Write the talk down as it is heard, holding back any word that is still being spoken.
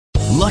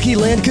Lucky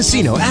Land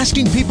Casino,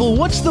 asking people,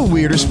 what's the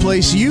weirdest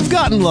place you've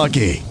gotten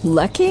lucky?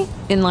 Lucky?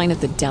 In line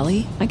at the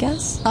deli, I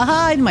guess?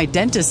 Aha, in my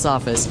dentist's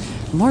office.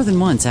 More than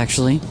once,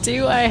 actually.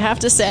 Do I have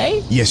to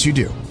say? Yes, you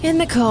do. In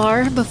the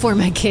car before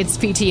my kids'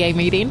 PTA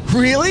meeting.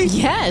 Really?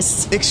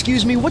 Yes.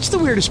 Excuse me, what's the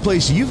weirdest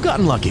place you've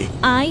gotten lucky?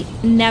 I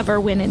never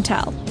win and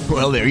tell.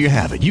 Well, there you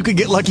have it. You can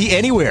get lucky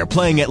anywhere,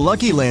 playing at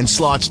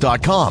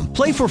LuckyLandSlots.com.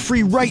 Play for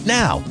free right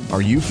now.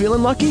 Are you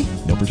feeling lucky?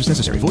 No purchase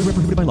necessary. Void where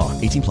prohibited by law.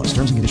 18 plus.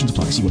 Terms and conditions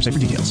apply. See website for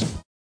details.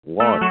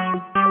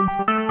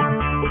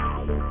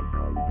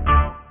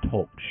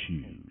 Talk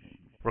shoes.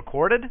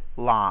 Recorded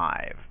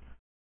live.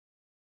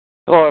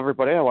 Hello,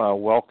 everybody. I want to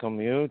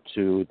welcome you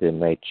to the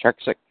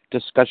Machexic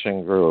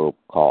Discussion Group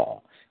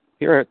call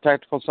here at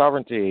Tactical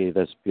Sovereignty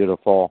this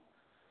beautiful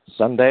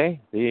Sunday,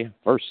 the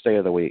first day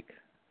of the week.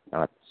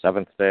 Not the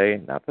seventh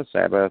day, not the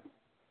Sabbath,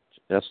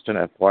 just an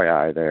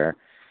FYI there.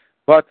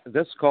 But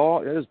this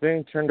call is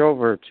being turned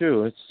over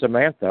to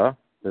Samantha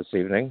this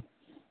evening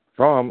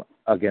from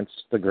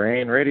Against the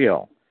Grain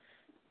Radio.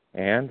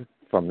 And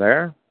from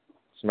there,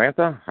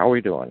 Samantha, how are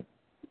we doing?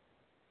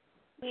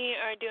 We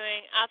are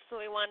doing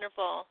absolutely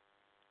wonderful.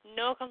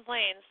 No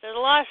complaints. There's a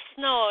lot of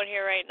snow out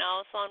here right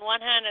now, so on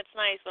one hand it's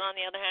nice, but on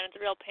the other hand it's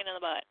a real pain in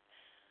the butt.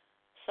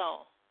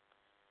 So,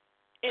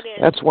 it is.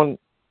 That's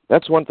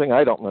one thing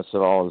I don't miss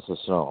at all is the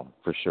snow,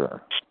 for sure.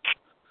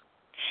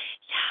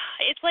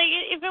 Yeah, it's like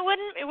if it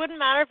wouldn't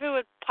matter if it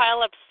would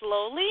pile up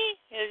slowly.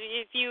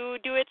 If you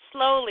do it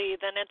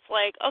slowly, then it's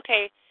like,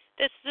 okay,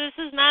 this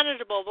is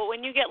manageable. But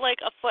when you get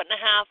like a foot and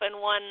a half in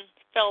one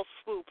fell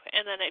swoop,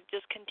 and then it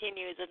just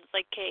continues, and it's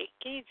like, okay,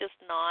 can you just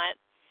not?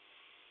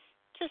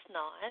 Just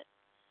not.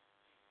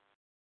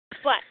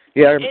 But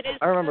yeah, I good.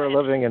 remember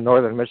living in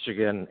northern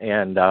Michigan,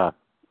 and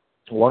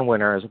one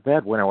winter, it was a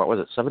bad winter, what was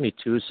it,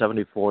 72,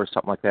 74,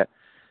 something like that.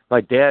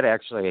 My dad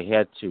actually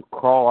had to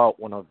crawl out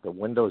one of the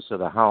windows of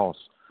the house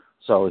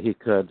so he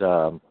could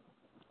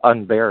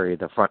unbury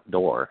the front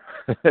door.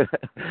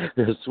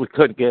 We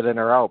couldn't get in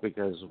or out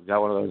because we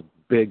got one of those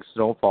big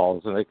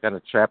snowfalls, and they kind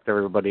of trapped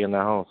everybody in the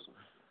house.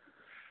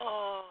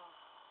 Oh,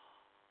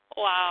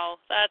 wow,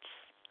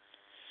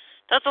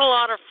 That's a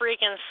lot of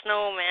freaking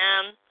snow,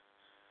 man.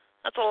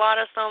 That's a lot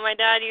of snow. My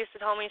dad used to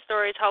tell me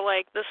stories how,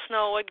 like, the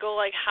snow would go,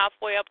 like,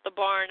 halfway up the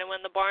barn, and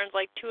when the barn's,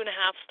 like, 2.5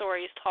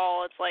 stories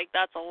tall, it's like,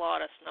 that's a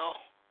lot of snow.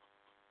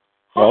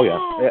 Oh,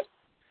 yeah.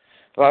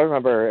 Well, I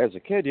remember as a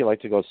kid, you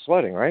liked to go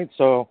sledding, right?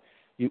 So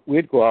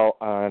we'd go out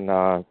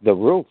on the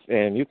roof,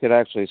 and you could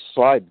actually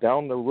slide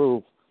down the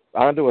roof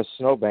onto a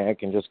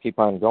snowbank and just keep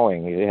on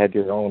going. You had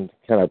your own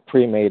kind of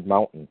pre-made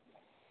mountain.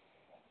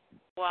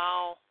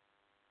 Wow.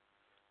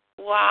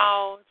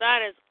 Wow,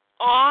 that is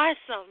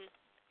awesome.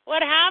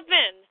 What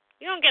happened?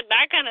 You don't get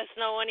that kind of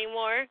snow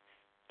anymore.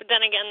 But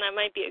then again, that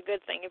might be a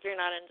good thing if you're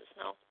not into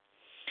snow.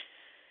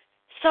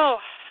 So,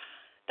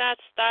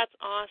 that's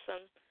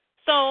awesome.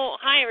 So,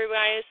 hi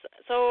everybody.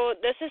 So,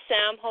 this is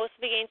Sam, host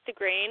of Against the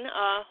Grain,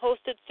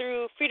 hosted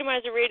through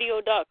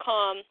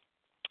freedomizerradio.com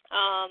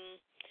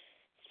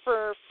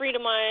for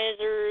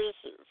freedomizers,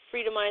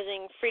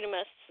 freedomizing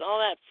freedomists, all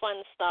that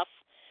fun stuff.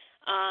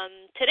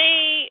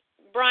 Today,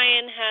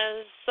 Brian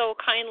has so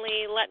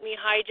kindly let me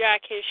hijack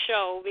his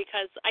show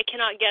because I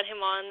cannot get him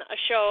on a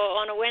show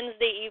on a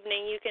Wednesday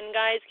evening. You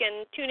guys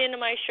can tune into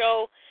my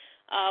show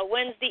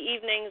Wednesday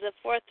evenings at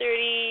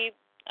 4:30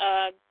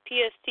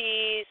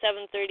 PST,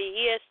 7:30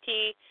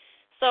 EST.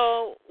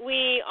 So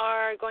we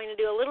are going to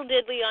do a little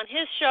diddly on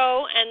his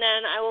show, and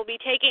then I will be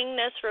taking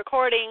this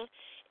recording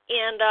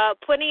and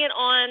putting it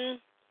on.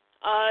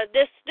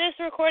 This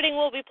recording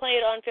will be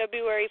played on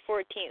February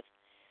 14th.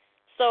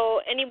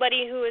 So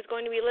anybody who is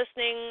going to be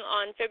listening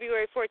on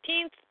February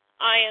 14th,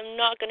 I am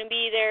not going to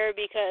be there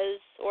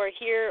or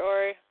here,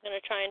 or going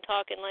to try and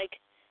talk in like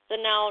the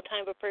now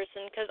type of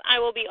person because I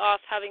will be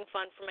off having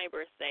fun for my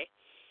birthday.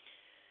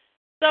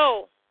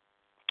 So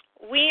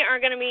we are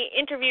going to be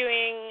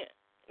interviewing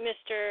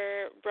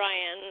Mr.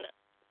 Brian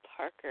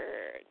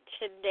Parker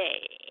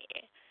today.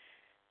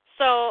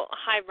 So,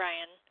 hi,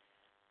 Brian.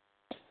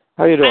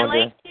 How you doing, I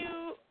like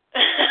to...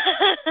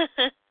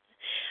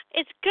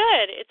 It's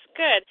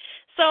good.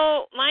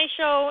 So my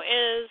show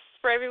is,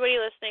 for everybody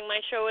listening, my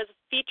show is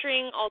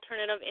featuring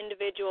alternative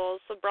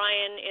individuals. So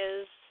Brian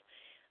is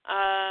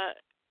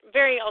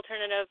very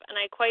alternative, and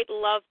I quite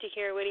love to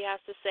hear what he has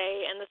to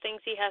say and the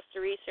things he has to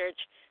research.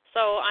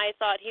 So I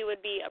thought he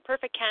would be a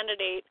perfect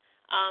candidate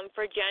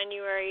for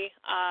January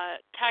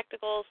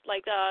tacticals,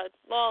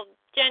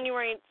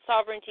 January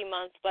Sovereignty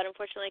Month, but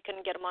unfortunately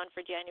couldn't get him on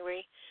for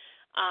January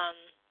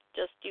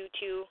just due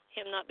to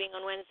him not being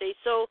on Wednesday.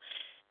 So,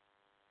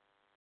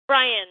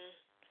 Brian,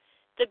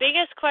 the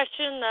biggest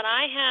question that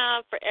I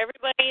have for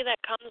everybody that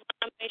comes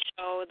on my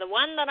show, the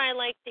one that I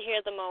like to hear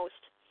the most,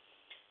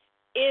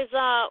 is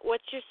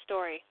what's your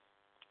story?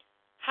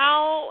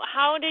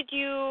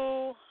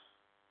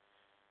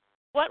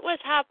 What was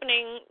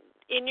happening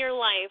in your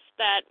life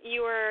that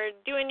you were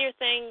doing your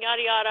thing,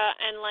 yada yada,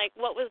 and like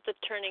what was the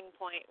turning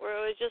point where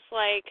it was just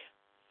like,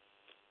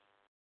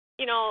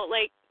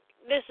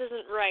 this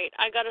isn't right.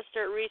 I got to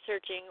start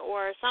researching,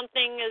 or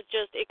something is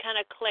just, it kind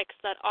of clicks,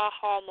 that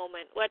aha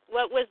moment. What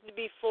was the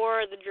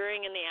before, the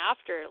during, and the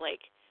after?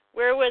 Like,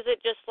 where was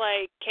it just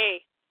like,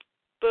 okay,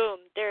 boom,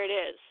 there it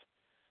is?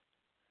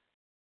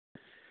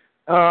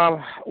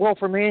 Well,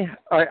 for me,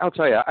 I'll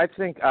tell you, I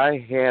think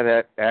I had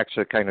it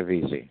actually kind of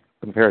easy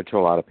compared to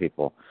a lot of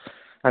people.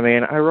 I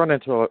mean, I run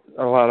into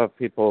a lot of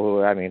people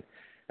who, I mean,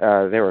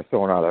 they were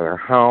thrown out of their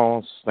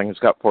house, things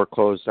got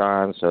foreclosed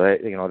on, so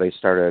they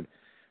started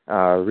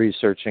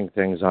researching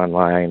things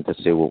online to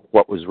see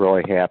what was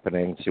really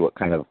happening, see what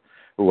kind of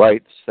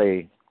rights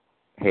they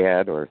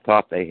had or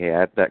thought they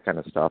had, that kind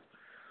of stuff.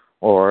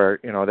 Or,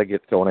 they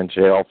get thrown in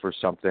jail for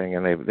something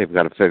and they've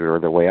got to figure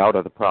their way out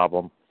of the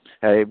problem.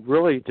 I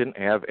really didn't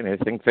have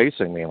anything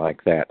facing me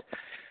like that.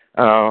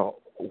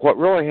 What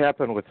really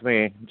happened with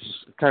me,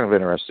 just kind of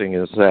interesting,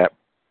 is that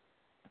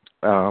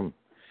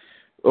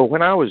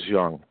when I was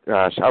young,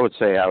 gosh, I would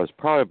say I was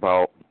probably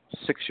about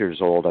 6 years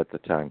old at the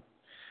time.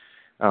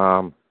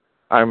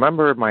 I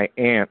remember my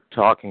aunt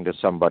talking to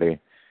somebody,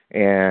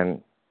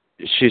 and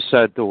she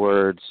said the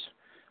words,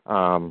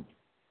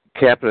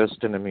 capitis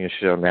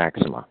diminutia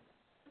maxima.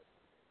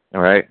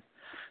 All right?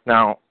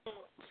 Now,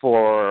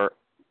 for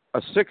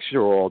a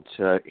 6-year-old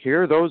to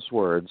hear those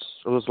words,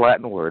 those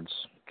Latin words,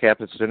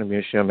 capitis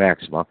diminutia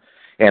maxima,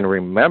 and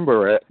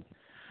remember it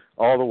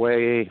all the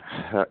way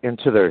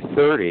into their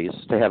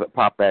 30s, to have it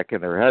pop back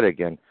in their head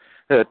again,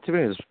 to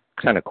me is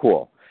kind of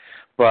cool.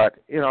 But,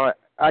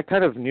 I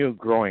kind of knew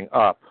growing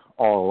up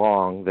all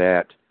along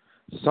that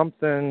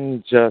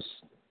something just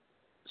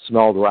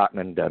smelled rotten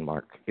in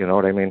Denmark, you know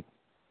what I mean?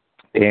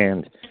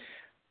 And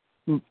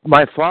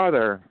my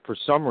father, for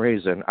some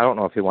reason, I don't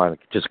know if he wanted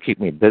to just keep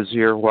me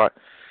busy or what,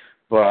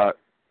 but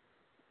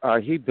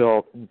he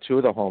built 2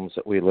 of the homes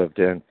that we lived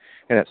in,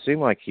 and it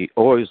seemed like he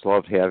always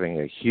loved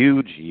having a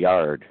huge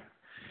yard.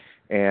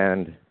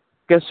 And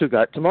guess who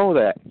got to mow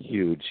that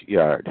huge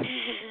yard?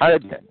 I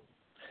did.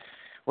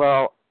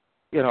 Well,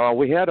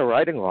 we had a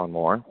riding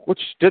lawnmower,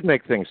 which did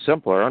make things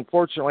simpler.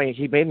 Unfortunately,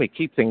 he made me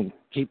keep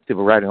the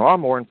riding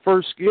lawnmower in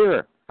first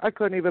gear. I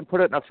couldn't even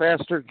put it in a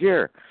faster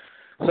gear.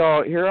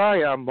 So here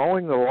I am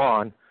mowing the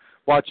lawn,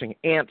 watching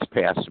ants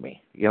pass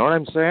me. You know what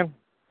I'm saying?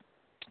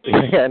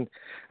 And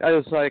I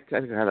was like,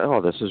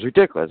 oh, this is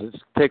ridiculous.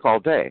 It's take all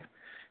day.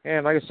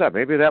 And like I said,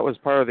 maybe that was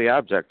part of the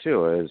object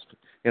too, is,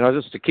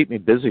 just to keep me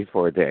busy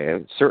for a day.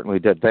 It certainly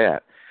did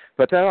that.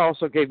 But that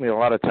also gave me a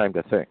lot of time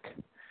to think.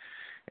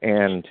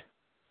 And,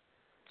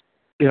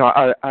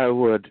 I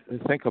would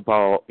think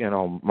about,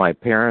 my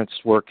parents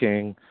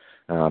working,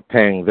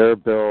 paying their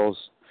bills,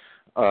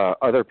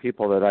 other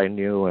people that I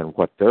knew and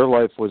what their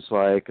life was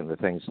like and the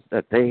things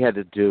that they had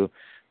to do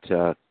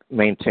to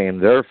maintain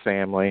their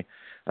family.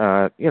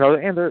 And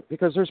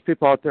because there's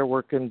people out there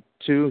working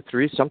 2,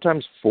 3,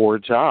 sometimes 4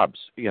 jobs,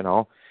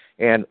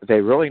 and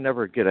they really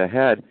never get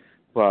ahead,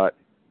 but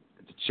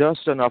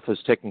just enough is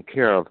taken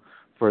care of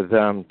for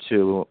them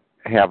to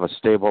have a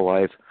stable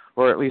life,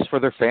 or at least for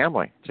their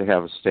family to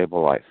have a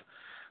stable life,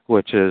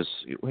 which is,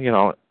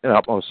 in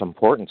utmost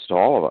importance to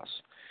all of us.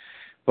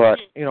 But,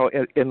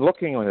 in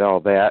looking at all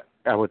that,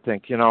 I would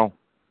think,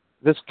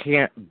 this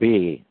can't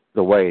be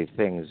the way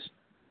things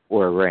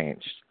were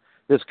arranged.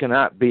 This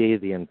cannot be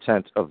the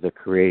intent of the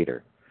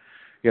Creator.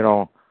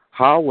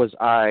 How was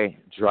I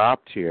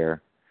dropped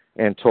here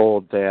and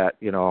told that,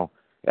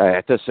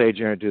 at this age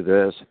you're going to do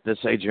this, at this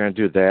age you're going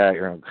to do that,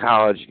 you're in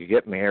college, you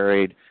get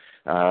married,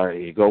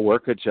 you go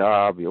work a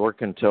job, you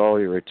work until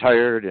you're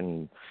retired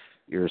in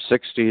your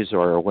 60s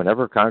or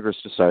whenever Congress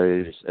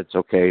decides it's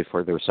okay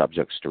for their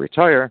subjects to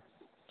retire.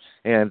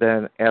 And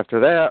then after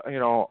that,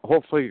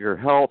 hopefully your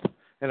health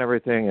and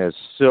everything is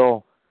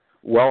still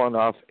well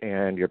enough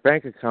and your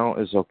bank account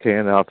is okay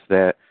enough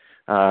that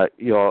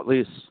you'll at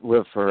least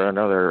live for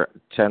another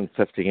 10,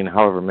 15,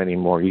 however many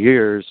more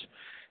years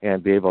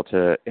and be able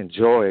to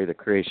enjoy the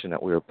creation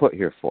that we were put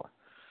here for.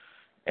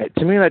 And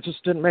to me, that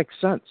just didn't make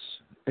sense.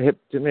 It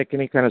didn't make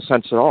any kind of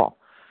sense at all.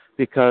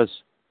 Because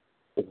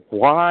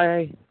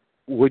why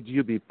would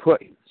you be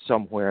put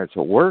somewhere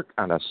to work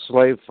on a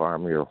slave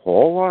farm your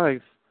whole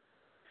life,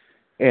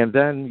 and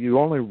then you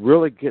only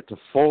really get to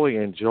fully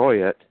enjoy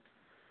it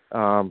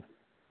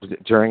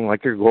during,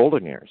 like, your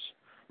golden years?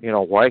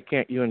 Why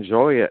can't you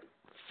enjoy it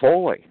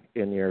fully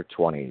in your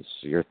 20s,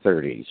 your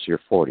 30s, your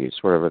 40s,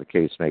 whatever the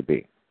case may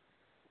be?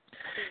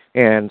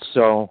 And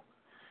so,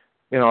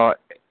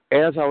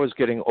 as I was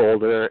getting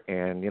older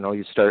and,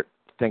 you start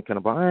thinking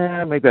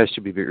about, maybe I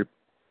should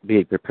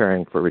be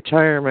preparing for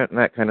retirement and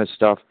that kind of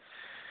stuff,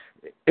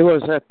 it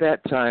was at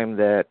that time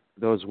that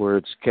those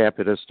words,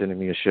 capitis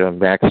diminutia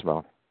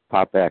maxima,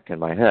 popped back in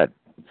my head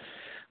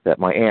that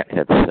my aunt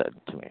had said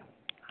to me.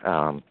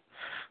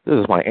 This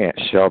is my Aunt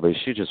Shelby.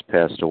 She just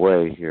passed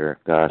away here,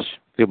 a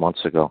few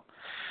months ago.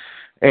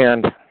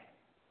 And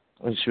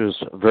she was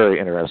a very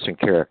interesting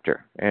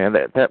character. And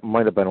that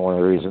might have been one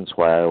of the reasons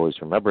why I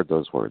always remembered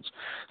those words.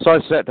 So I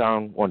sat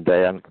down one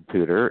day on the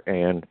computer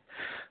and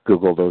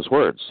Googled those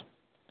words.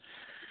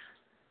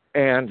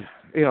 And,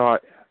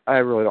 I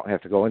really don't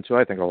have to go into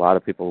it. I think a lot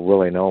of people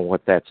really know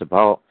what that's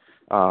about.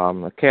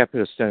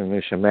 Capitis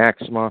diminutia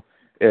maxima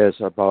is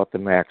about the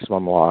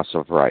maximum loss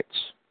of rights.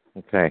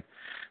 Okay,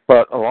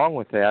 but along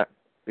with that,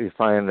 you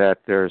find that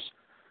there's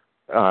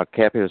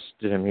capitis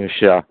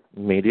diminutia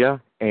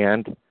media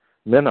and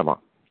minima.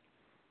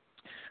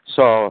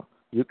 So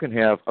you can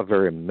have a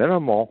very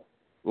minimal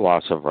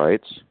loss of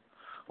rights,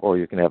 or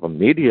you can have a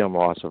medium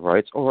loss of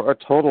rights, or a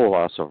total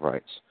loss of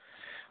rights,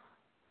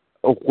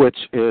 which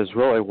is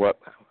really what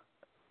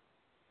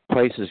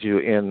places you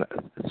in,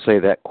 say,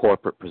 that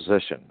corporate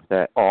position,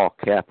 that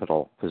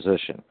all-capital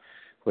position,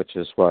 which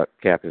is what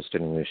capitis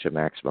diminutia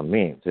maxima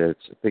means. It's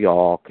the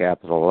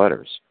all-capital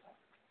letters.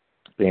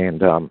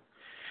 And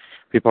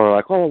people are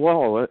like, oh,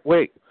 well,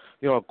 wait,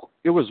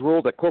 it was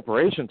ruled that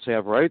corporations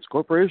have rights.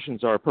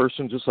 Corporations are a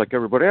person just like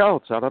everybody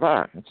else,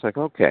 da-da-da. It's like,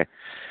 okay.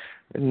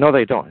 No,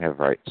 they don't have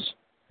rights.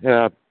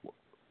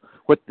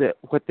 What they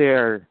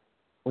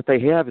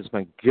have has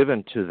been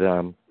given to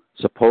them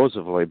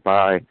supposedly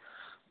by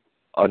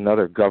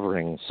another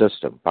governing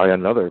system, by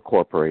another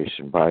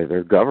corporation, by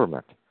their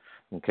government.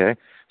 Okay?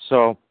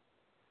 So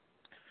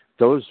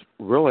those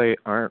really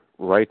aren't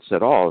rights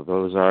at all.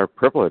 Those are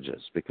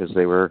privileges because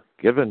they were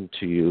given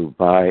to you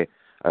by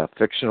a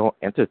fictional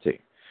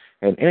entity.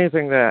 And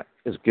anything that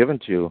is given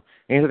to you,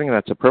 anything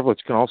that's a privilege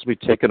can also be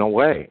taken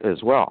away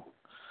as well.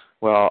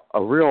 Well,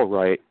 a real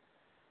right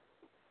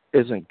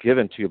isn't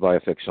given to you by a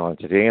fictional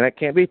entity, and it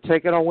can't be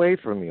taken away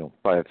from you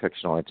by a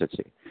fictional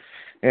entity.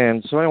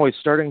 And so anyway,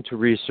 starting to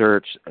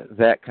research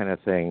that kind of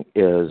thing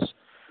is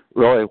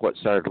really what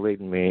started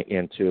leading me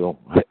into,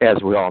 as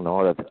we all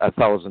know,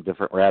 1,000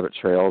 different rabbit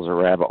trails or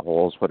rabbit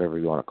holes, whatever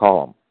you want to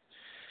call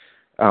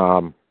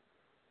them.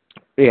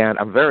 And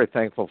I'm very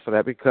thankful for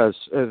that because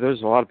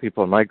there's a lot of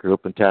people in my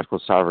group in Tactical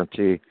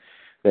Sovereignty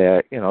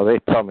that,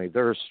 they tell me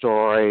their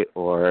story,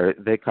 or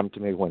they come to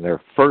me when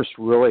they're first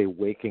really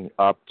waking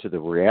up to the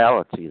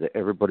reality that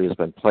everybody has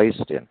been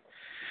placed in.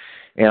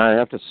 And I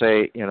have to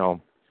say,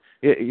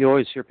 you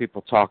always hear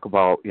people talk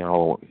about,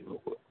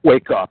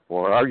 wake up,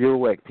 or are you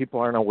awake? People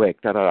aren't awake,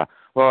 da-da-da.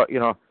 Well,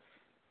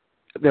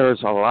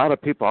 there's a lot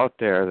of people out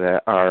there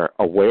that are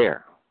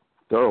aware.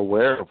 They're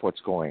aware of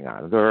what's going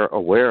on. They're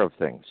aware of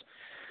things,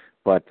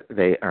 but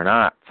they are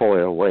not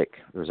fully awake.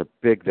 There's a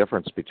big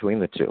difference between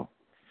the two.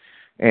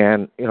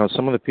 And,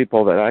 some of the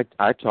people that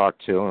I talk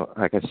to,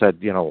 like I said,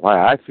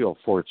 why I feel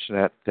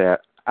fortunate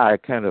that I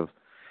kind of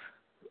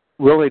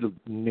really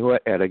knew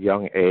it at a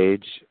young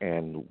age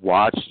and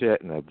watched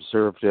it and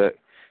observed it,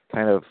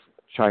 kind of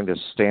trying to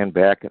stand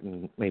back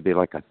in maybe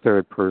like a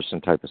third person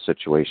type of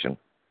situation.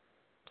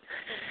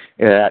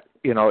 That,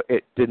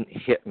 it didn't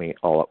hit me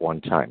all at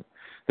one time.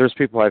 There's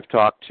people I've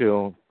talked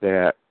to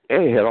that,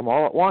 hey, hit them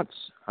all at once.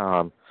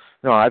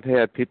 I've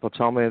had people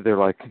tell me, they're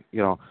like,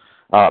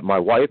 my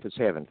wife is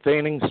having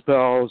fainting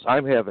spells.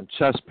 I'm having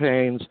chest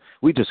pains.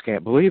 We just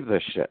can't believe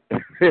this shit.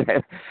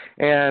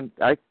 And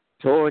I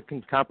totally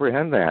can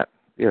comprehend that.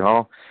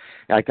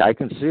 I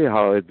can see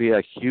how it'd be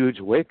a huge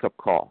wake-up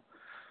call.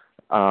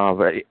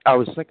 But I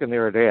was thinking the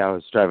other day, I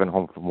was driving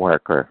home from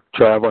work, or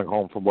traveling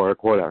home from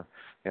work, whatever.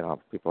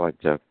 People like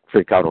to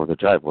freak out over the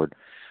drive word.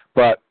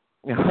 But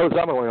I was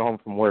on my way home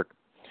from work,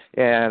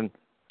 and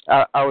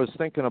I was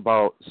thinking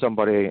about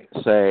somebody,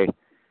 say,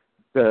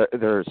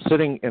 they're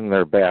sitting in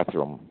their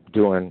bathroom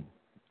doing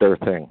their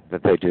thing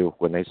that they do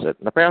when they sit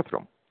in the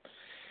bathroom.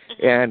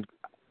 And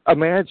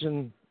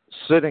imagine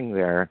sitting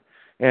there,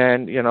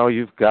 and,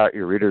 you've got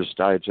your Reader's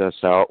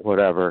Digest out,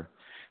 whatever,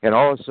 and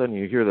all of a sudden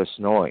you hear this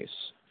noise,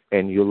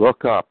 and you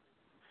look up,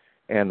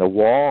 and the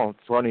wall in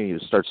front of you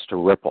starts to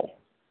ripple,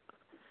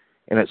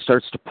 and it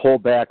starts to pull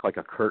back like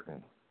a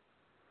curtain.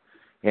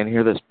 And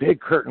here this big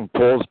curtain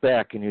pulls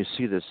back, and you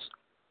see this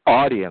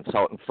audience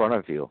out in front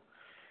of you.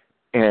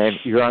 And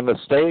you're on the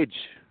stage.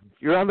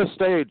 You're on the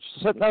stage,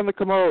 sitting on the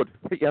commode,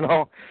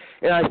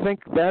 And I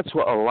think that's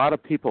what a lot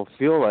of people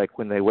feel like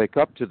when they wake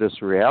up to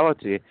this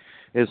reality,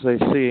 is they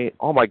see,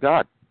 oh, my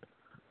God,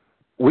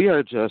 we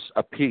are just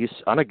a piece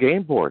on a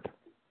game board.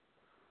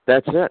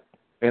 That's it,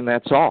 and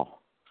that's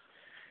all.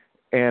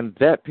 And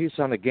that piece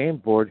on the game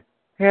board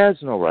has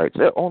no rights.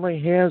 It only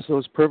has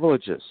those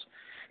privileges.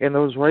 And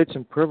those rights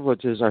and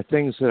privileges are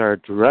things that are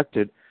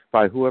directed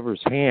by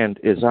whoever's hand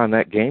is on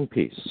that game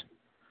piece.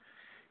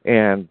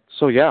 And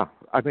so, yeah,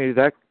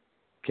 that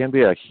can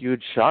be a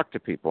huge shock to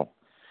people.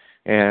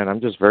 And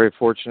I'm just very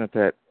fortunate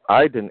that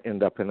I didn't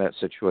end up in that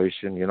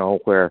situation,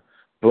 where,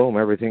 boom,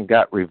 everything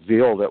got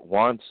revealed at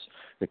once.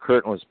 The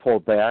curtain was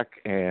pulled back,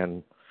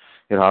 and,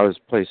 I was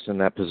placed in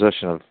that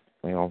position of,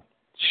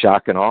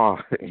 shock and awe,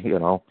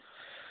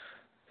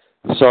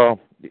 So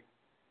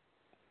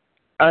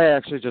I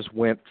actually just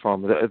went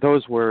from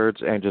those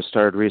words and just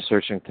started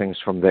researching things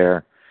from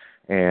there,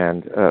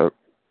 and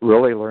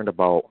really learned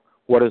about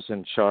what is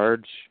in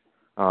charge,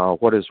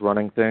 what is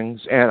running things.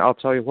 And I'll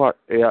tell you what,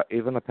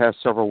 even the past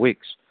several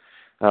weeks,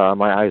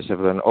 my eyes have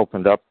been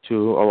opened up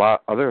to a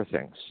lot other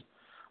things,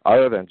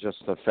 other than just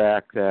the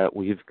fact that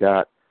we've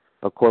got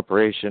a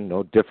corporation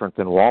no different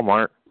than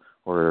Walmart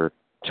or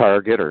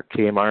Target or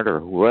Kmart or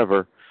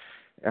whoever,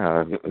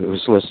 It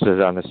was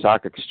listed on the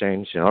stock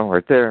exchange,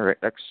 right there, right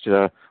next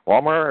to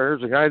Walmart.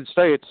 There's the United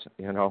States,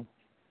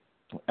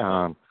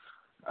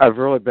 I've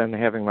really been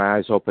having my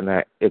eyes open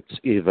that it's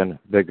even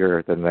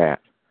bigger than that.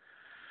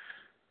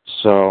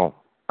 So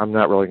I'm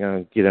not really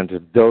going to get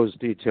into those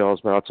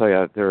details, but I'll tell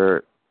you,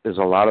 there is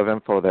a lot of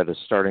info that is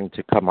starting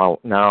to come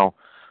out now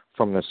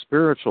from the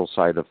spiritual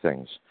side of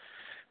things,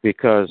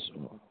 because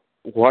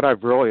what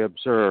I've really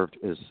observed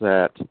is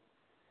that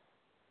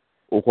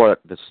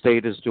what the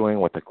state is doing,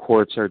 what the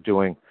courts are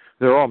doing,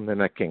 they're all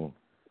mimicking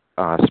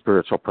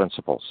spiritual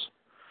principles.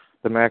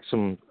 The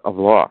maxims of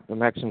law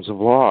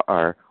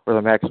are, or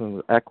the maxims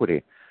of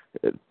equity,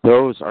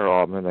 those are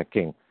all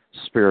mimicking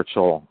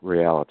spiritual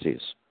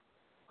realities.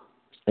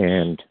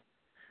 And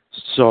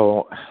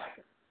so,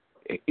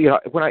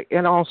 I'd like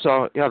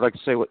to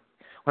say, when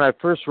I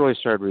first really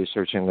started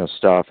researching this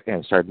stuff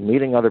and started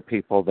meeting other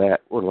people that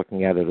were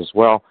looking at it as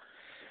well,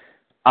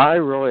 I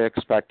really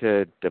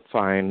expected to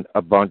find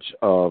a bunch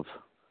of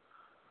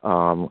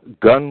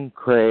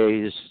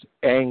gun-crazed,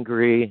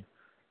 angry,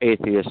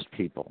 atheist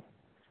people.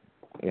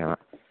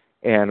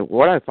 And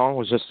what I found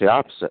was just the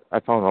opposite. I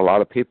found a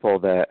lot of people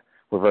that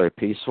were very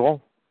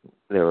peaceful,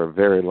 they were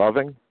very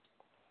loving,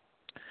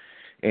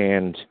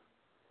 and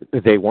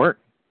they weren't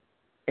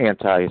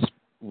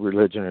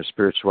anti-religion or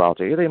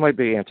spirituality. They might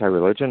be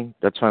anti-religion.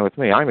 That's fine with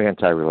me. I'm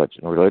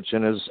anti-religion.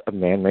 Religion is a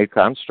man-made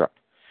construct.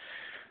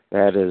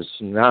 That is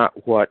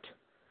not what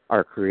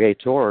our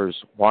creators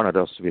wanted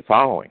us to be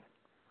following.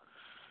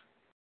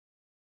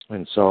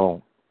 And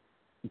so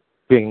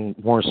being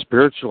more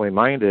spiritually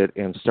minded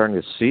and starting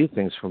to see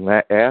things from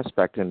that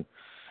aspect and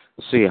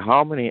see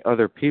how many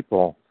other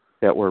people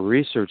that were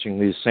researching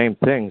these same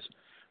things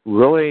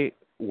really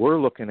were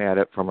looking at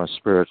it from a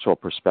spiritual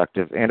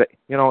perspective. And,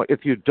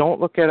 if you don't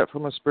look at it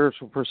from a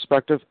spiritual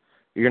perspective,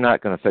 you're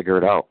not going to figure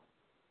it out.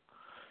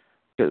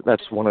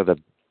 That's one of the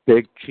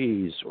big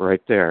keys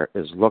right there,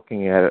 is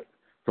looking at it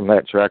from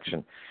that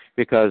direction.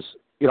 Because,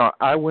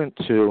 I went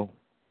to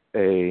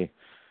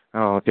I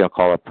don't know if you'll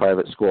call it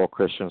private school,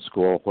 Christian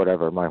school,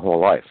 whatever, my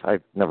whole life.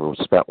 I've never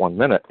spent 1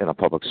 minute in a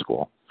public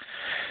school.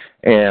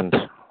 And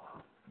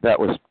that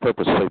was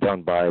purposely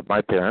done by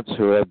my parents,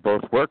 who had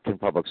both worked in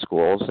public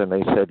schools, and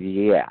they said,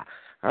 yeah,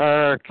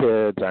 our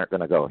kids aren't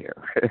going to go here.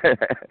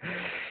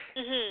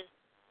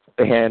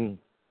 And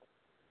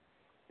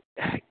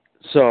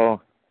so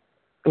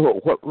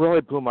what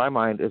really blew my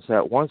mind is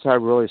that once I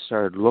really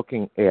started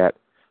looking at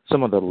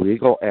some of the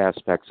legal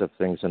aspects of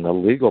things and the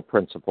legal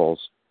principles,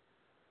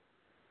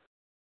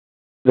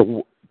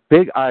 the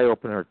big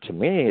eye-opener to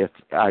me, if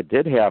I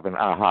did have an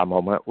aha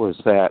moment, was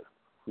that,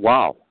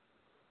 wow,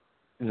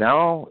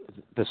 now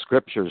the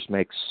scriptures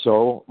make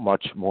so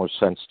much more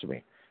sense to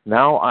me.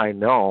 Now I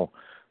know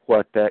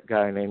what that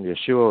guy named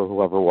Yeshua,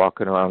 whoever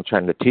walking around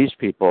trying to teach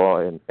people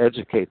and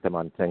educate them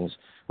on things,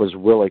 was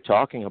really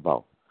talking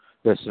about.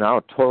 This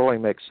now totally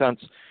makes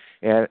sense.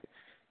 And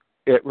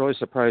it really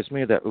surprised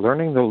me that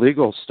learning the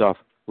legal stuff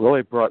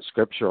really brought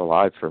Scripture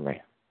alive for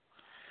me.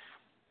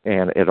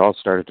 And it all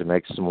started to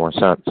make some more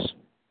sense.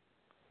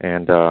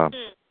 And that's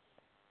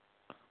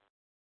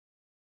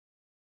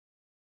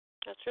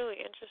really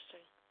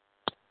interesting.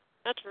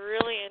 That's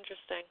really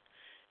interesting.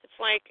 It's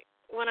like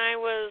when I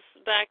was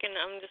back in,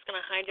 I'm just going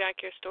to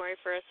hijack your story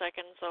for a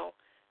second, so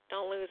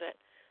don't lose it.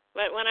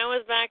 But when I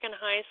was back in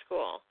high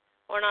school,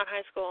 or not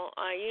high school,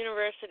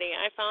 university,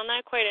 I found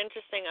that quite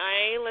interesting.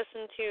 I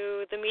listened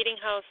to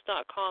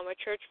themeetinghouse.com, a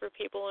church for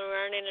people who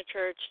aren't in a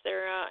church.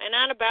 They're an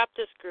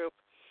Anabaptist group.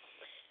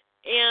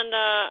 And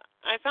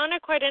I found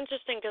it quite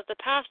interesting because the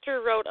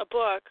pastor wrote a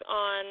book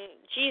on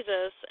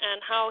Jesus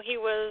and how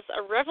he was a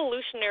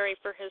revolutionary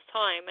for his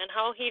time and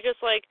how he just,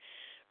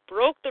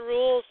 broke the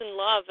rules in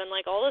love and,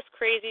 all this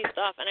crazy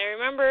stuff. And I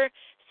remember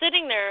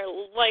sitting there,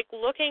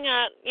 looking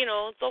at,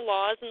 the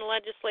laws and the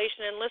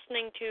legislation and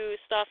listening to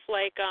stuff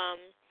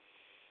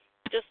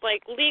just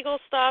legal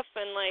stuff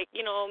and,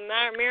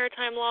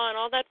 maritime law and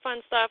all that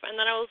fun stuff. And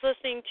then I was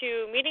listening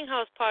to Meeting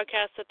House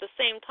podcasts at the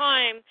same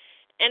time.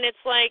 And it's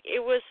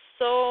it was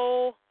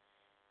so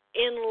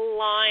in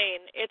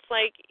line. It's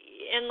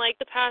and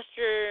the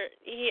pastor,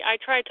 I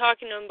tried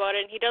talking to him about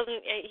it, and he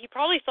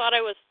probably thought I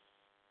was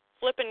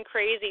flipping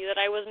crazy that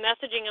I was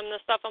messaging him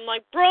this stuff. I'm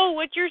like, bro,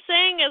 what you're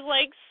saying is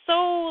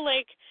so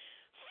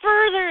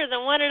further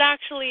than what it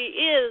actually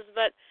is.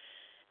 But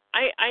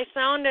I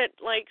found it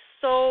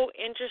so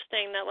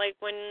interesting that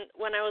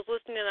when I was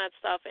listening to that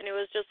stuff, and it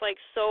was just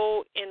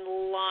so in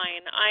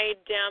line. I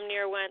damn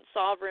near went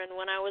sovereign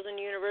when I was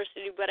in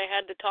university, but I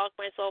had to talk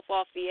myself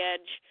off the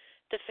edge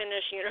to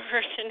finish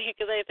university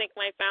because I think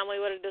my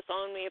family would have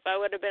disowned me if I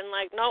would have been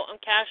no,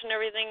 I'm cashing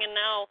everything in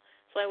now.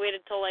 So I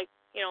waited till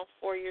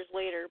 4 years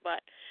later.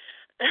 But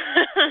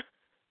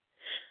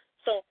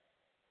so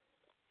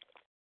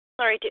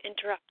sorry to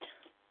interrupt.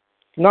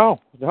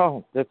 No,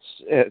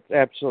 it's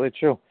absolutely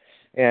true.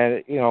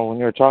 And, when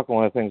you were talking,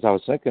 one of the things I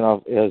was thinking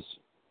of is,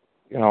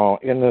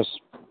 in this,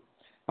 I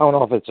don't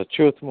know if it's a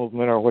truth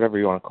movement or whatever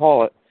you want to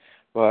call it,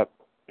 but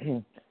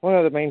one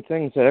of the main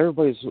things that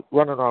everybody's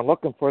running around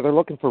looking for, they're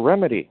looking for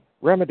remedy.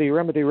 remedy,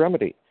 remedy,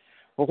 remedy.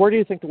 Well, where do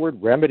you think the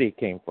word remedy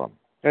came from?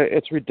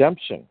 It's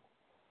redemption.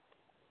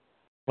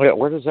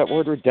 Where does that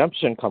word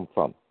redemption come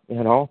from?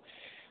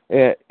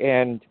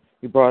 And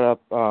you brought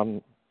up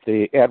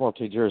the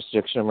Admiralty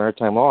jurisdiction of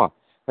maritime law.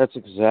 That's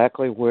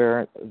exactly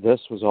where this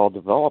was all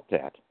developed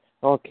at.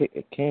 Oh,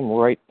 it came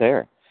right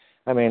there.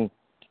 I mean,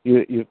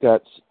 you've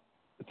got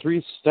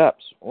 3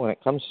 steps when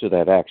it comes to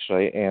that,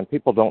 actually, and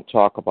people don't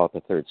talk about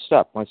the 3rd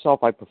step.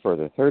 Myself, I prefer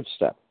the 3rd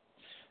step.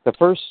 The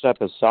first step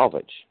is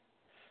salvage.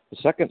 The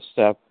second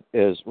step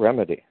is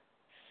remedy.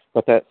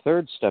 But that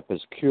 3rd step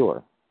is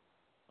cure.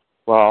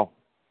 Well,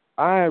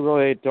 I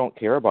really don't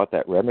care about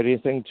that remedy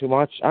thing too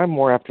much. I'm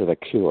more after the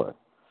cure.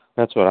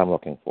 That's what I'm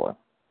looking for.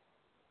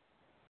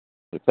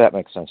 If that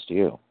makes sense to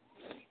you.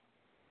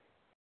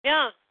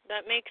 Yeah,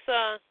 that makes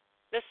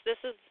this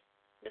is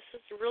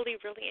really,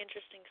 really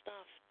interesting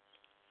stuff.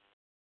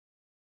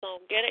 So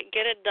get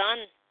it done.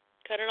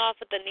 Cut it off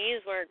at the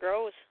knees where it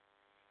grows.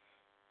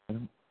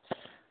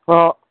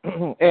 Well,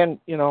 and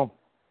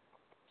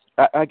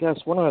I guess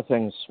one of the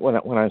things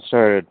when I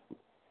started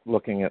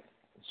looking at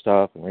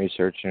stuff and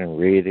researching and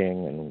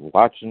reading and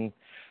watching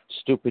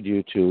stupid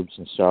YouTubes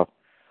and stuff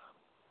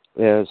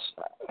is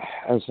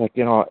I was like,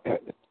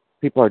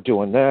 people are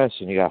doing this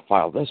and you got to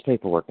file this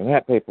paperwork and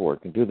that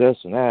paperwork and do this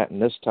and that and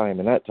this time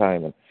and that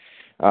time and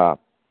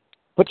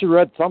put your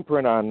red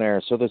thumbprint on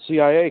there so the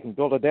CIA can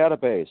build a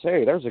database.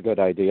 Hey, there's a good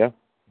idea.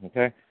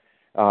 Okay.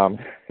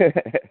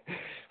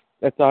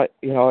 I thought,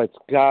 it's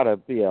got to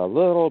be a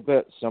little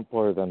bit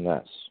simpler than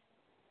this.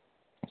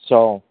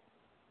 So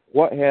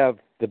what have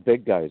the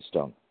big guys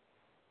done?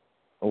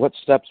 What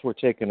steps were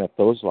taken at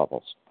those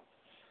levels?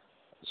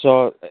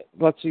 So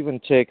let's even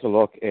take a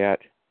look at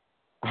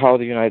how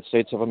the United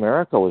States of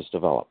America was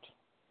developed.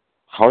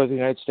 How did the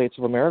United States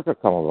of America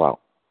come about?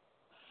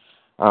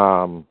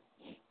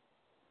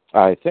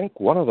 I think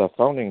one of the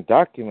founding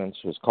documents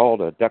was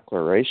called a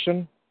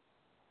Declaration.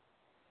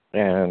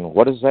 And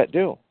what does that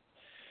do?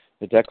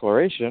 The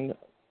Declaration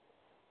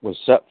was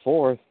set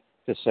forth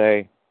to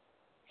say,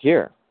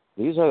 here,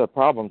 these are the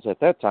problems.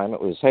 At that time,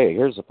 it was, hey,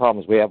 here's the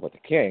problems we have with the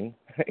king.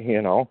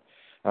 You're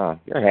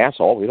an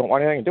asshole. We don't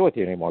want anything to do with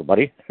you anymore,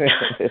 buddy. And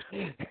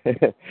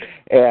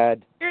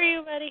Hear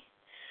you, buddy.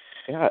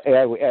 Yeah,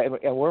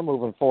 and we're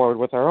moving forward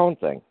with our own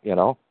thing,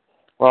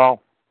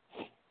 Well,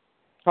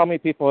 how many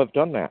people have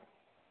done that?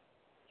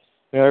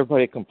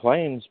 Everybody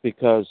complains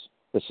because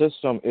the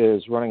system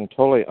is running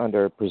totally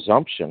under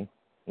presumption,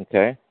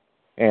 okay,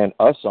 and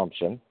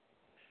assumption,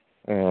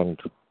 and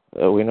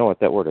we know what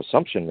that word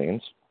assumption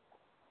means.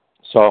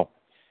 So,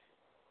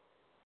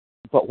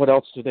 but what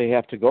else do they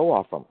have to go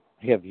off from?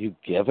 Have you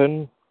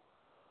given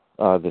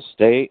the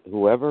state,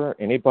 whoever,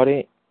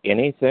 anybody,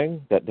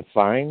 anything that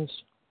defines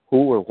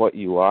who or what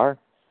you are,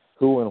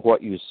 who and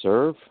what you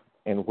serve,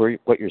 and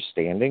what your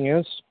standing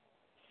is?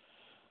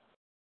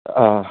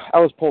 I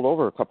was pulled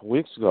over a couple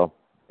weeks ago,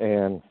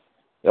 and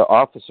the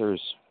officers,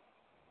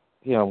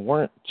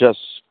 weren't just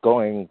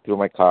going through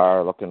my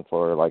car looking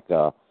for like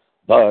a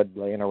bud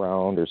laying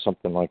around or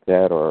something like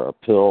that, or a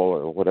pill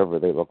or whatever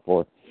they look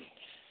for.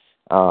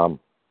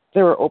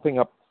 They were opening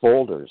up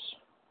folders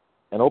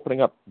and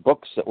opening up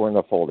books that were in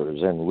the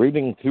folders and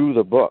reading through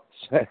the books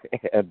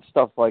and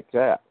stuff like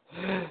that.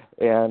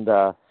 And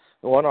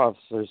one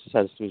officer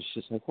says to me,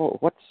 she's like, well,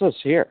 what's this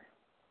here?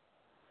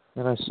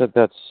 And I said,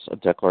 that's a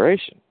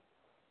declaration.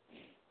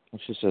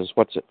 And she says,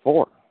 what's it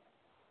for?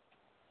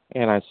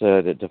 And I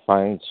said, it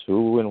defines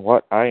who and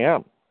what I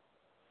am.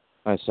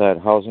 I said,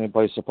 how's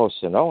anybody supposed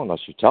to know unless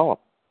you tell them?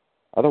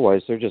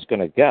 Otherwise, they're just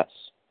going to guess.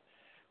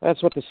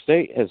 That's what the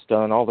state has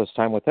done all this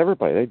time with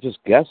everybody. They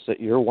just guess that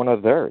you're one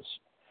of theirs.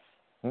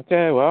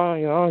 Okay, well,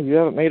 you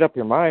haven't made up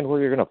your mind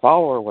where you're going to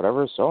follow or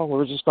whatever, so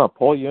we're just going to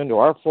pull you into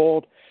our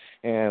fold,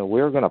 and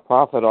we're going to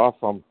profit off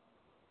from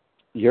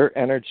your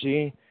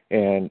energy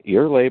and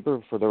your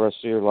labor for the rest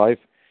of your life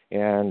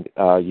and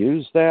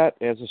use that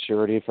as a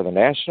surety for the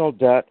national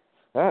debt.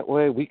 That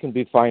way we can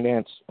be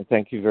financed, and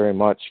thank you very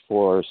much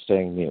for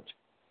staying mute.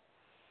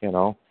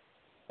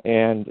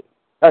 And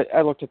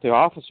I looked at the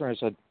officer and I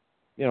said,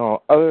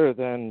 other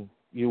than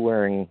you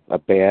wearing a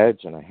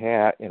badge and a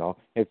hat,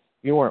 if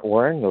you weren't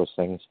wearing those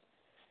things,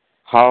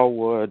 how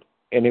would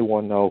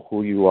anyone know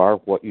who you are,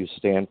 what you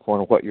stand for,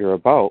 and what you're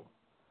about?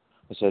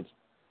 I said,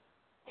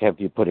 have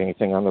you put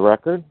anything on the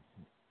record,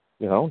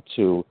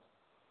 to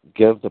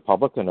give the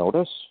public a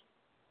notice?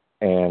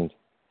 And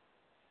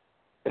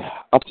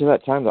up to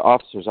that time, the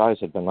officer's eyes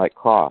had been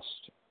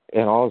crossed,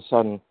 and all of a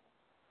sudden,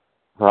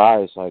 her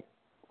eyes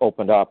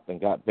opened up and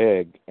got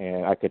big,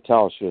 and I could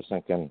tell she was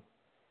thinking,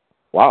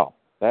 wow,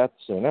 that's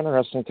an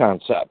interesting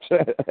concept.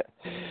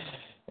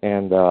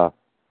 And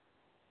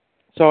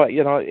so,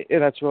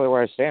 and that's really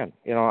where I stand.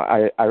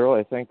 I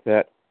really think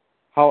that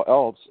how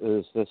else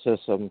is the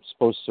system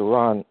supposed to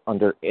run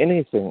under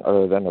anything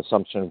other than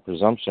assumption and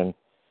presumption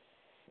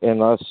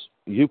unless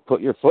you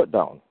put your foot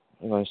down,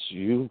 unless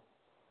you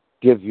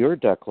give your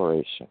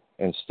declaration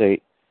and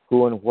state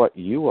who and what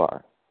you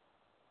are.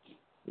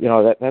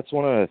 That's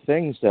one of the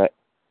things that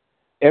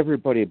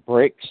everybody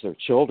breaks their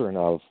children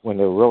of when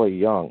they're really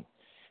young.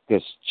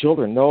 because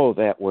children know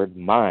that word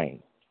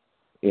mine.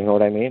 You know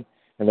what I mean?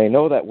 And they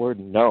know that word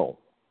no.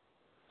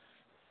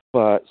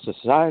 But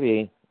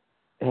society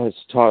has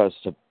taught us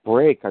to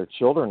break our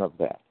children of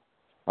that.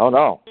 Oh,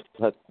 no,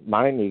 that's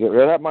mine. You get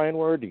rid of that mine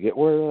word. You get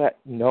rid of that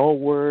no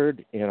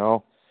word, you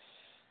know.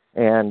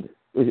 And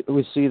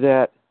we see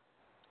that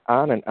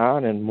on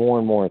and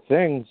more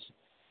things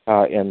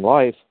in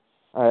life.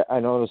 I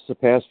noticed the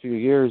past few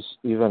years,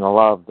 even a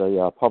lot of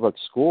the public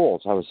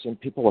schools, I was seeing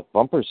people with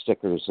bumper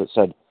stickers that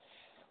said,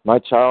 "My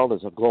child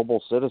is a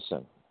global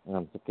citizen." And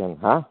I'm thinking,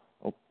 huh?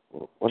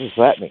 What does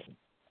that mean?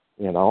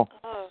 You know?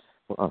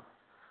 Well,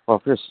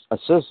 if you're a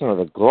citizen of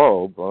the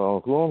globe,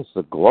 well, who owns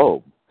the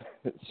globe?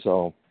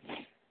 So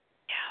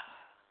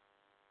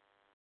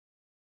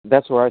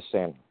that's where I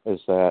stand, is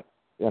that,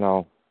 you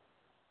know,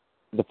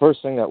 the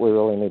first thing that we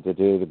really need to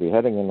do to be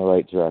heading in the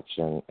right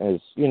direction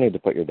is you need to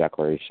put your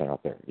declaration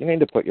out there. You need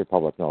to put your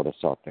public notice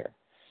out there.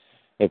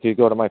 If you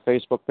go to my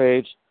Facebook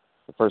page,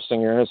 the first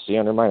thing you're going to see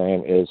under my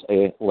name is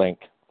a link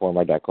for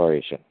my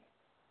declaration.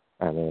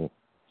 I mean,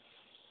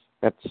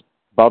 that's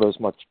about as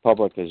much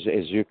public as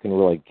you can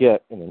really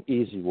get in an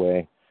easy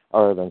way,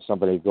 other than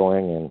somebody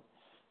going and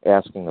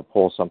asking to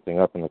pull something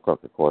up in the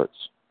crooked courts.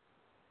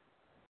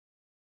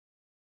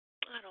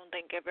 I don't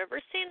think I've ever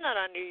seen that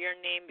under your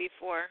name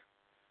before.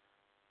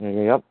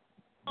 Yep.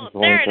 Oh,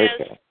 there it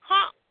is.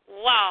 Huh.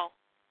 Wow.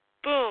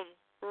 Boom.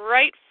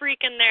 Right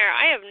freaking there.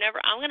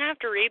 I'm going to have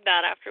to read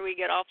that after we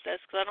get off this,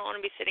 because I don't want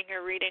to be sitting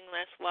here reading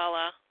this while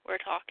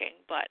we're talking.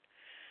 But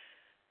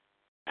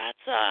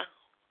that's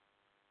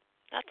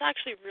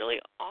actually really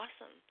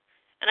awesome.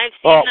 And I've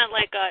seen that,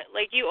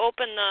 like you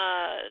open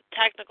the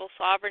Technical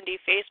Sovereignty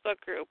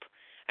Facebook group.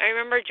 I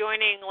remember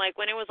joining, like,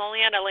 when it was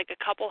only at, like, a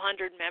couple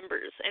hundred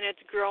members, and it's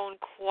grown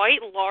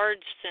quite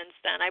large since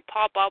then. I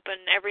pop up,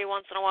 and every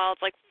once in a while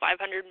it's like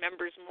 500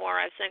 members more.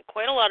 I've sent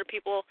quite a lot of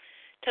people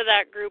to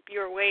that group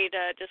your way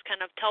to just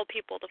kind of tell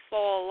people to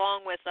follow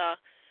along with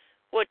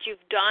what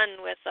you've done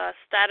with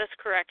status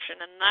correction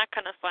and that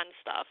kind of fun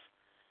stuff.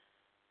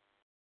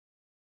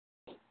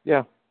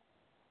 Yeah,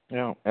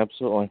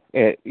 absolutely.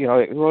 It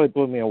really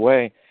blew me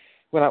away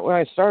when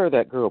I started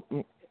that group.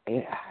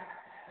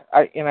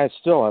 I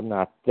still am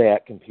not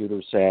that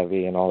computer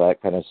savvy and all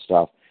that kind of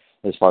stuff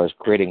as far as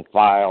creating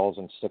files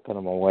and sticking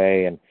them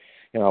away. And,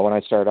 you know, when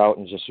I started out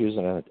and just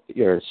using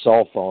your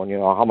cell phone, you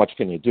know, how much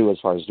can you do as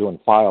far as doing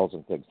files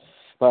and things?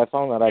 But I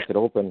found that I could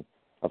open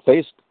a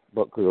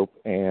Facebook group,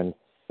 and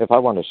if I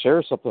wanted to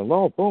share something,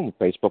 well, boom,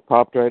 Facebook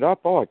popped right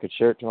up. Oh, I could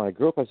share it to my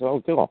group. I said,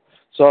 oh, cool.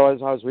 So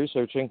as I was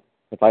researching,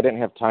 if I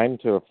didn't have time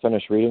to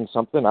finish reading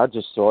something, I'd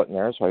just throw it in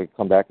there so I could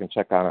come back and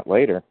check on it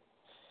later.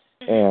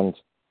 And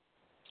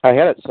I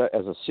had it set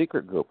as a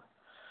secret group,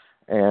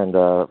 and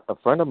a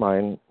friend of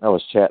mine I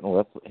was chatting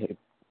with,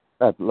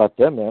 I let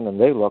them in, and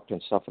they looked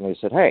and stuff, and they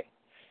said, hey,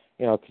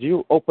 you know, could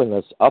you open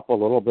this up a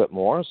little bit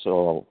more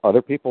so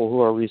other people who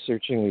are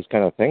researching these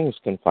kind of things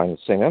can find the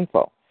same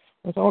info?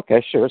 I said,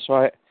 okay, sure.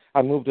 So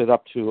I moved it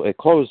up to a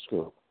closed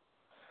group.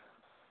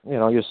 You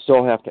know, you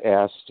still have to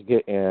ask to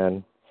get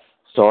in,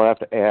 still have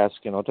to ask,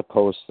 you know, to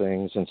post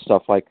things and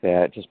stuff like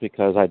that, just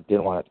because I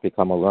didn't want it to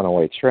become a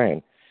runaway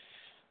train.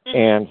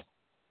 And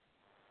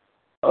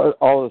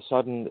all of a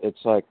sudden, it's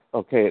like,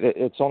 okay,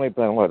 it's only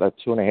been,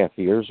 2.5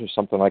 years or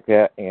something like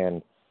that,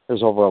 and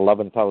there's over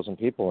 11,000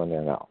 people in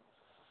there now.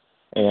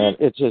 And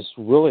it just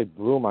really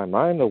blew my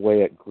mind the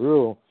way it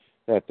grew,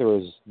 that there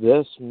was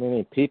this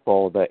many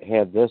people that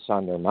had this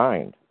on their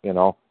mind, you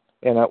know.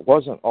 And it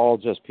wasn't all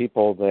just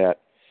people that,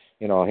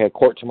 you know, had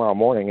court tomorrow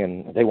morning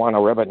and they want a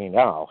remedy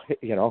now,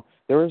 you know.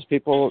 There was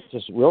people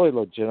just really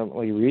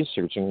legitimately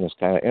researching this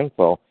kind of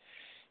info.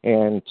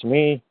 And to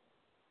me,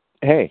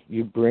 hey,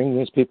 you bring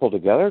these people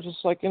together,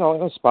 just like, you know,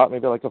 in a spot,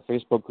 maybe like a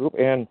Facebook group,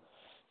 and,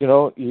 you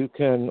know, you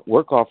can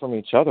work off from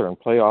each other and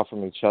play off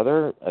from each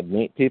other and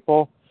meet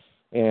people.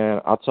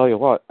 And I'll tell you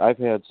what, I've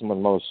had some of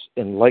the most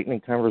enlightening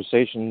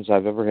conversations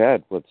I've ever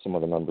had with some of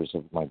the members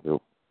of my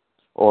group.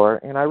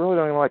 And I really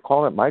don't even like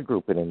calling it my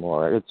group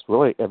anymore. It's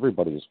really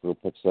everybody's group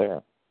that's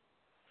there.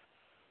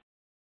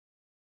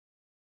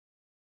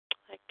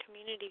 That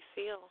community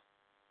feel.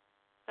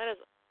 That is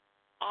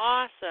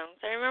awesome.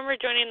 I remember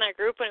joining that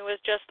group, and it was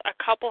just a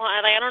couple.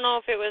 I don't know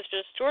if it was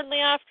just shortly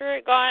after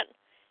it got,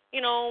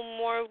 you know,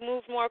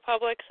 moved more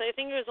public. So I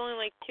think it was only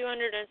like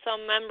 200 and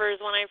some members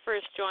when I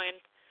first joined.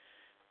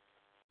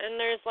 And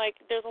there's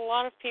a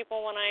lot of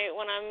people when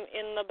I'm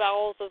in the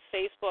bowels of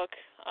Facebook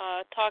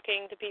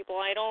talking to people.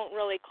 I don't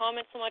really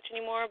comment so much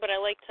anymore, but I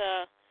like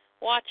to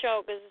watch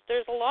out, because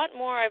there's a lot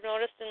more I've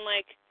noticed in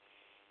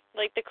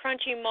like the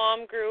Crunchy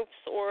Mom groups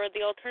or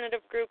the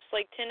alternative groups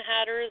like Tin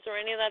Hatters or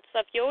any of that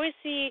stuff. You always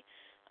see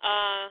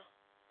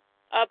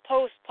a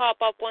post pop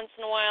up once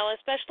in a while,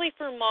 especially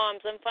for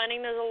moms. I'm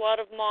finding there's a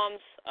lot of moms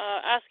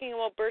asking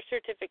about birth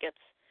certificates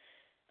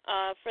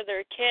for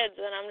their kids,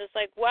 and I'm just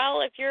like,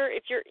 well, if you're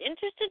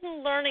interested in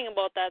learning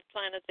about that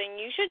kind of thing,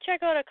 you should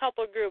check out a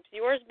couple of groups,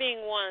 yours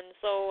being one.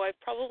 So I've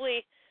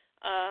probably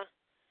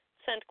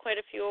sent quite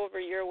a few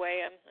over your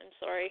way. I'm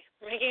sorry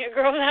for making it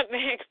grow that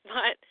big,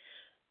 but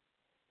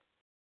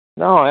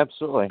No,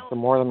 absolutely. The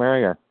more the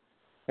merrier.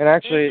 And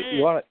actually,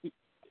 you want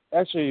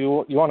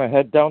to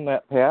head down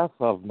that path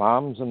of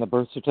moms and the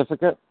birth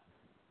certificate?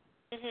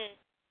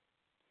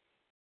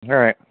 All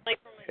right. Like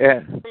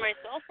for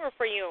myself or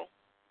for you?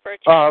 For a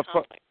child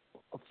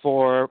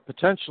for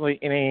potentially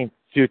any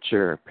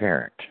future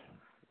parent,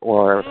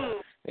 or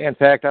in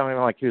fact, I don't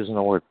even like using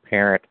the word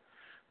parent.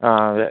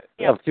 A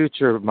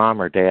future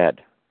mom or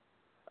dad,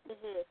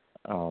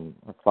 or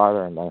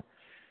father and mother,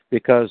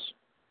 because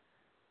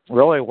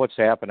really what's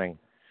happening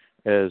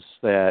is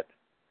that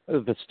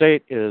the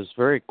state is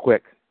very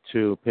quick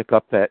to pick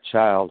up that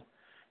child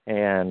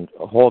and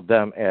hold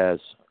them as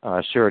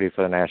surety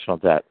for the national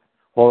debt,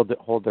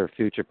 hold their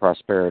future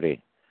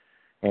prosperity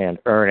and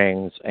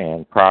earnings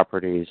and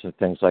properties and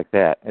things like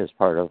that as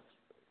part of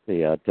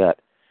the debt.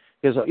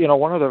 Because,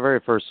 one of the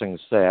very first things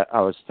that I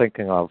was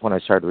thinking of when I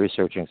started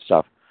researching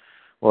stuff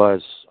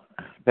was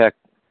back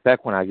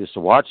when I used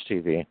to watch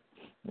TV,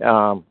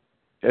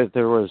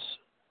 there was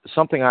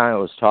something I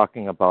was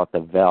talking about the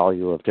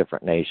value of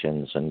different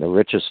nations and the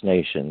richest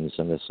nations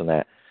and this and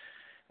that.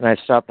 And I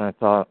stopped and I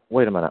thought,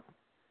 wait a minute,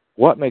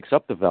 what makes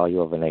up the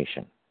value of a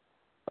nation?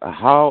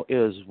 How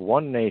is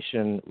one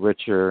nation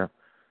richer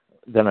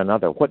than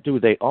another? What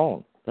do they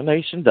own? The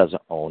nation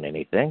doesn't own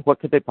anything. What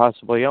could they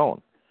possibly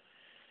own?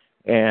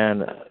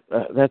 And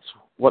that's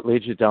what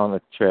leads you down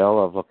the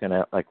trail of looking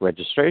at like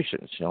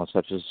registrations,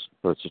 such as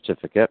birth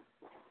certificate,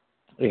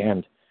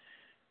 and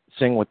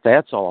seeing what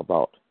that's all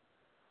about.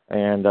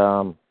 And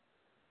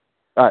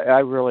I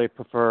really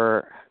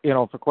prefer,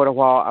 for quite a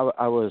while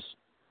I was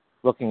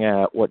looking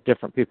at what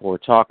different people were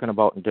talking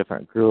about in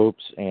different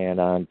groups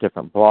and on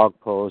different blog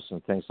posts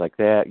and things like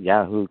that,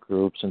 Yahoo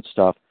groups and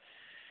stuff.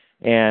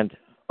 And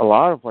a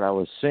lot of what I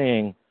was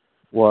seeing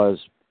was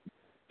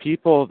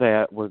people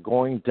that were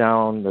going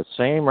down the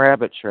same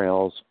rabbit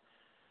trails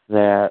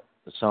that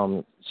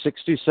some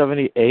 60,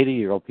 70,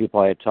 80-year-old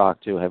people I had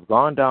talked to have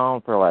gone down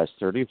for the last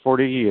 30,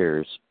 40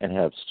 years and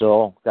have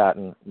still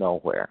gotten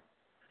nowhere.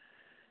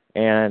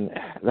 And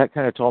that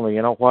kind of told me,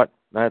 you know what,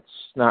 that's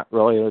not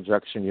really the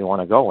direction you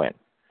want to go in.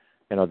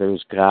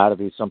 There's got to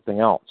be something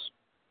else.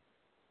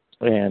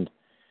 And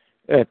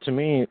to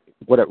me,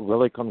 what it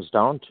really comes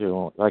down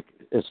to, like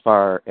as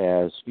far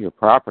as your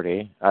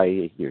property,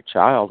 i.e. your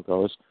child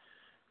goes,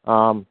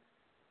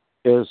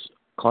 is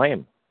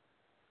claim.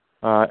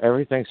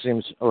 Everything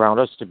seems around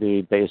us to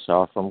be based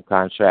off from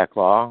contract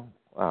law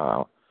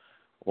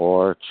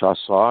or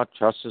trust law.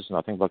 Trust is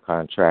nothing but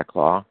contract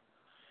law.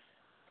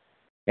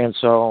 And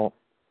so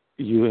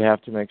you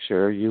have to make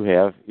sure you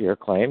have your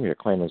claim. Your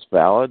claim is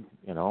valid,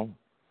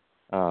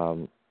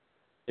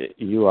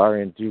 you are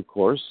in due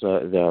course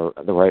the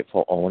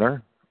rightful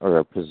owner or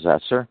a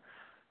possessor.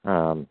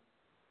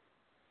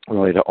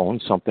 Really, to own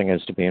something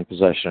is to be in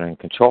possession and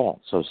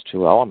control. So it's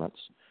two elements.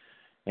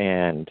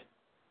 And,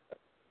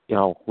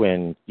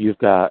 when you've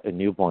got a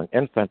newborn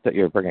infant that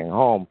you're bringing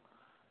home,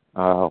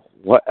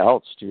 what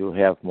else do you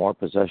have more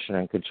possession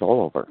and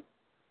control over?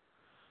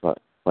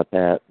 But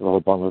that little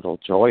bundle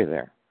of joy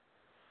there.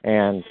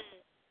 And,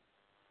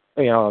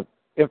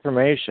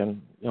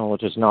 information,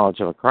 which is knowledge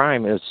of a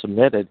crime, is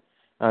submitted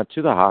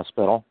to the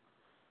hospital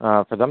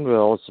for them to be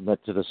able to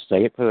submit to the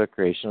state for the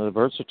creation of the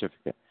birth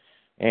certificate.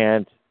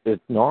 And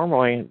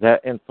normally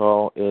that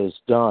info is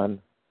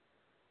done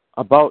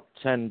about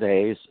 10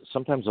 days,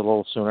 sometimes a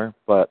little sooner,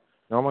 but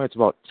normally it's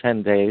about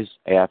 10 days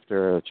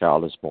after a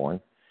child is born,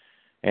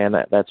 and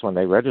that's when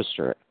they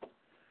register it.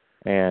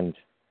 And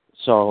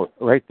so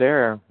right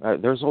there,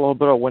 there's a little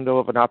bit of window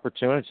of an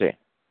opportunity,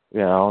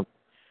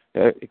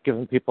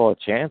 giving people a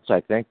chance,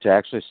 I think, to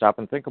actually stop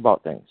and think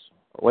about things.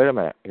 Wait a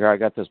minute, here I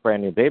got this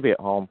brand new baby at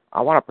home.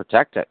 I want to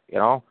protect it,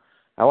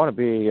 I want to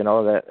be,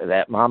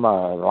 that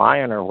mama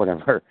lion or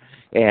whatever,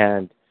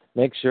 and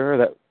make sure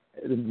that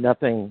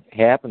nothing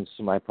happens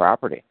to my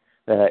property,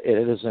 that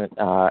it isn't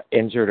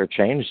injured or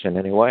changed in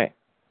any way.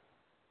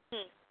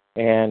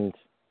 And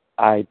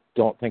I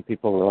don't think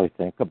people really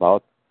think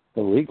about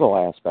the legal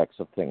aspects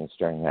of things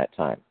during that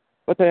time.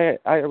 But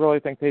I really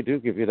think they do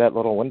give you that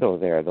little window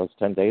there, those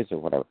 10 days or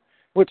whatever,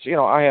 which,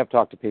 I have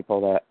talked to people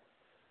that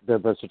their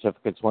birth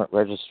certificates weren't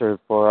registered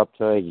for up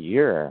to a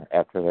year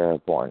after they were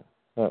born,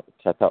 which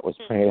I thought was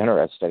pretty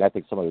interesting. I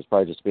think somebody was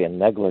probably just being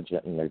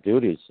negligent in their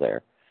duties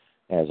there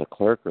as a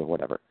clerk or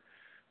whatever.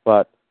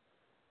 But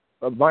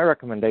my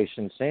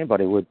recommendation to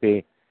anybody would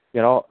be,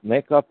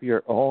 make up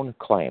your own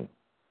claim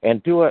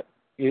and do it.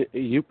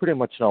 You pretty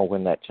much know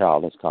when that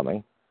child is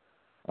coming.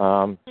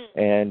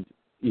 And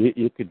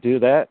you could do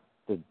that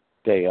the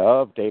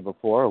day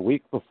before, a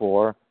week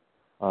before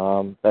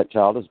that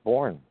child is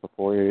born,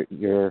 before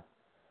your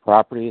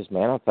property is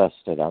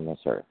manifested on this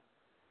earth.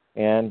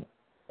 And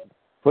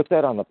put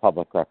that on the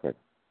public record.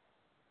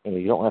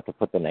 You don't have to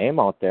put the name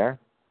out there.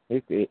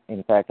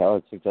 In fact, I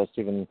would suggest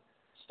even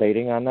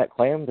stating on that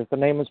claim that the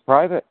name is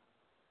private,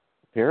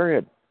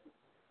 period.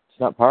 It's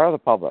not part of the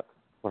public.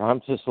 But I'm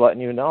just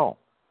letting you know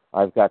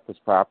I've got this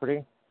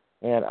property,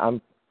 and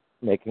I'm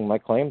making my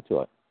claim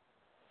to it.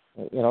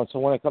 So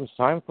when it comes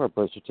time for a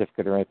birth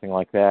certificate or anything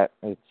like that,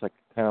 it's like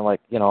kind of like,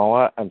 you know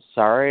what, I'm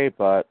sorry,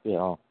 but,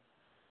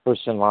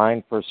 first in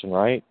line, first in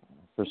right,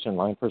 first in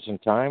line, first in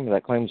time,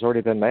 that claim's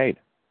already been made.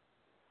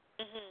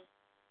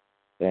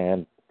 Mm-hmm.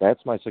 And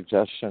that's my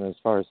suggestion as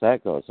far as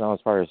that goes. Now, as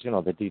far as,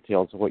 the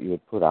details of what you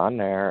would put on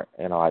there,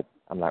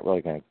 I'm not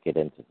really going to get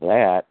into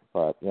that,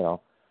 but,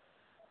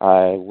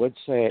 I would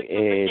say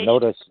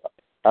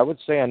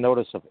a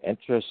notice of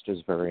interest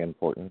is very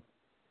important.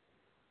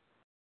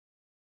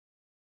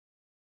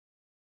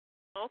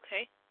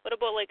 Okay. What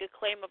about like a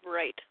claim of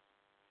right?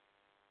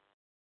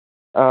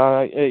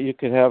 You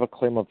could have a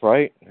claim of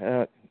right.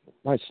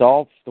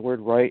 Myself, the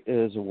word right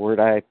is a word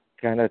I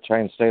kind of try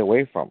and stay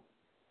away from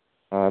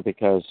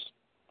because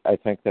I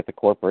think that the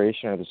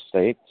corporation or the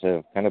states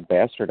have kind of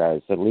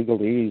bastardized, the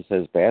legalese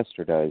has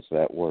bastardized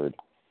that word.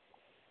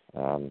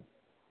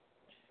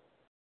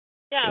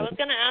 Yeah, I was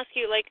going to ask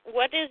you,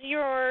 what is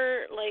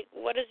your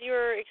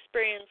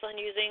experience on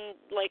using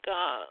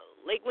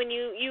when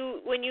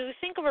you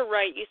think of a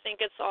right, you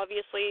think it's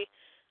obviously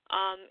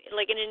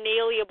like an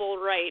inalienable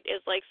right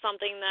is like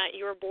something that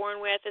you're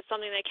born with, it's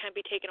something that can't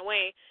be taken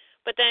away.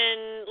 But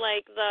then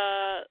like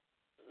the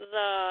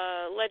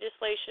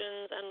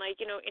legislations and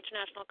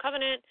international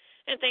covenant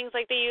and things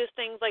like, they use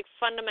things like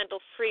fundamental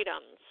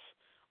freedoms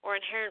or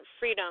inherent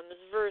freedoms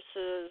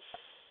versus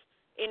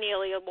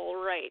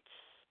inalienable rights.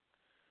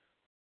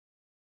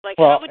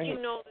 How would you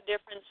know the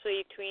difference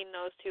between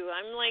those two?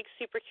 I'm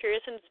super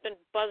curious, and it's been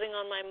buzzing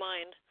on my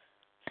mind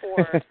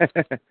for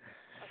a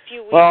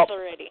few weeks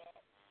already.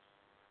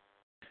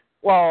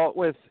 Well,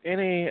 with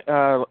any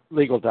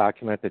legal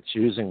document that's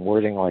using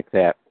wording like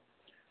that,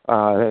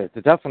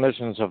 the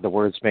definitions of the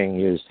words being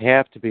used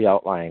have to be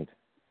outlined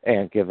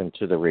and given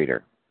to the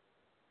reader,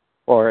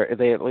 or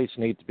they at least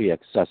need to be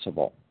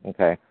accessible.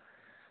 Okay,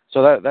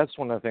 so that's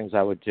one of the things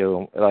I would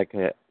do, like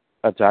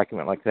a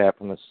document like that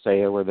from the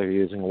state where they're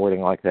using wording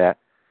like that.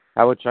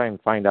 I would try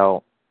and find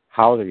out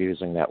how they're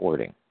using that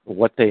wording,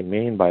 what they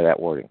mean by that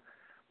wording,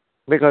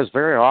 because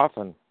very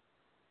often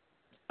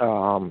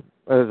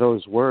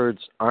those words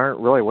aren't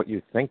really what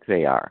you think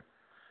they are.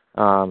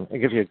 I'll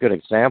give you a good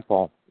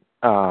example.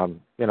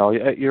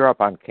 You're up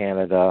on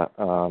Canada.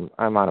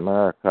 I'm on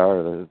America,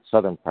 or the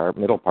southern part,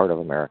 middle part of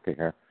America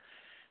here.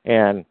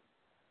 And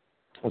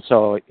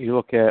so you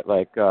look at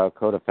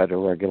Code of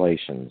Federal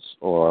Regulations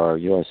or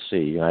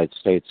USC, United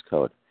States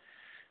Code.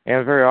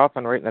 And very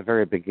often, right in the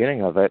very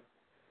beginning of it,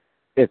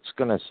 it's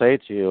going to say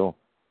to you,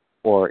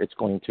 or it's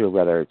going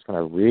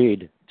to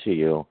read to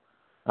you,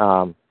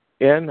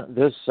 in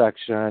this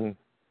section,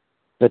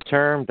 the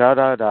term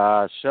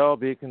da-da-da shall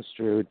be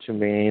construed to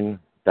mean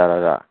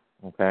da-da-da,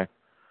 okay?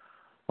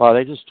 Well,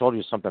 they just told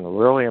you something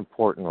really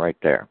important right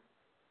there.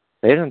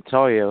 They didn't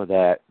tell you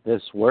that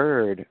this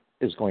word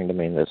is going to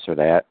mean this or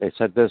that. They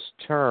said this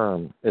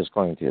term is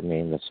going to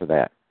mean this or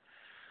that.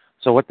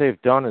 So what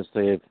they've done is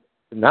they've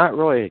not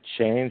really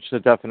changed the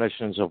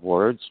definitions of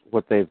words.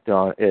 What they've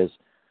done is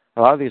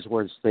a lot of these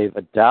words, they've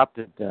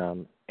adopted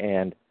them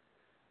and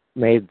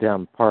made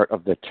them part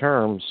of the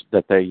terms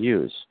that they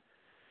use.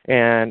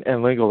 And in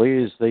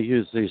legalese, they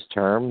use these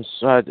terms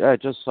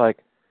just like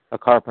a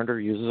carpenter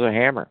uses a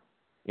hammer.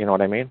 You know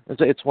what I mean?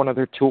 It's one of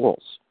their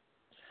tools.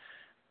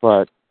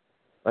 But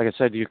like I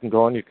said, you can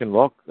go and you can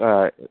look,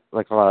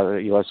 like a lot of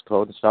the U.S.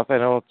 code and stuff,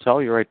 and it'll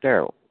tell you right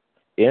there,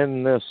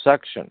 in this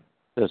section,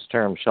 this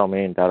term shall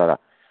mean da-da-da.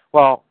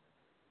 Well,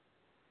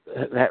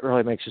 that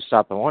really makes you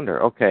stop and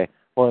wonder, okay,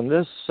 well,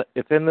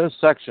 if in this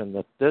section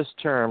that this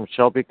term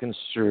shall be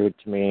construed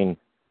to mean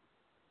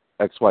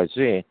X, Y,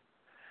 Z,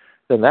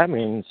 then that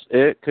means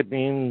it could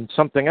mean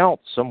something else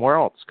somewhere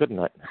else, couldn't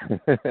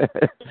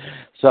it?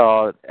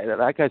 So,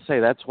 like I say,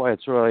 that's why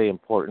it's really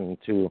important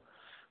to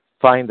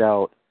find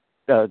out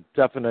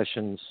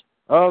definitions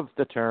of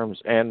the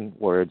terms and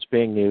words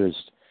being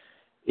used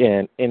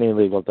in any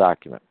legal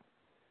document.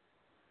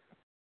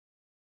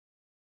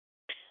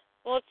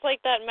 Well, it's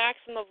like that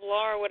maxim of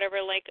law or whatever,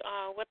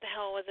 what the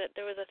hell was it?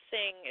 There was a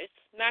thing. It's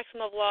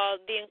maxim of law,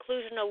 the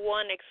inclusion of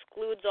one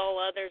excludes all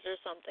others or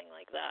something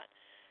like that.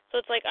 So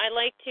it's I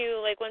like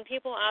to, when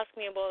people ask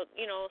me about,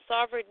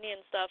 sovereignty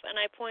and stuff, and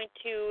I point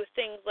to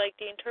things like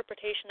the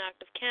Interpretation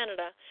Act of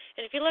Canada,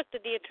 and if you looked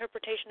at the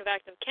Interpretation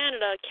Act of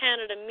Canada,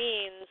 Canada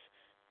means,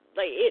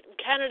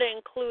 Canada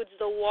includes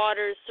the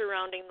waters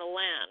surrounding the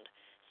land.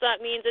 So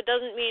that means it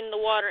doesn't mean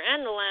the water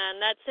and the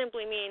land, that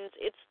simply means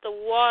it's the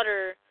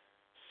water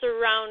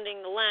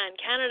surrounding the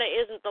land. Canada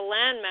isn't the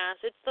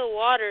landmass, it's the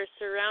water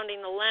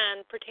surrounding the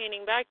land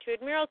pertaining back to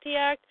Admiralty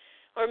Act,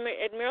 or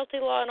Admiralty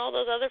Law and all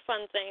those other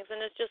fun things,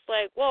 and it's just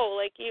whoa,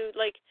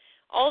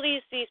 all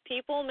these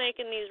people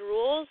making these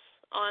rules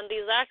on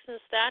these acts and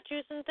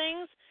statutes and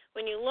things,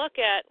 when you look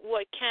at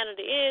what Canada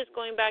is,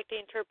 going back to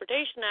the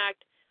Interpretation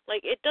Act,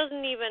 it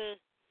doesn't even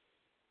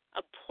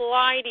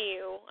apply to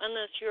you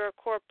unless you're a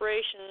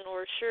corporation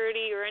or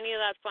surety or any of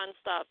that fun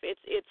stuff.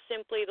 It's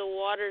simply the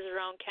waters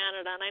around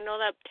Canada, and I know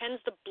that tends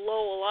to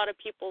blow a lot of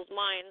people's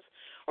minds,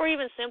 or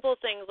even simple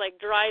things like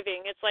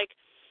driving. It's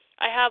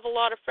I have a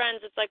lot of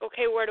friends. It's like,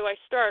 okay, where do I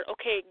start?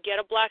 Okay, get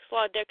a Black's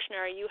Law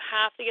dictionary. You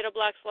have to get a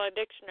Black's Law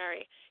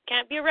dictionary.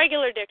 Can't be a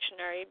regular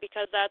dictionary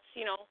because that's,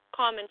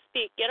 common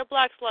speak. Get a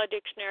Black's Law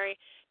dictionary.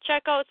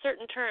 Check out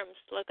certain terms.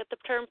 Look at the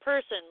term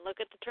person.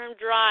 Look at the term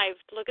drive.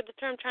 Look at the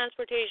term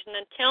transportation.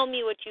 And tell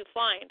me what you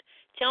find.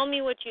 Tell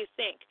me what you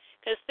think.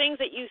 Because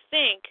things that you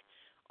think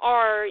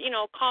are,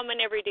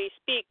 common everyday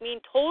speak mean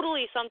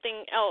totally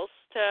something else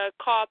to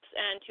cops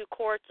and to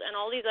courts and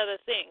all these other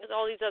things,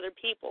 all these other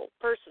people,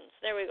 persons.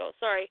 There we go,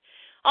 sorry.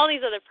 All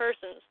these other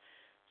persons.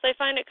 So I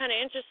find it kind of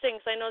interesting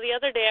because I know the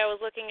other day I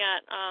was looking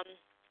at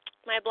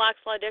my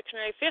Black's Law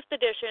Dictionary, 5th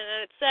edition,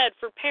 and it said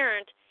for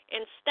parent,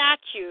 in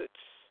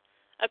statutes,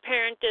 a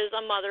parent is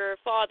a mother or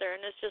father,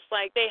 and it's just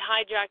like they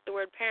hijacked the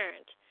word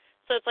parent.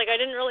 So it's like I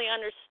didn't really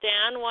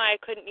understand why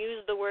I couldn't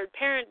use the word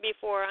parent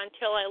before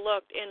until I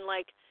looked in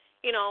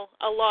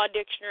a law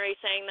dictionary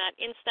saying that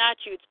in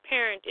statutes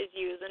parent is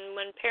used, and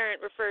when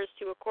parent refers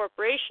to a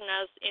corporation,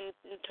 as in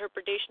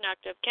Interpretation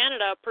Act of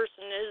Canada, a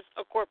person is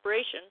a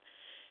corporation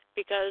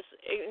because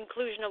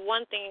inclusion of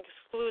one thing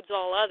excludes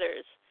all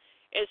others.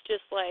 It's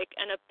just like,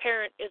 and a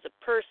parent is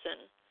a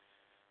person,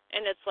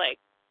 and it's like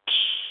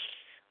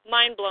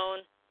mind blown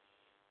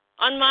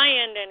on my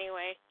end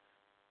anyway.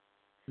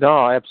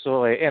 No,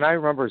 absolutely. And I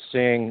remember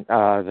seeing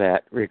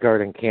that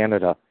regarding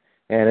Canada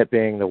and it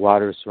being the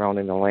waters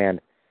surrounding the land.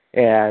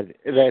 And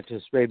that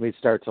just made me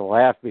start to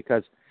laugh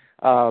because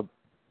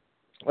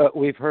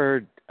we've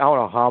heard, I don't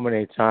know how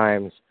many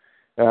times,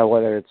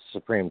 whether it's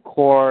Supreme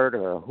Court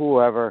or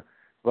whoever,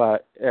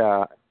 but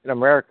in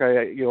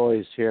America you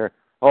always hear,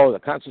 oh, the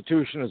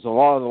Constitution is the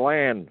law of the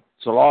land.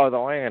 It's the law of the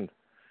land.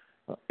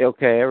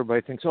 Okay,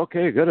 everybody thinks,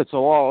 okay, good, it's the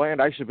law of the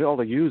land. I should be able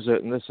to use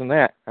it and this and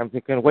that. I'm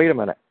thinking, wait a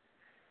minute.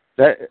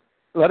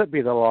 Let it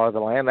be the law of the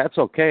land. That's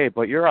okay,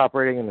 but you're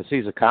operating in the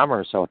seas of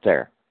commerce out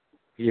there.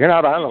 You're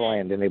not on the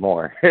land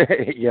anymore,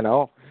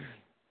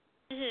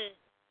 Mhm.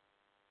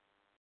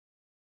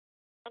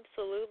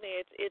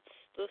 Absolutely. It's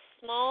the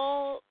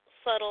small,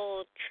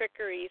 subtle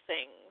trickery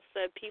things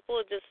that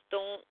people just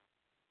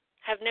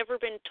have never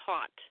been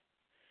taught.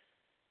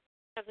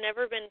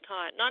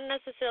 Not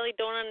necessarily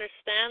don't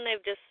understand.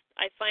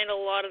 I find a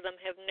lot of them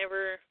have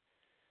never,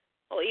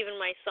 well, even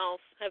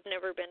myself, have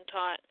never been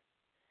taught.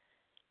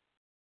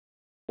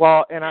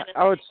 Well, and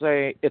I would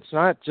say it's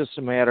not just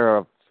a matter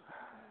of,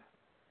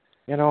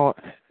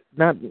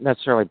 not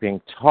necessarily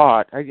being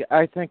taught.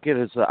 I think it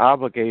is the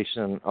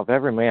obligation of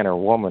every man or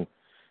woman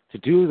to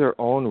do their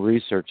own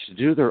research, to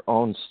do their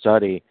own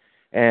study,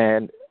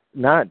 and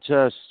not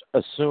just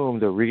assume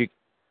the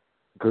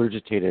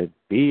regurgitated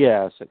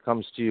BS that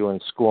comes to you in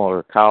school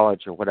or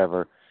college or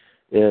whatever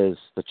is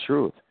the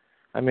truth.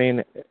 I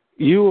mean,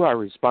 you are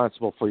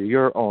responsible for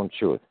your own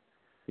truth.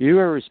 You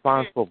are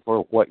responsible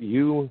for what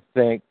you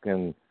think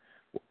and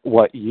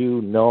what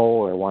you know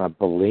or want to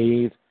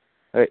believe.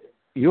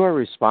 You are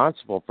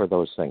responsible for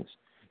those things.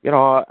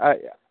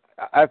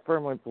 I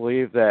firmly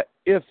believe that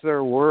if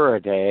there were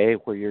a day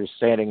where you're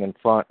standing in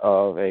front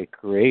of a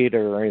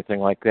creator or anything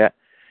like that,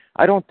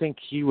 I don't think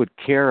he would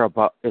care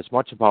as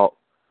much about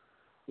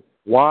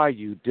why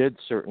you did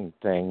certain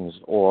things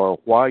or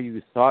why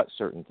you thought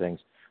certain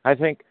things. I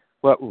think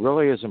what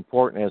really is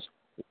important is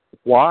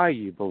why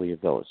you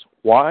believe those,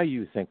 why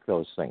you think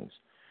those things.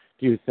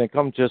 Do you think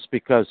them just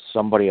because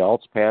somebody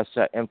else passed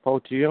that info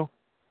to you?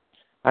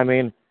 I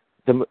mean,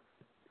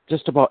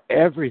 just about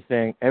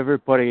everything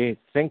everybody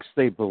thinks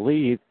they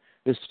believe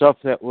is stuff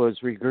that was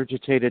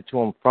regurgitated to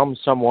them from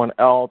someone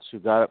else who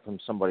got it from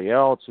somebody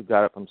else who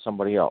got it from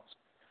somebody else.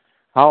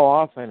 How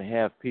often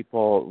have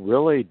people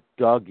really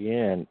dug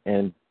in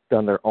and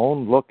done their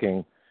own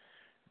looking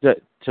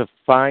to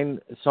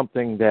find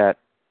something that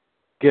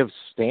gives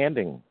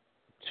standing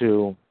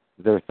to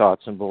their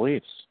thoughts and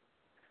beliefs?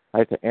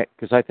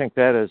 Because I think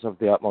that is of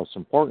the utmost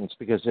importance,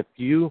 because if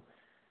you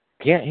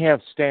can't have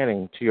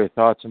standing to your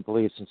thoughts and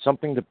beliefs and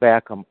something to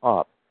back them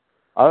up,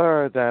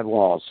 other than,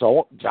 well,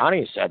 so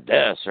Johnny said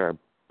this or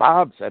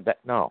Bob said that.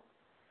 No.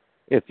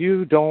 If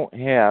you don't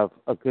have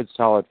a good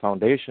solid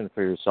foundation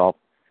for yourself,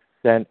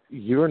 then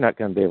you're not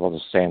going to be able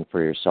to stand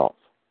for yourself.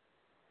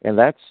 And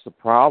that's the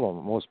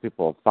problem most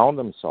people have found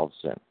themselves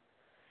in.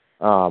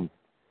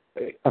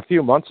 A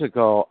few months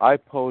ago, I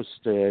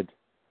posted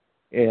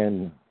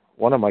in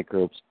one of my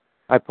groups,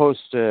 I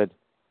posted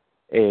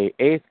a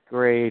 8th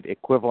grade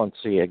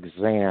equivalency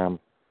exam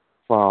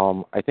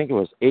from, I think it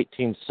was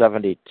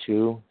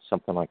 1872,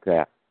 something like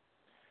that.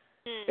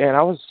 And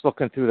I was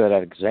looking through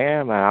that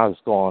exam, and I was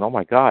going, oh,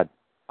 my God,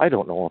 I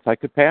don't know if I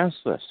could pass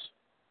this.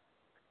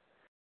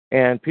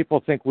 And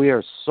people think we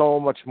are so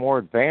much more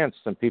advanced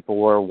than people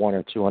were 100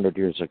 or 200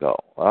 years ago.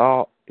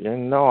 Well,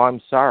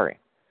 I'm sorry.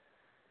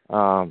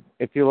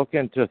 If you look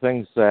into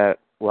things that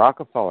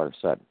Rockefeller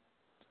said,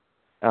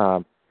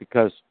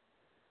 because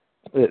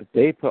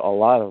they put a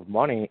lot of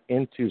money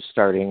into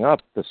starting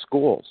up the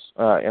schools.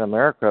 In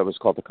America, it was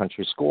called the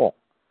country school.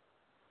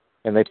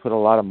 And they put a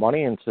lot of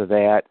money into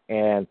that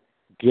and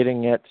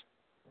getting it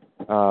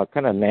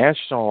kind of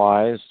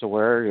nationalized to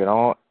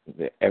where,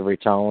 every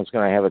town was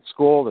going to have its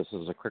school. This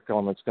is a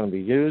curriculum that's going to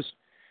be used.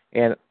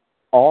 And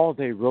all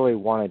they really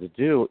wanted to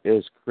do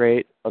is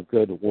create a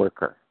good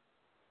worker.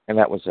 And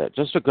that was it,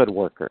 just a good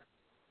worker.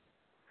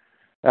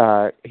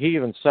 He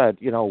even said,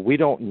 we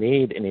don't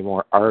need any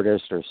more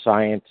artists or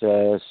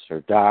scientists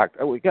or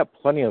doctors. We got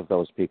plenty of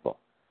those people.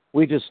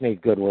 We just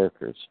need good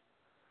workers,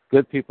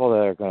 good people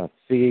that are going to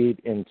feed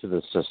into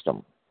the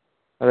system.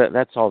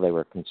 That's all they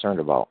were concerned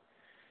about.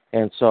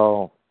 And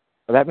so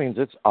that means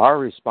it's our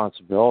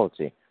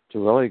responsibility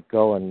to really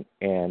go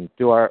and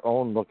do our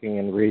own looking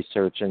and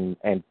research and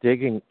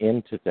digging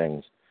into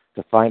things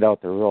to find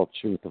out the real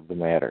truth of the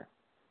matter.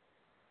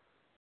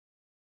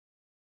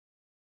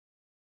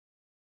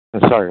 I'm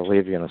sorry to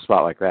leave you in a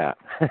spot like that.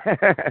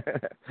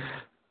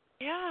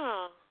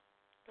 Yeah.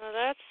 No,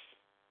 that's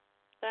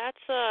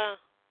a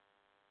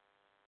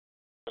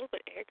little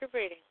bit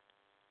aggravating,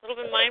 a little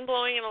bit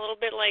mind-blowing, and a little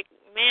bit like,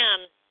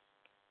 man,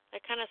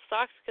 that kind of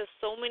sucks because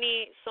so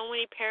many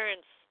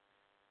parents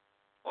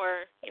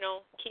or,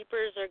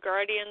 keepers or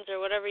guardians or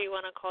whatever you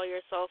want to call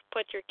yourself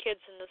put your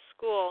kids in the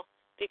school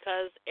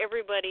because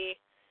everybody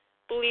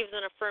believes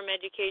in a firm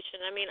education.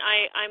 I mean,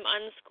 I'm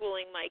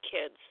unschooling my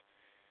kids.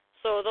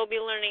 So they'll be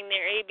learning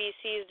their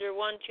ABCs, their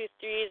 1, 2,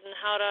 3s, and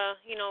how to,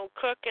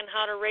 cook and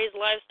how to raise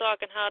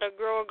livestock and how to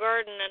grow a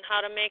garden and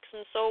how to make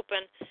some soap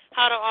and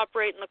how to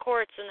operate in the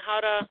courts and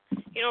how to,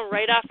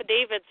 write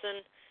affidavits.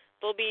 And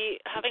they'll be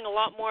having a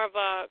lot more of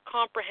a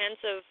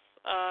comprehensive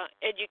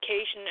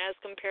education as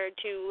compared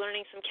to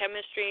learning some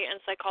chemistry and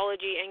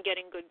psychology and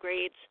getting good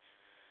grades.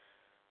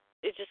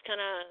 It just kind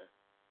of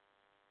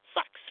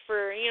sucks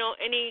for,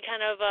 any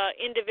kind of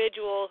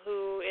individual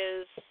who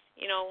is,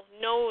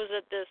 knows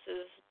that this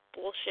is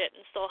bullshit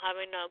and still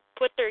having to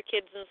put their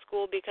kids in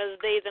school because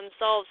they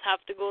themselves have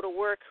to go to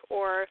work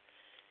or,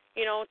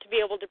 to be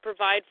able to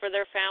provide for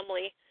their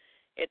family.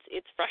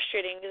 It's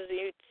frustrating because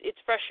it's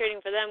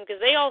frustrating for them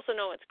because they also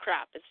know it's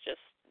crap. It's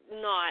just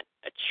not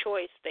a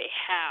choice they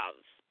have,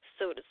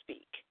 so to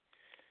speak,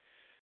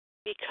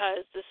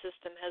 because the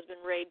system has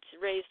been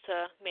raised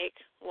to make,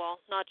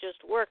 well, not just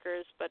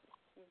workers, but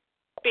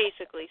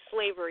basically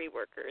slavery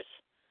workers.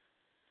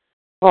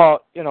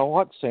 Well, you know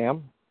what,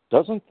 Sam?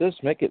 Doesn't this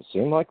make it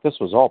seem like this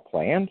was all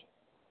planned?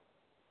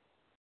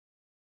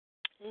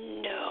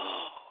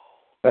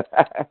 No.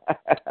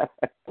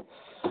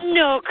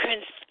 No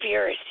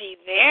conspiracy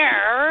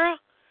there.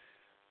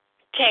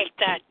 Take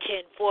that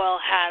tinfoil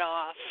hat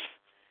off.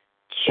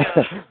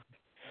 Sure.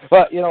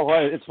 Well, you know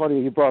what? It's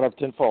funny you brought up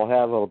tinfoil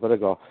hat a little bit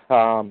ago.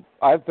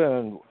 I've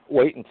been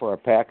waiting for a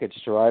package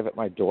to arrive at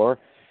my door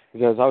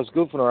because I was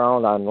goofing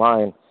around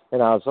online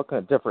and I was looking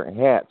at different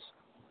hats,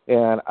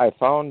 and I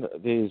found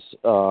these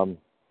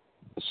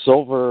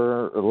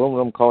silver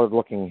aluminum colored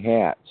looking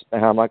hats,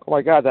 and I'm like, oh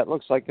my God, that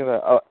looks like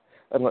a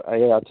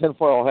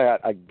tinfoil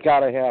hat. I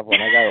gotta have one.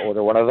 I gotta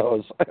order one of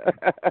those.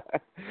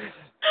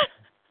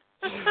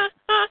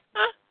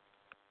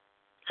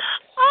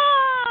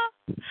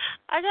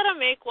 I gotta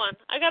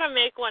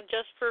make one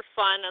just for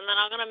fun, and then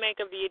I'm gonna make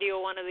a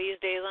video one of these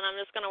days, and I'm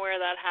just gonna wear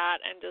that hat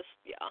and just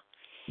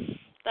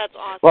that's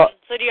awesome. Well,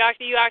 so do you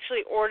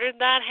actually ordered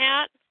that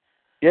hat?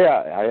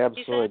 Yeah, I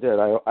absolutely did.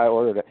 I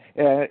ordered it,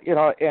 and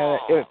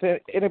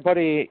if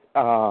anybody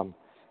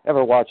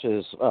ever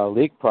watches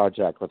Leak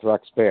Project with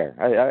Rex Bear,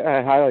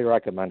 I highly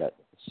recommend it.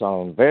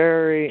 Some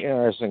very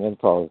interesting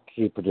info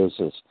he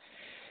produces,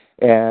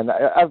 and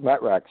I've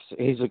met Rex.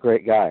 He's a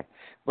great guy,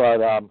 but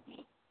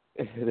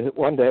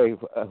one day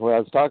when I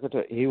was talking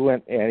to him, he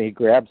went and he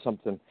grabbed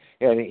something,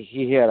 and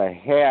he had a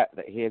hat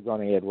that he had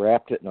gone. He had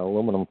wrapped it in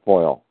aluminum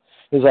foil.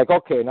 He's like,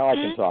 okay, now I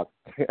can talk.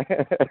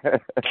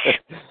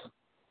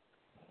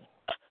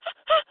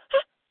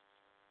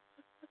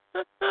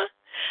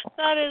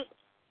 That is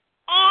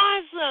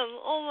awesome!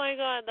 Oh my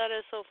God, that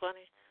is so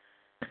funny.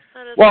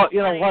 That is well, so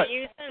you know funny. what?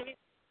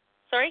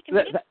 Sorry,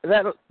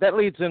 that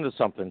leads into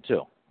something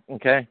too.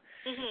 Okay,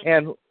 mm-hmm.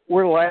 And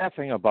we're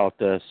laughing about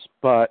this,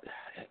 but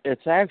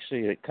it's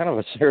actually kind of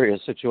a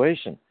serious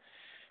situation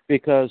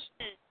because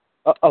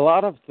a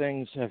lot of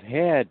things have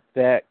had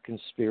that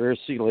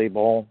conspiracy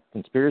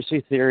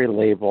theory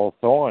label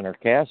thrown or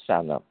cast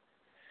on them,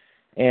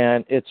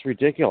 and it's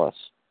ridiculous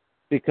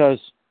because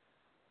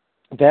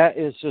that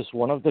is just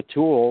one of the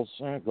tools.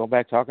 Go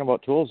back talking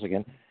about tools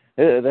again.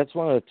 That's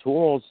one of the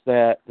tools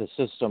that the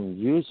system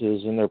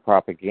uses in their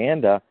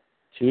propaganda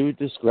to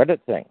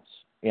discredit things.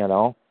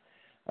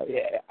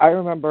 I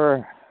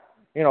remember,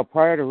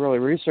 prior to really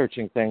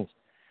researching things,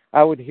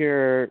 I would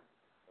hear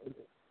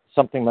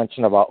something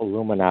mentioned about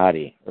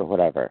Illuminati or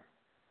whatever,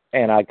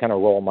 and I'd kind of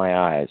roll my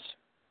eyes.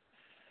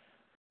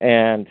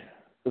 And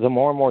the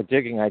more and more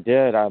digging I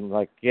did, I'm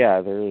like,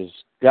 yeah, there's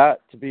got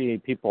to be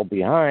people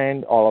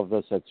behind all of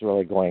this that's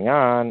really going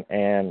on,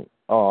 and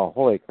oh,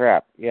 holy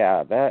crap,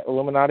 yeah, that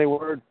Illuminati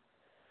word,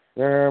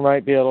 there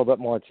might be a little bit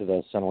more to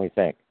this than we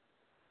think.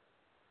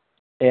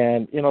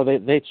 And,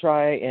 they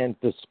try and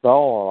dispel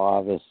a lot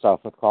of this stuff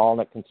with calling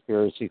it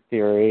conspiracy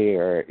theory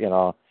or,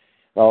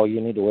 oh,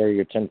 you need to wear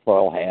your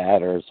tinfoil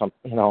hat or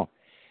something,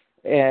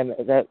 and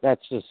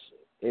that's just,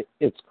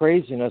 it's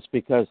craziness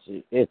because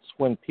it's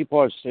when people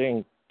are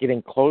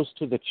getting close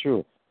to the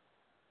truth.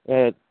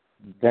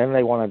 then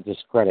they want to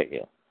discredit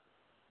you.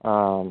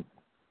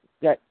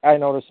 I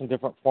notice in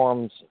different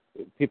forums,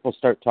 people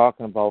start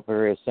talking about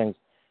various things,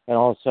 and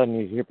all of a sudden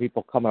you hear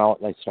people coming out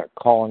and they start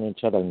calling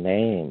each other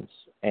names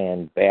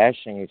and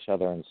bashing each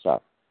other and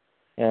stuff.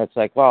 And it's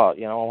like, well,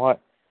 you know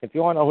what? If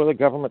you want to know who the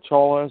government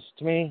troll is,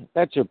 to me,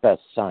 that's your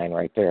best sign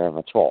right there of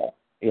a troll,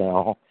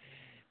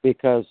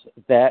 because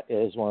that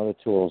is one of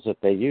the tools that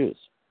they use.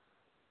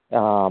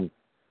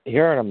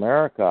 Here in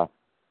America,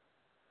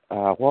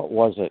 what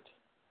was it?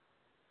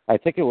 I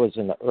think it was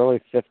in the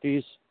early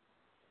 50s.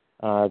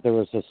 There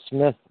was a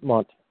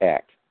Smith-Mundt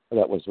Act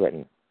that was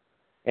written.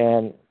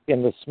 And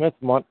in the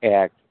Smith-Mundt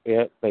Act,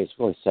 it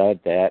basically said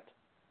that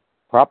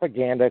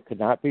propaganda could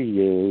not be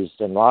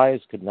used and lies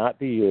could not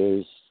be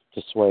used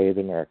to sway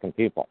the American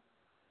people.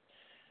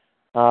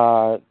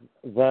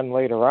 Then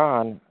later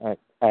on,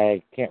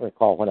 I can't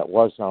recall when it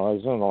was now,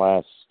 it was in the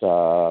last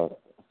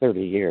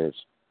 30 years,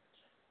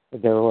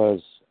 there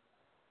was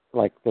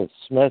like the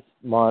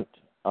Smith-Mundt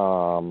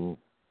kind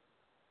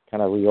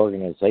of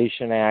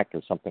Reorganization Act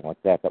or something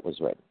like that was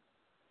written,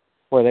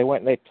 where they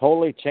went and they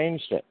totally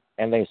changed it.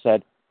 And they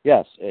said,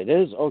 yes, it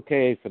is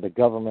okay for the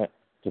government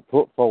to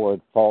put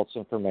forward false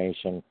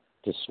information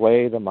to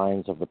sway the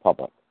minds of the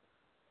public.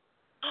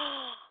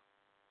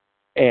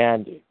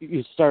 And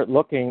you start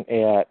looking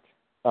at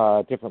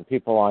different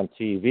people on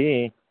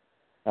TV,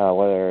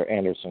 whether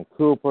Anderson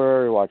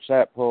Cooper, you watch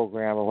that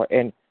program,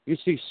 and you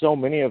see so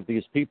many of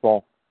these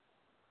people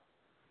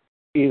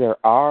either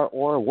are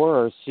or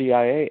were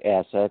CIA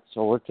assets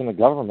or worked in the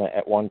government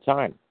at one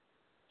time.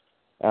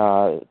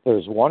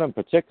 There's one in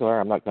particular,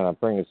 I'm not going to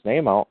bring his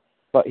name out,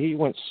 but he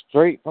went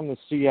straight from the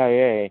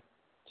CIA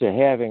to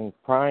having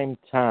prime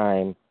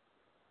time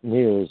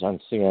news on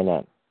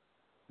CNN.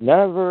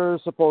 Never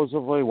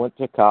supposedly went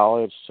to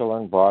college to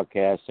learn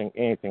broadcasting,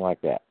 anything like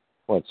that.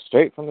 Went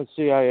straight from the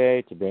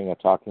CIA to being a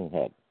talking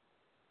head.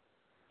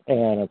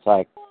 And it's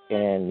like,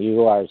 and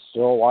you are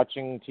still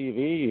watching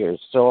TV, you're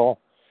still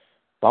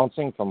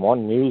bouncing from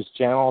one news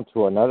channel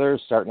to another,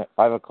 starting at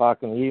 5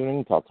 o'clock in the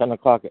evening till 10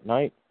 o'clock at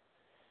night.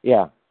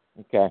 Yeah,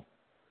 okay.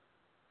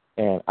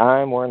 And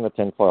I'm wearing the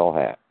tinfoil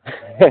hat.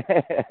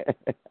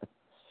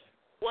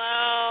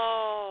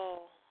 Wow.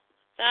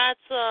 That's,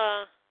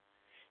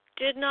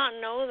 did not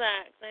know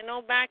that. I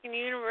know back in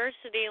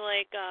university,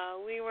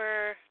 we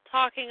were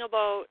talking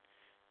about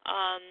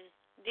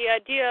the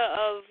idea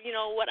of,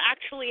 what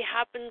actually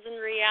happens in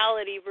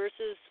reality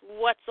versus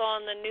what's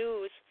on the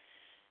news.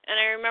 And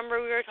I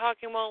remember we were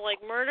talking about,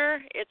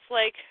 murder. It's,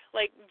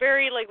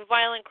 very,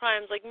 violent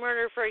crimes, like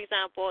murder, for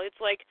example. It's,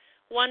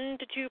 1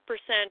 to 2%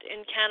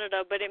 in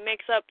Canada, but it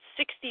makes up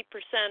 60%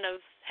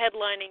 of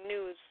headlining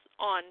news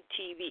on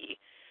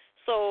TV.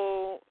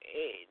 So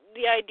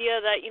the idea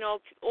that,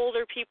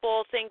 older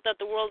people think that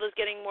the world is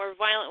getting more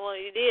violent, well,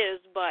 it is,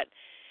 but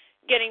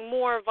getting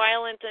more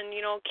violent and,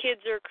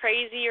 kids are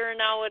crazier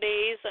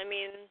nowadays. I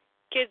mean,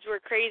 kids were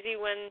crazy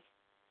when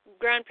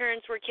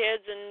grandparents were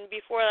kids, and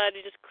before that,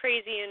 it's just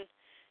crazy and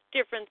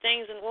different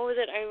things. And what was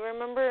it? I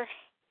remember,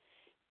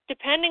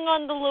 depending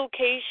on the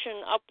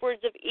location,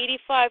 upwards of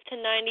 85 to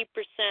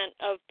 90%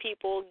 of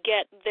people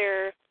get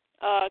their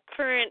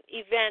current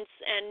events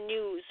and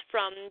news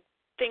from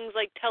things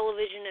like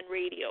television and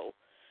radio.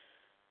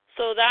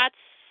 So that's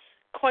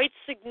quite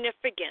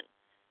significant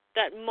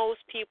that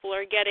most people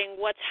are getting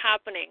what's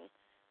happening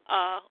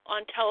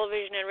on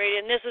television and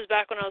radio. And this is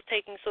back when I was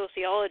taking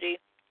sociology.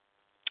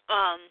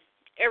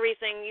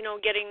 Everything,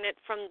 getting it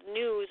from the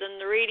news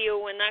and the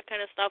radio and that kind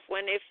of stuff,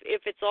 when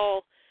if it's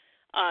all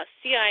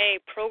CIA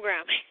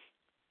programming.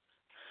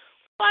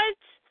 What?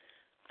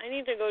 I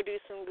need to go do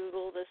some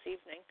Google this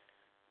evening.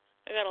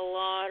 I got a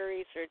lot of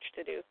research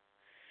to do.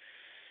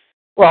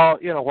 Well,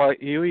 you know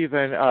what? You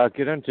even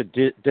get into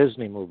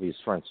Disney movies,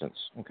 for instance,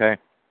 okay?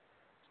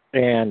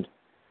 And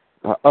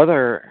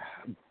other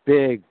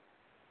big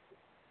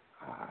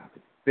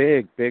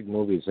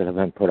movies that have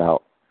been put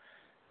out.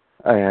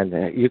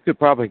 And you could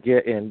probably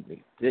get in,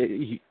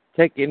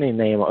 take any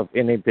name of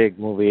any big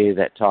movie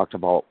that talked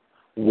about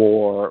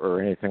war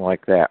or anything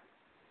like that,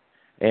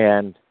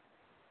 and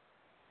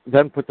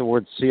then put the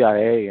word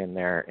CIA in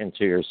there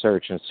into your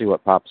search and see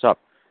what pops up.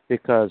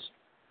 Because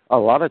a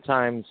lot of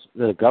times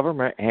the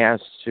government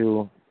has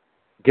to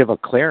give a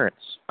clearance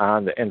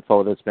on the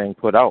info that's being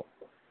put out.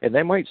 And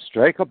they might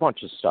strike a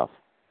bunch of stuff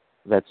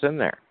that's in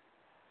there.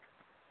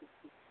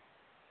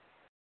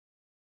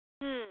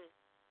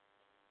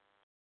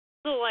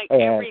 So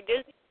every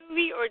Disney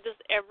movie or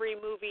just every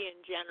movie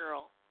in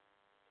general?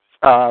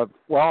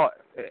 Well,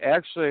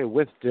 actually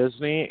with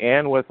Disney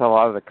and with a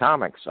lot of the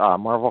comics,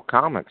 Marvel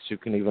Comics, you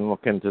can even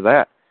look into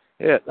that.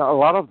 A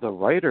lot of the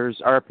writers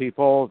are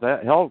people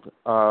that held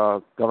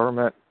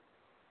government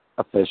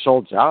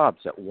official jobs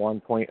at one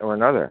point or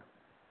another.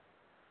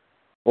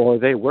 Or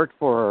they worked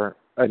for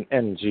an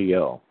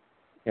NGO,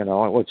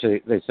 which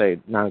they say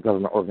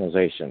non-government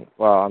organization.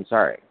 Well, I'm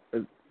sorry.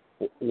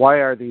 Why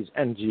are these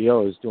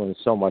NGOs doing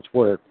so much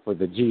work for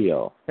the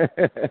GO?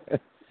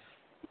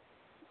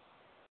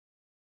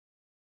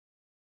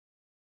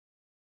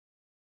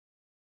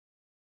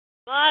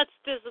 That's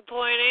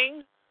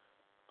disappointing.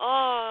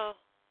 Oh,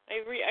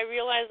 I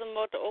realize I'm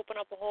about to open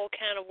up a whole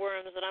can of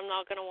worms that I'm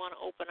not going to want to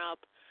open up.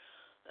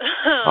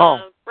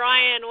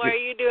 Brian, why are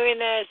you doing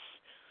this?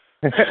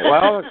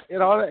 Well,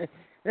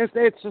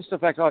 it's just a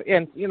fact.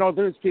 And,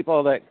 there's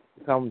people that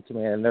come to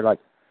me and they're like,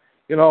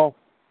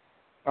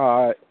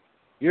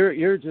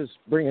 you're just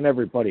bringing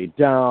everybody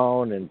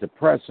down and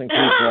depressing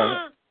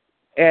people.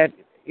 And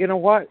you know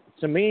what?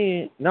 To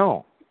me,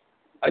 no.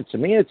 To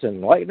me, it's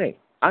enlightening.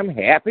 I'm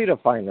happy to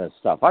find this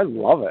stuff. I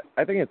love it.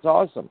 I think it's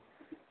awesome.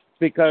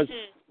 Because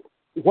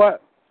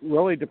what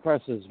really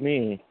depresses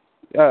me,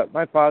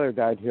 my father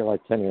died here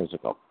like 10 years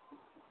ago.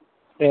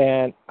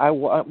 And I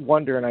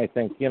wonder and I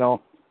think,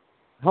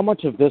 how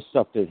much of this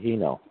stuff did he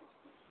know?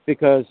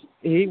 Because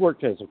he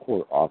worked as a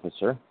court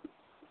officer,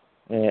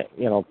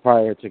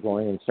 prior to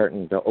going and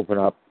starting to open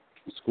up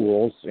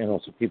schools, so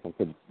people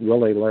could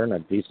really learn a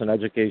decent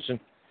education.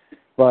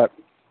 But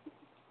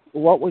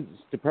what was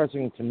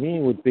depressing to me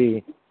would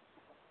be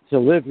to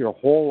live your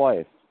whole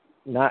life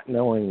not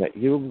knowing that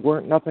you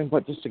weren't nothing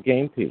but just a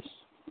game piece.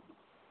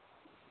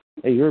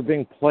 That you were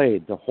being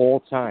played the whole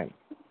time.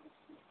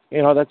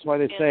 That's why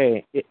they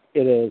say it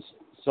is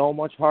so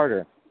much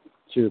harder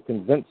to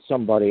convince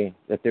somebody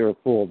that they were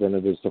fooled than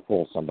it is to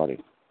fool somebody.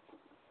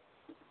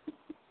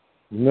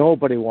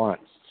 Nobody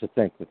wants to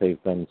think that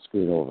they've been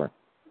screwed over,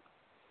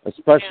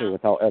 especially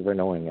without ever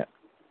knowing it.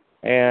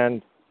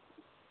 And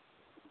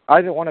I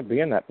didn't want to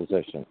be in that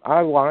position.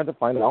 I wanted to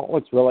find out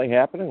what's really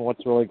happening,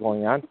 what's really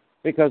going on,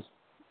 because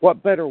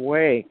what better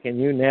way can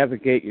you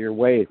navigate your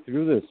way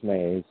through this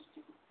maze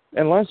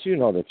unless you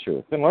know the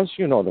truth, unless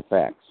you know the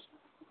facts?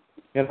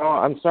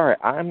 I'm sorry.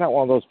 I'm not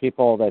one of those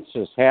people that's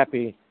just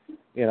happy,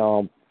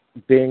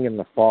 being in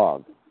the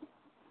fog.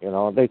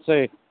 They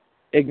say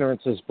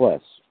ignorance is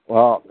bliss.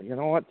 Well, you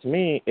know what? To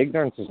me,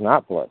 ignorance is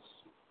not bliss.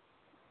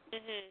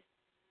 Mm-hmm.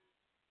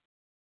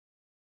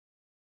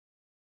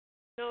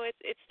 No,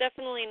 it's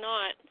definitely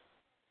not.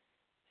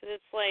 Because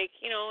it's like,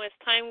 as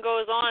time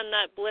goes on,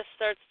 that bliss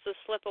starts to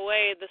slip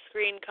away, the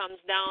screen comes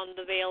down,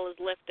 the veil is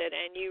lifted,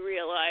 and you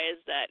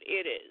realize that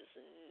it is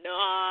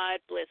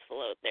not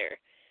blissful out there.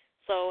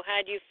 So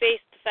had you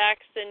faced the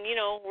facts and,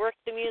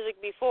 worked the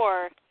music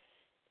before,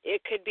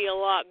 it could be a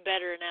lot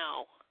better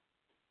now.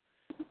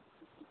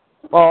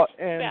 Well,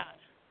 and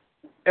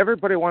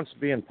everybody wants to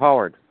be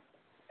empowered.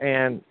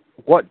 And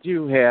what do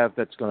you have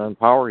that's going to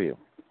empower you?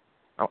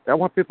 I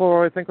want people to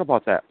really think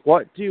about that.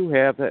 What do you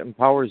have that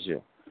empowers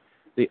you?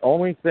 The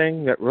only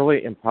thing that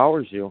really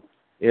empowers you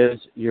is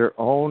your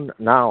own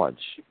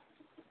knowledge,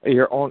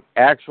 your own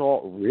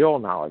actual real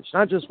knowledge,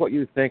 not just what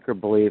you think or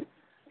believe,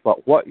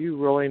 but what you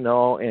really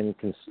know and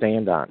can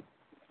stand on.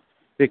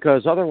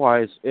 Because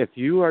otherwise, if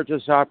you are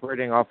just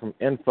operating off from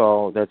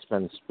info that's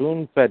been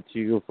spoon-fed to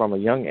you from a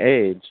young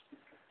age,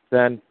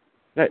 then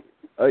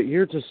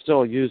you're just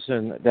still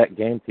using that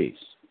game piece.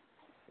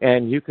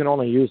 And you can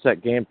only use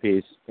that game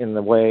piece in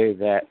the way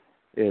that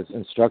is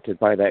instructed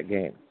by that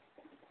game,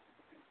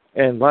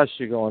 unless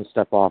you go and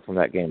step off from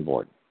that game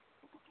board.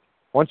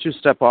 Once you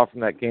step off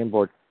from that game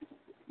board,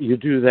 you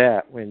do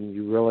that when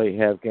you really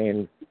have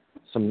gained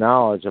some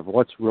knowledge of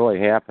what's really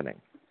happening.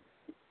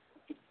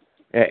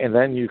 And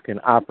then you can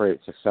operate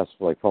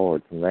successfully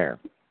forward from there.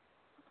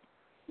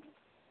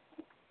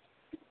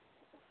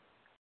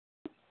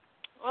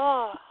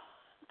 Oh,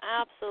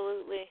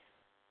 absolutely.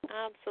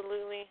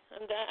 Absolutely.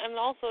 I'm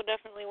also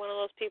definitely one of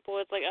those people.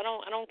 It's like I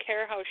don't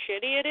care how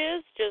shitty it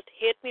is. Just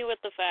hit me with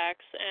the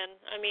facts. And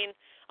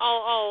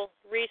I'll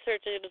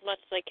research it as much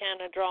as I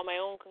can and draw my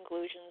own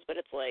conclusions. But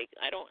it's like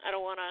I don't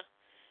want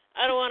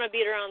to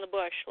beat around the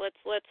bush.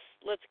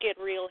 Let's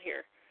get real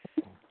here,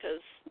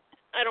 because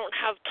I don't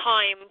have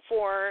time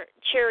for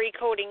cherry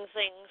coating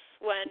things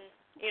when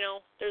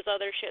there's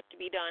other shit to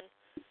be done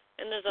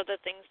and there's other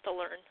things to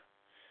learn.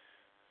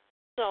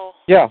 So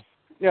Yeah,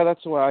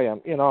 that's the way I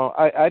am.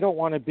 I don't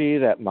want to be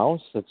that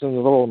mouse that's in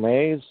the little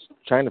maze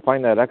trying to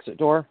find that exit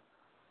door.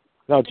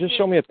 No, just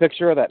show me a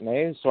picture of that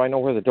maze so I know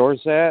where the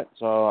door's at,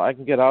 so I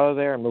can get out of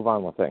there and move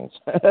on with things.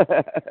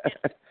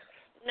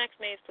 Next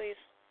maze, please.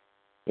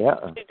 Yeah.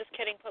 Just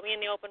kidding. Put me in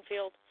the open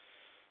field.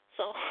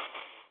 So,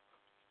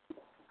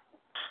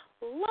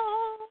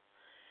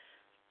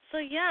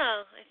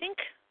 I think,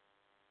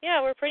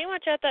 we're pretty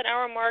much at that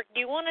hour mark. Do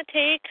you want to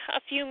take a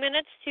few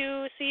minutes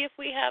to see if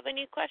we have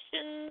any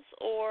questions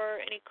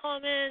or any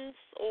comments,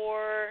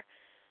 or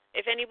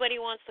if anybody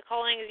wants to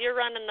call in? Because you're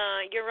running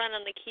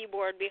the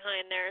keyboard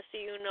behind there, so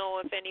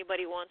if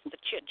anybody wants to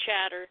chit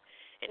chat or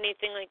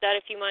anything like that.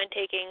 If you mind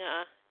taking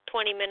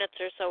 20 minutes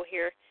or so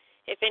here.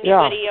 If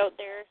anybody out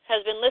there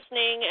has been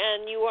listening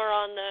and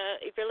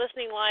if you're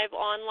listening live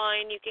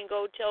online, you can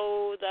go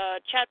to the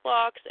chat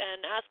box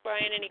and ask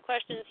Brian any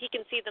questions. He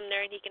can see them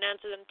there and he can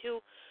answer them too.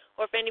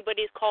 Or if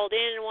anybody's called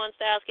in and wants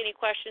to ask any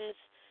questions,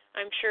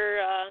 I'm sure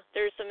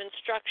there's some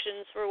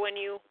instructions for when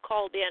you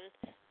called in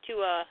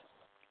to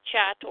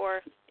chat,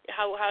 or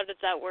how does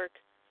that work?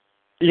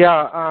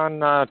 Yeah, on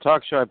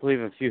Talk Show, I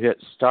believe if you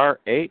hit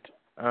 *8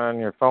 on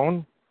your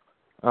phone,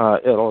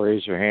 it'll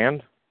raise your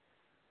hand,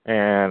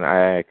 and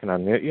I can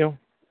unmute you.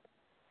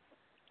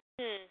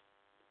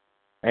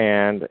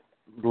 And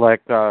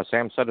like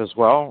Sam said as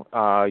well,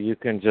 you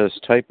can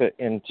just type it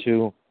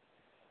into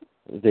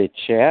the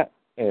chat.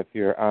 If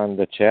you're on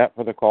the chat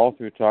for the call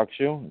through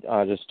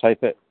TalkShoe, just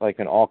type it like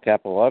in all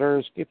capital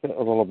letters. Keep it a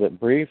little bit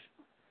brief,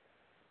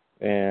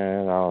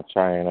 and I'll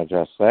try and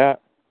adjust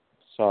that.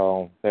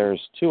 So there's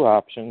two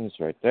options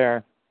right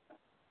there.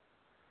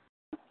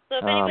 So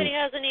if anybody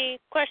has any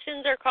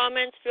questions or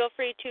comments, feel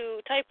free to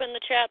type in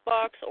the chat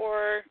box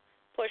or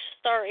push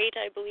 *8,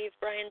 I believe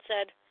Brian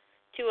said,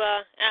 to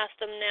ask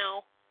them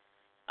now.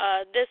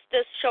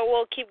 This show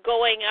will keep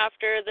going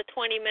after the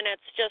 20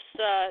 minutes, just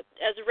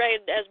as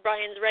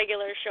Brian's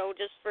regular show,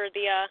 just for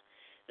the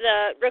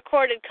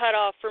recorded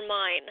cutoff for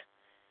mine.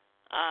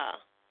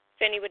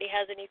 If anybody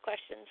has any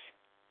questions.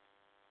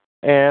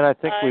 And I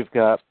think we've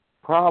got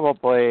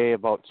probably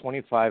about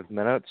 25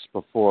 minutes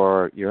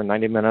before your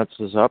 90 minutes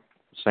is up,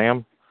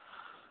 Sam.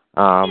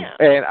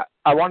 And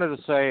I wanted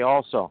to say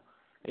also,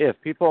 if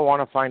people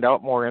want to find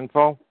out more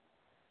info,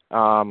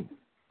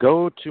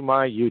 go to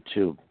my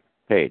YouTube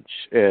page.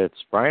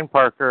 It's Brian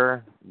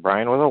Parker,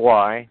 Brian with a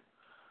Y,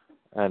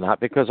 and not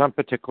because I'm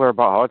particular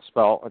about how it's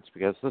spelled, it's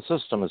because the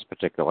system is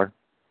particular.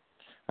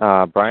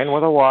 Brian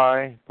with a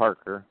Y,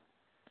 Parker,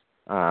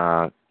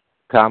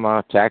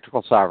 comma,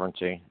 Tactical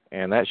Sovereignty,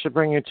 and that should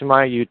bring you to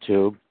my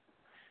YouTube.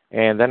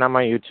 And then on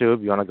my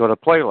YouTube, you want to go to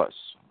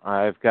playlists.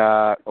 I've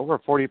got over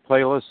 40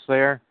 playlists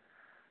there.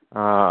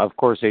 Of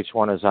course, each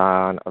one is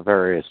on a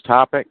various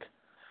topic,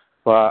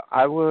 but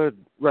I would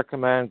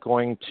recommend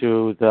going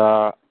to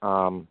the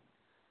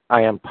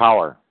I Am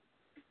Power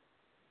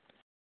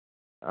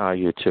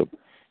YouTube.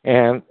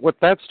 And what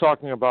that's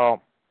talking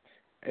about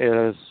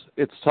is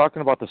it's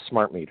talking about the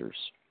smart meters.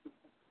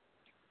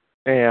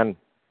 And,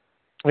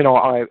 you know,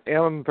 I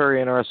am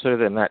very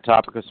interested in that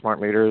topic of smart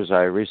meters.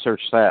 I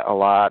researched that a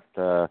lot,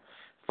 the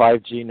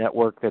 5G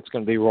network that's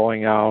going to be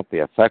rolling out,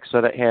 the effects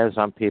that it has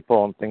on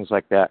people and things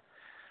like that.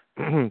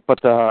 But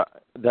the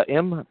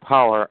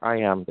Empower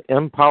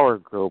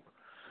group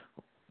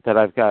that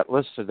I've got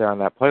listed there on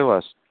that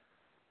playlist,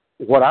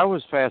 what I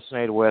was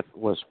fascinated with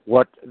was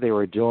what they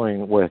were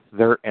doing with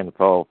their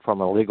info from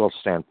a legal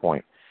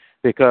standpoint,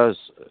 because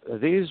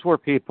these were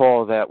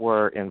people that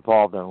were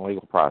involved in the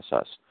legal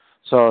process.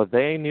 So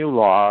they knew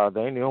law,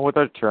 they knew what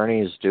the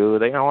attorneys do,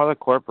 they know how the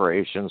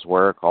corporations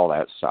work, all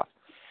that stuff.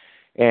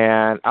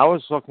 And I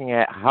was looking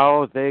at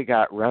how they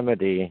got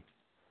remedy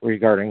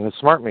regarding the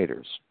smart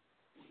meters.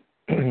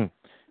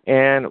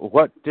 And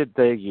what did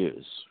they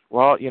use?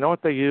 Well, you know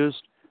what they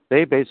used?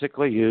 They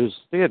basically used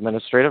the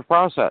administrative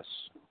process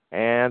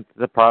and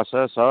the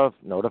process of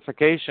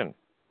notification.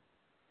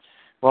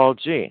 Well,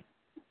 gee,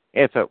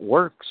 if it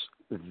works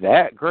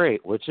that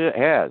great, which it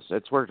has,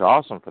 it's worked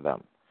awesome for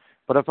them.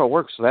 But if it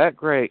works that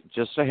great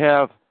just to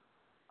have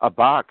a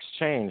box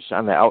changed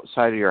on the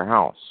outside of your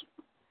house,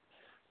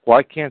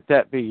 why can't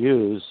that be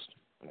used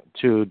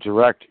to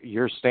direct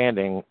your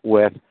standing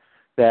with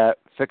that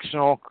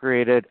fictional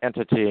created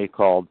entity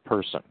called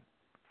person?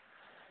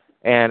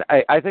 And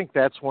I think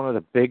that's one of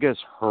the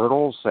biggest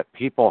hurdles that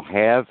people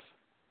have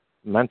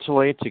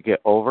mentally to get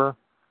over,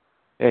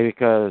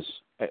 because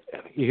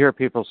you hear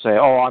people say,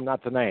 oh, I'm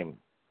not the name.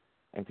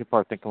 And people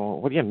are thinking,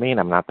 well, what do you mean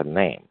I'm not the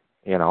name?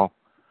 You know,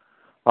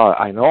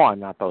 I know I'm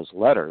not those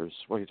letters.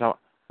 What are you talking?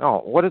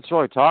 No, what it's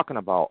really talking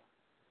about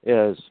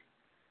is,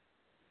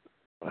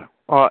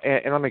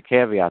 and let me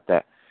caveat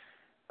that.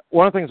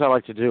 One of the things I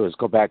like to do is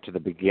go back to the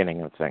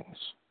beginning of things,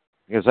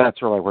 because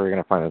that's really where you're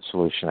going to find the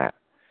solution at.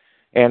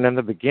 And in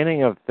the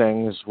beginning of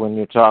things, when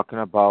you're talking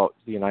about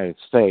the United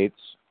States,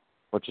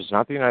 which is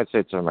not the United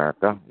States of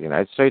America, the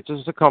United States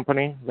is the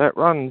company that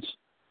runs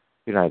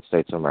the United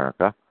States of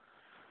America,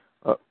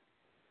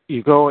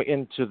 you go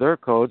into their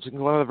codes and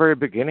go to the very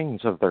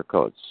beginnings of their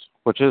codes,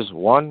 which is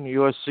 1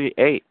 U.S.C.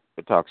 8.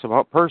 It talks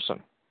about person.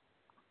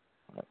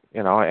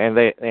 You know, and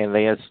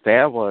they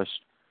established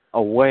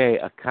a way,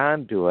 a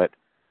conduit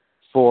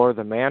for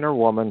the man or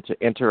woman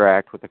to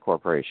interact with the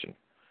corporation.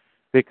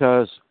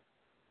 Because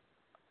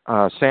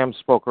Sam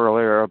spoke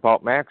earlier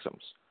about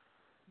maxims.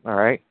 All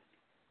right?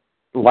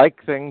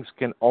 Like things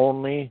can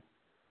only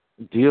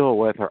deal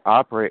with or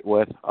operate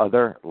with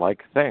other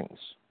like things.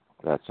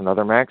 That's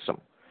another maxim.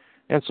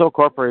 And so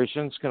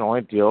corporations can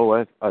only deal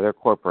with other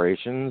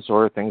corporations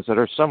or things that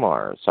are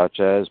similar, such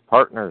as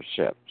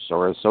partnerships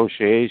or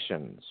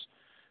associations.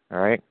 All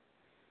right?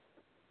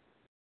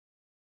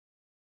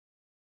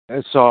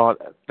 And so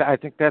I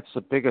think that's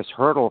the biggest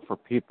hurdle for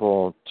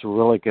people to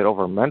really get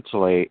over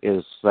mentally,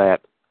 is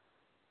that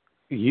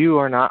you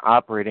are not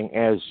operating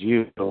as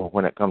you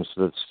when it comes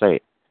to the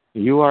state.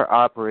 You are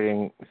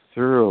operating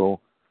through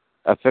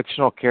a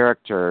fictional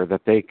character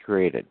that they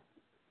created,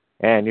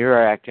 and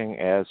you're acting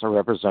as a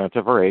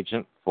representative or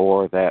agent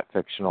for that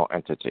fictional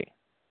entity.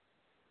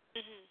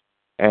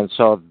 Mm-hmm. And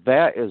so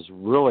that is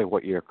really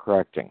what you're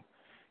correcting.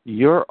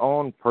 Your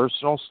own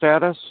personal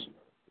status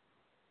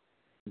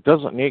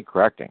doesn't need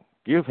correcting.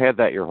 You've had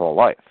that your whole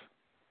life.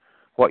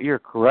 What you're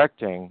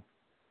correcting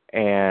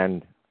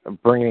and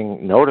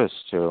bringing notice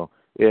to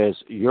is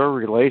your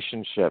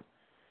relationship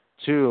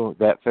to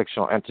that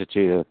fictional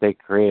entity that they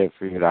created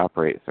for you to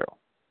operate through.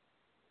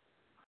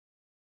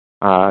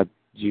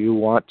 Do you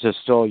want to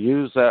still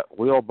use that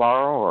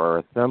wheelbarrow or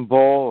a thimble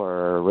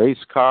or a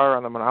race car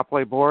on the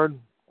Monopoly board,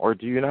 or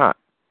do you not?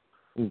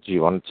 Do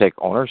you want to take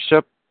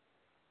ownership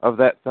of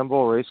that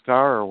thimble, race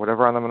car, or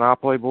whatever on the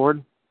Monopoly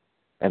board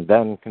and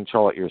then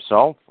control it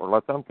yourself, or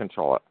let them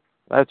control it?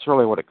 That's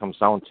really what it comes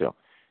down to.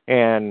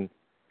 And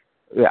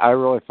I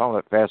really found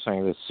it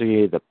fascinating to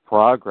see the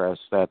progress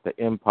that the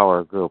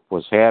Empower Group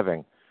was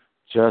having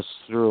just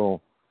through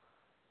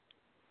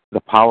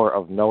the power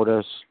of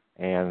notice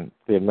and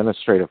the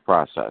administrative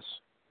process.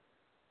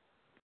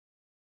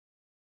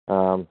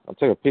 I'll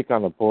take a peek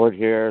on the board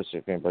here, see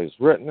if anybody's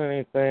written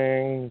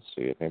anything,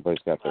 see if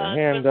anybody's got their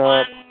hand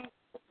up. One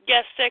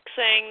guest 6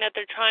 saying that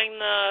they're trying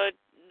the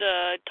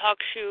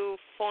TalkShoe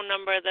phone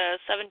number, the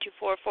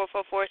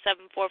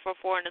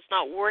 724-444-7444, and it's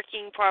not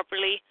working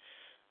properly.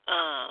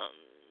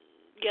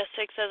 Guest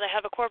 6 says, I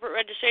have a corporate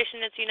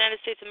registration. It's United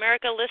States of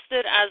America,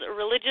 listed as a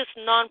religious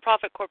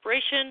nonprofit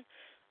corporation.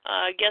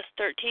 Guest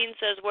 13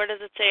 says, where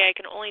does it say I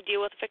can only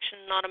deal with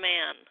fiction, not a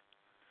man?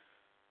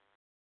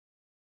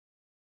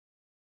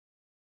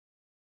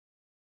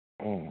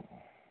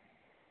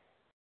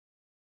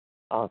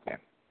 Okay.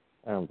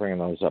 I'm bringing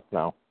those up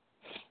now.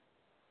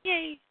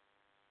 Yay.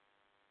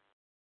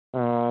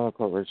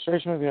 Corporate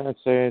registration of the United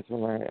States.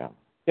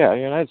 Yeah,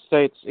 United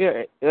States.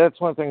 Yeah, that's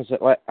one of the things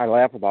that I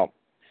laugh about.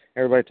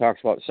 Everybody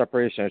talks about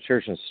separation of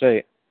church and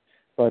state,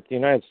 but the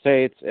United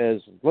States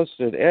is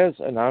listed as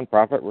a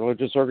nonprofit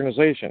religious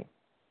organization.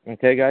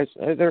 Okay, guys?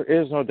 There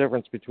is no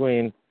difference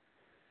between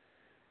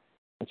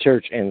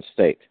church and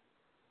state.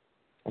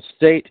 A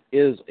state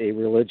is a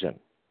religion.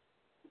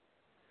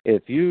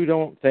 If you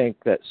don't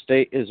think that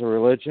state is a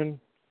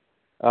religion,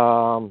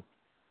 go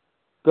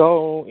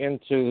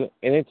into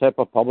any type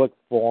of public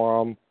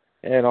forum,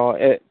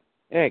 go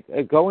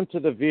into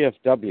the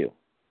VFW,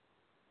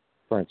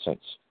 for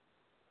instance,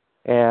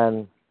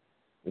 and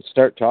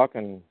start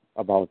talking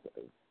about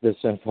this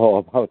info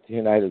about the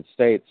United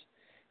States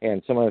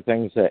and some of the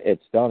things that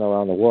it's done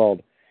around the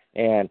world,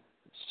 and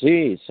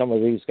see some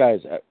of these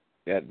guys.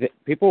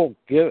 People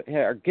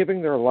are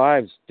giving their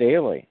lives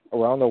daily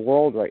around the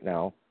world right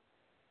now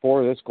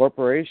for this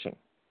corporation.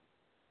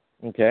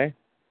 Okay?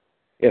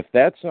 If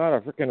that's not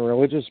a freaking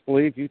religious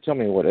belief, you tell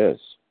me what is.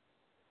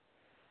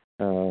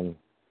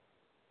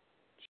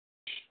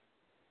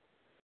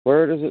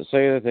 Where does it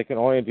say that they can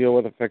only deal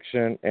with a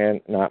fiction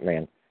and not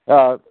man?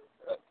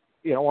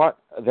 You know what?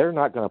 They're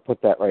not going to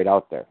put that right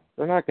out there.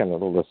 They're not going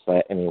to list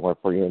that anywhere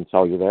for you and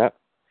tell you that.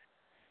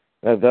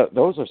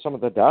 Those are some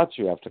of the dots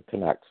you have to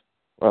connect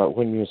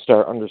when you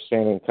start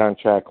understanding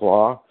contract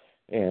law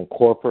and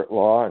corporate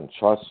law and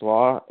trust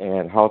law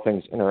and how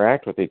things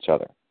interact with each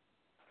other.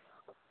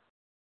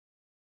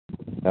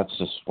 That's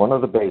just one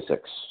of the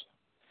basics.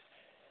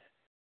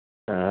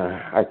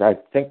 I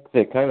think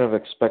they kind of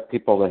expect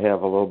people to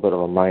have a little bit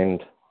of a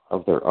mind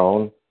of their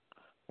own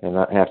and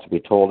not have to be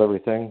told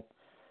everything.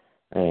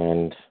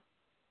 And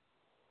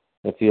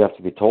if you have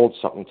to be told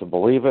something to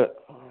believe it,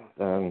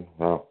 then,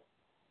 well,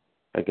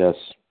 I guess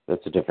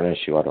that's a different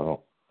issue. I don't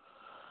know.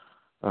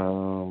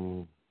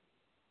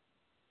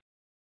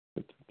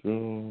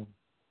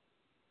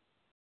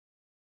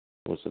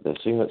 Was it? I've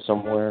seen it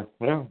somewhere.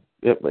 Yeah,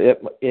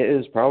 it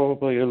is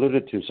probably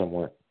alluded to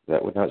somewhere.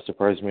 That would not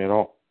surprise me at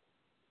all.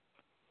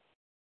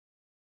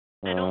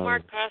 I know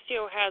Mark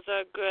Passio has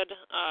a good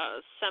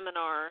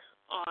seminar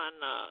on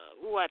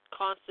what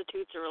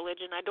constitutes a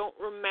religion. I don't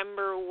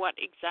remember what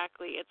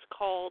exactly it's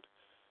called.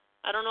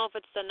 I don't know if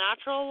it's the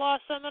natural law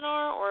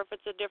seminar or if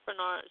it's a different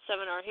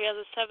seminar. He has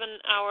a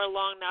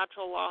 7-hour-long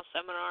natural law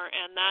seminar,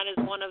 and that is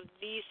one of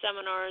the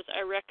seminars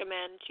I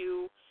recommend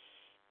to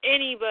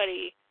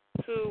anybody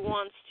who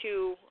wants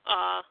to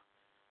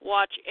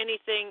watch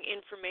anything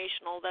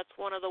informational. That's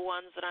one of the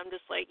ones that I'm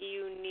just like,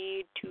 you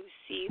need to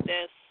see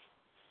this.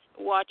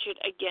 Watch it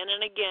again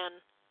and again.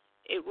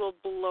 It will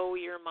blow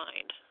your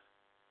mind.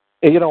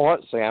 You know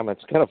what, Sam?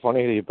 It's kind of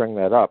funny that you bring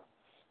that up.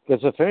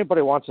 Because if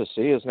anybody wants to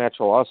see his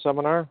natural law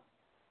seminar,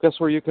 guess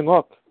where you can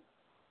look?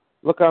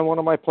 Look on one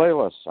of my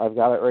playlists. I've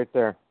got it right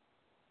there.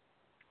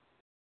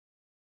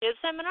 His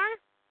seminar?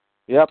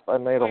 Yep, I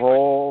made a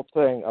whole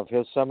thing of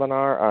his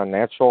seminar on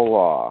natural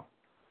law.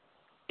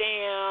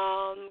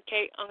 Damn.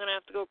 Okay, I'm going to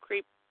have to go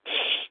creep.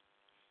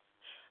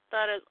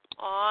 That is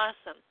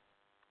awesome.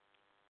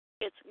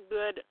 It's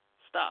good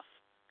stuff.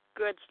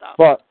 Good stuff.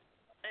 But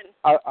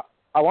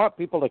I want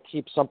people to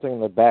keep something in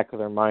the back of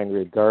their mind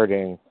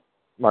regarding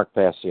Mark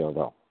Passio,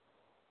 though.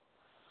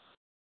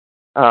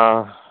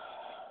 I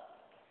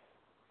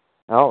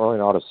don't really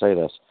know how to say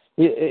this.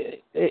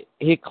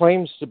 He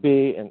claims to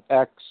be an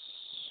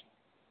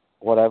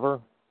ex-whatever.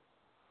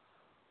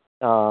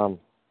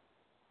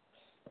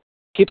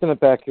 Keep in the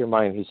back of your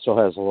mind, he still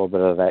has a little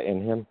bit of that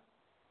in him.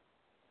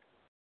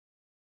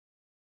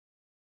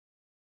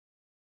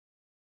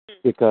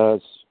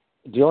 Because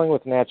dealing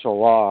with natural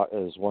law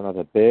is one of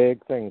the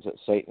big things that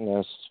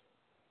Satanists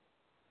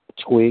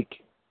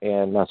tweak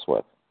and mess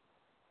with.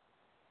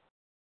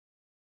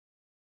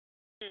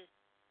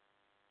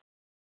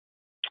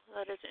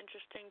 That is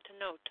interesting to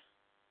note.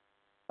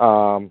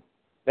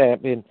 I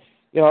mean,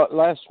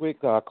 last week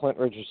Clint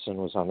Richardson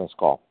was on this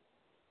call,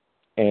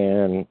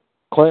 and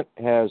Clint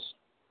has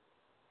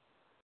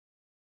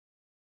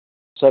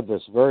said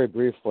this very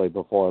briefly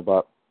before,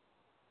 but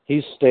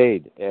he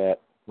stayed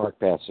at Mark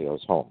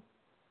Passio's home.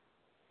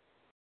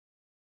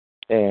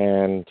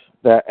 And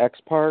that X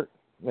part,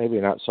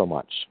 maybe not so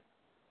much.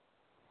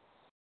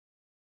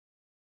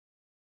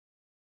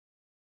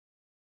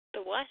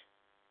 The what?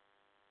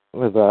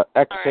 With the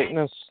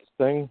ex-Satanist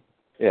thing,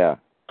 yeah.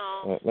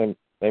 Oh.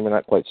 Maybe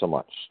not quite so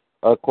much,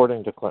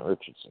 according to Clint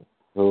Richardson,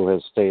 who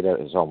has stayed at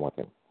his home with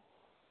him.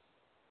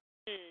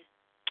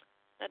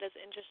 That is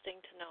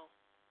interesting to know.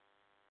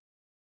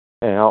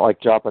 And I don't like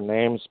dropping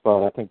names,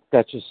 but I think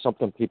that's just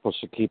something people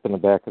should keep in the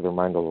back of their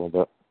mind a little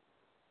bit.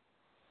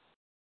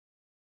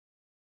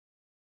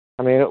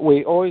 I mean,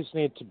 we always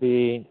need to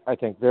be, I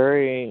think,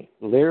 very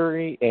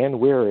leery and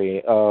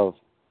weary of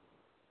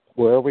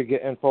where we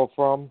get info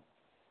from.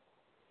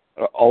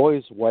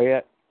 Always weigh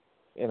it.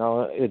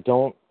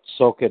 Don't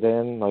soak it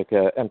in like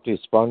an empty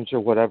sponge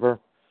or whatever.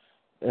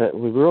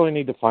 We really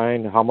need to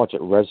find how much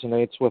it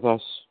resonates with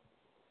us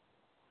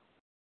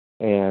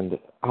and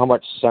how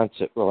much sense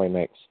it really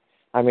makes.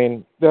 I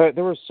mean, there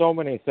were so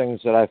many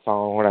things that I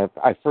found when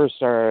I first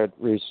started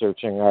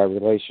researching our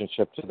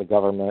relationship to the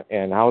government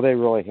and how they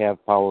really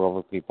have power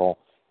over people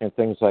and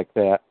things like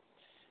that.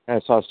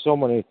 And I saw so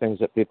many things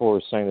that people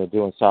were saying to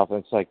do and stuff,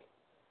 and it's like,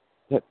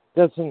 that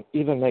doesn't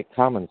even make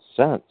common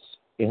sense.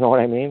 You know what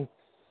I mean?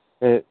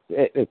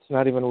 It's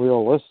not even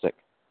realistic.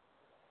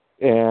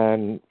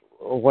 And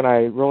when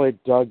I really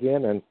dug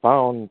in and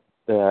found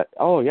that,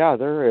 oh, yeah,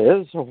 there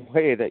is a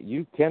way that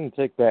you can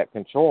take back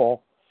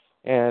control,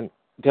 and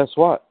guess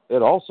what?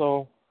 It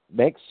also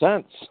makes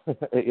sense.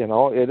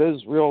 It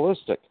is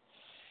realistic.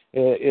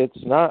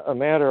 It's not a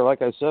matter,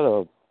 like I said,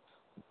 of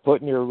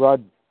putting your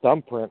red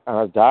thumbprint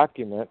on a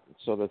document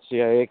so that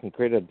CIA can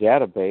create a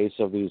database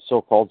of these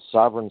so-called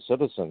sovereign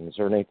citizens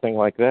or anything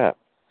like that.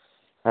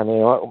 I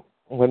mean,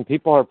 when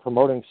people are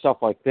promoting stuff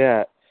like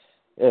that,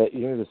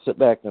 you need to sit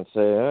back and say,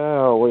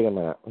 oh, wait a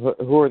minute,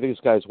 who are these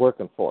guys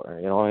working for?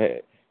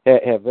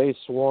 Have they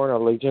sworn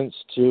allegiance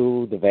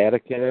to the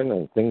Vatican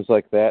and things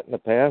like that in the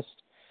past?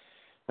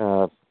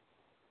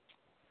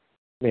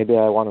 Maybe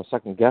I want to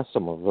second guess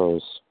some of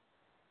those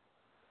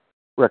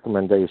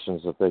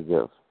recommendations that they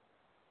give.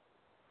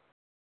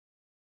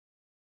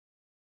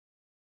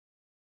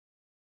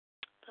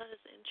 That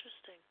is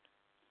interesting.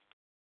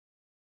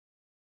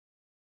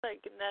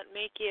 Like that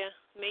make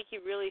you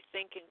really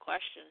think and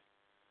question.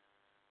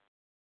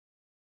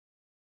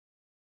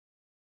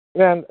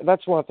 And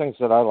that's one of the things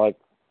that I like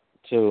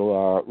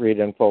to read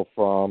info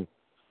from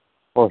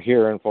or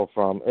hear info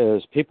from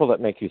is people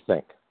that make you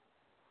think.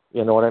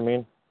 You know what I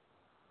mean?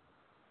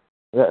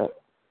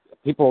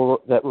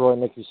 People that really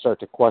make you start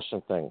to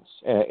question things.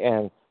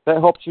 And that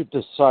helps you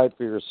decide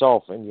for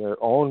yourself in your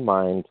own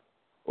mind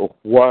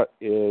what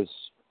is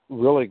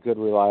really good,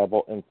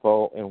 reliable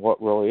info and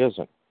what really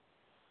isn't.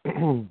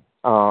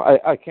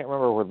 I can't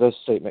remember where this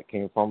statement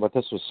came from, but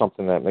this was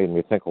something that made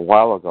me think a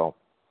while ago.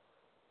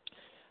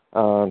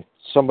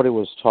 Somebody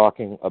was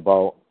talking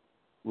about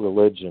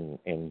religion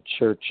and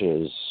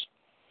churches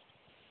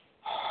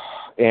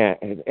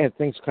and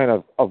things kind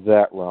of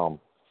that realm.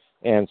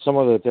 And some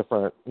of the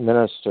different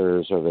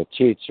ministers or the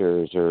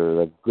teachers or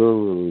the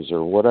gurus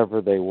or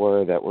whatever they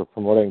were that were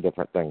promoting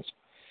different things.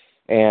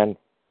 And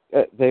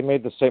they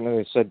made the statement,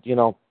 they said,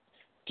 do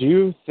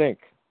you think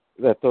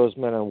that those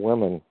men and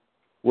women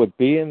would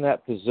be in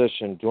that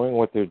position doing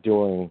what they're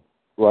doing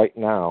right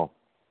now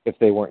if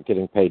they weren't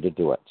getting paid to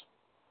do it?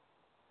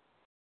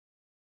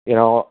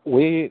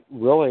 We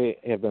really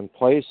have been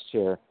placed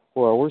here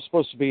where we're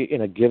supposed to be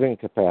in a giving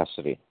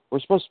capacity. We're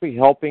supposed to be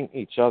helping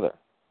each other.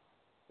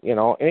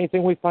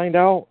 Anything we find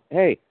out,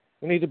 hey,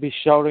 we need to be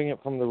shouting it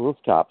from the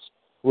rooftops.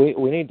 We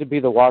need to be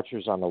the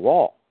watchers on the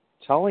wall,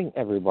 telling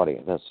everybody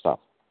this stuff.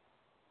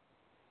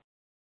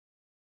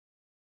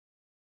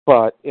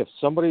 But if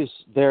somebody's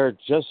there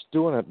just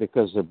doing it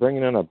because they're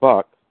bringing in a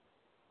buck,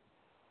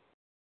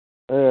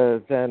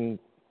 then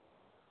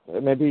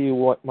maybe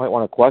you might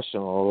want to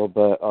question a little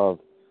bit of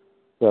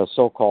the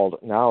so-called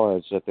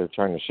knowledge that they're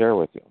trying to share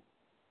with you.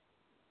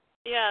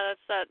 Yeah,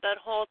 that's that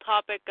whole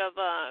topic of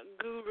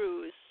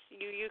gurus.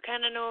 You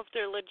kind of know if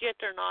they're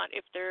legit or not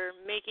if they're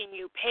making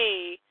you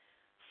pay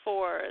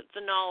for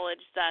the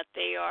knowledge that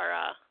they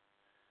are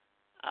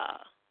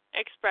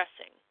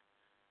expressing.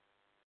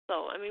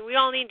 So, I mean, we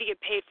all need to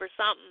get paid for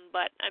something,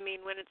 but, I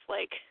mean, when it's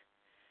like,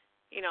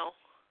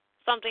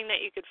 something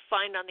that you could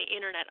find on the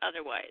internet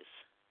otherwise,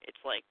 it's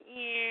like,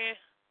 yeah.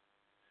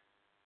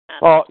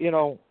 Well,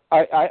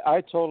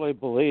 I totally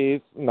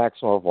believe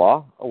maxim of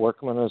law, a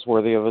workman is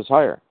worthy of his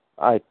hire.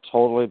 I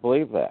totally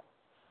believe that.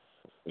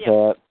 Yeah.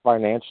 That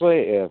financially,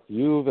 if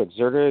you've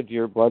exerted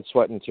your blood,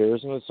 sweat, and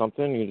tears into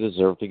something, you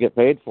deserve to get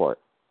paid for it.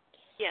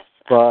 Yes,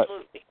 but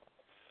absolutely.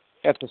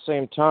 At the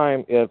same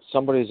time, if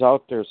somebody's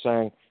out there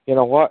saying, you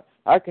know what,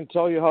 I can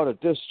tell you how to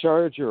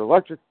discharge your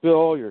electric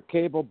bill, your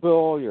cable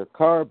bill, your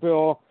car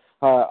bill,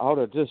 how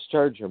to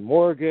discharge your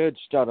mortgage,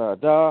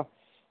 da-da-da,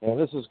 and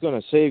this is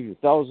going to save you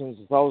thousands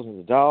and thousands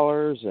of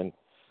dollars, and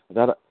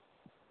that.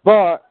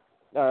 But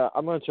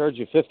I'm going to charge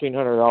you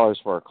 $1,500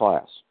 for a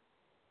class.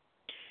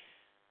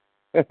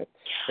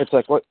 It's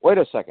like, wait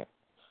a second.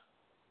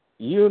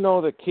 You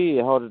know the key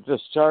how to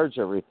discharge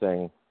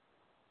everything,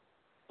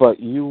 but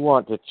you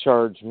want to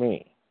charge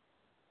me.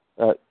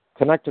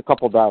 Connect a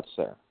couple dots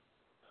there.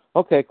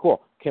 Okay,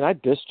 cool. Can I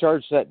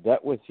discharge that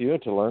debt with you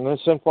to learn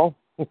this info?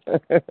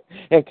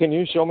 And can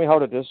you show me how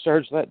to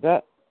discharge that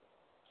debt?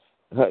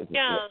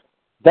 Yeah.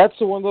 That's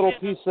the one little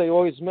piece they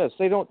always miss.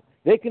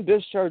 They can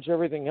discharge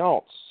everything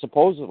else,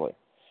 supposedly,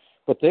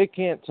 but they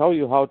can't tell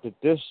you how to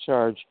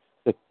discharge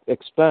the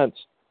expense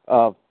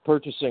of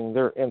purchasing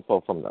their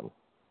info from them.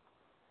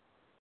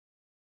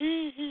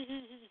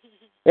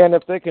 And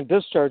if they can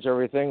discharge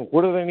everything,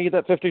 what do they need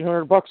that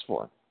 $1,500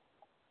 for?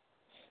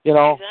 You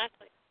know,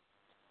 exactly.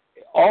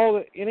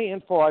 Any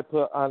info I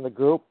put on the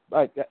group,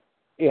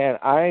 and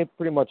I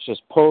pretty much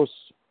just post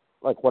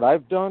like what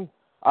I've done.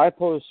 I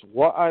post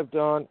what I've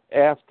done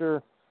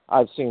after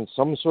I've seen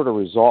some sort of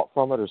result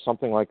from it or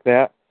something like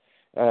that.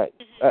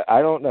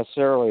 I don't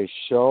necessarily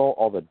show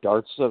all the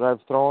darts that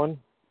I've thrown,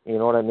 you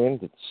know what I mean,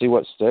 to see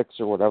what sticks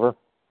or whatever.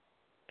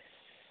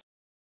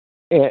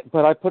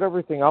 But I put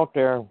everything out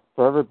there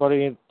for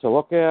everybody to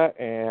look at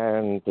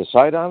and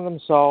decide on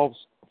themselves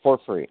for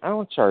free. I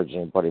don't charge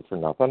anybody for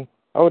nothing.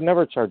 I would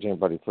never charge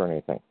anybody for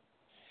anything.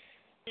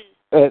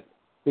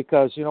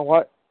 Because, you know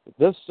what?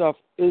 This stuff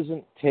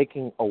isn't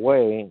taking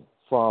away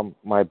from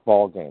my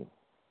ball game.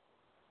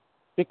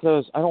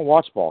 Because I don't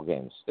watch ball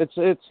games.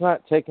 It's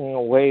not taking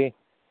away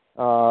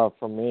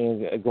from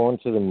me going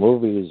to the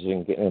movies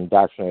and getting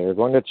indoctrinated, or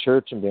going to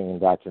church and being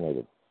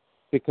indoctrinated.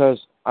 Because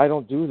I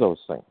don't do those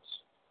things.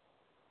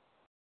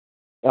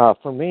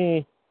 For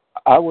me,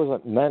 I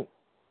wasn't meant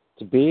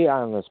to be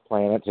on this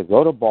planet to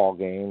go to ball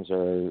games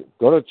or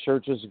go to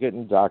churches to get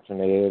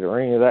indoctrinated or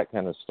any of that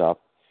kind of stuff.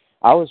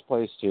 I was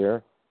placed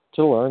here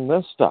to learn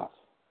this stuff.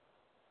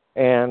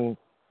 And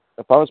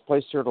if I was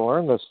placed here to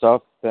learn this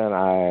stuff, then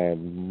I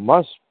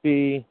must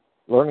be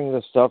learning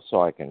this stuff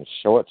so I can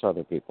show it to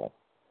other people.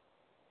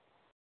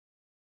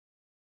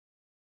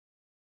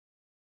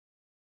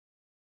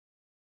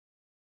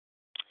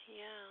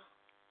 Yeah.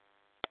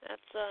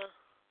 That's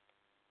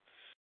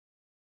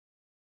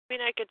I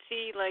mean, I could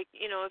see, like,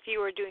 you know, if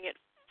you were doing it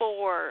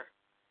for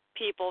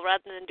people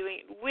rather than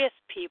doing it with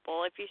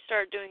people, if you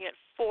start doing it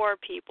for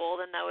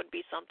people, then that would be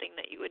something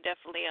that you would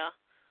definitely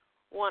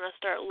want to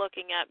start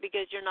looking at,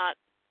 because they're not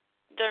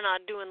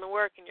doing the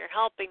work and you're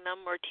helping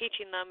them or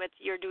teaching them.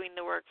 You're doing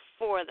the work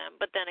for them.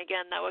 But then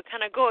again, that would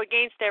kind of go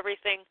against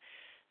everything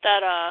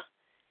that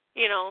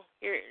you know,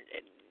 you're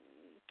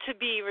to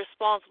be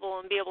responsible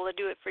and be able to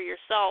do it for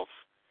yourself.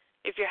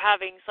 If you're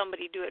having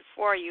somebody do it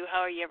for you, how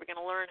are you ever going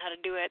to learn how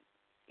to do it?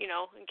 You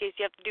know, in case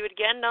you have to do it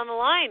again down the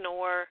line,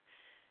 or,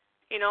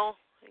 you know,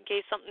 in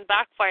case something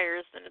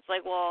backfires, then it's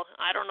like, well,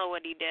 I don't know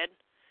what he did.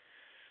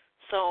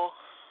 So,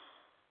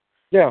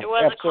 yeah, it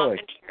was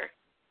absolutely. a comment here.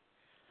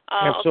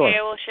 Absolutely. Okay,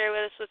 I will share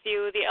this with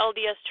you. The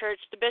LDS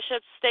Church, the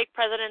bishops, stake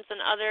presidents, and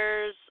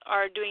others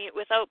are doing it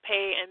without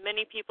pay, and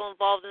many people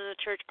involved in the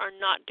church are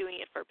not doing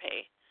it for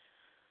pay.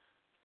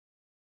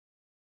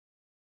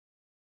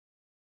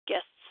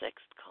 Guest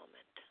sixth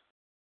comment.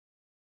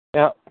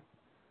 Yeah.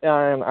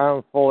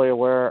 I'm fully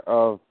aware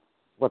of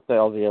what the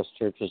LDS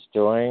Church is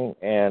doing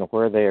and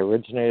where they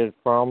originated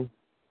from.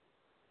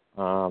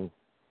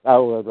 I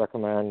would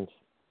recommend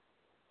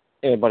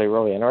anybody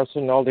really interested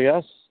in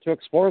LDS to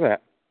explore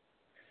that.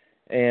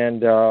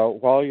 And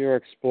while you're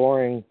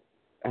exploring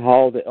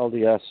how the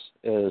LDS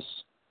is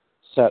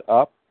set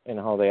up and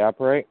how they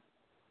operate,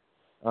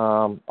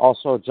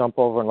 also jump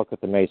over and look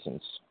at the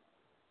Masons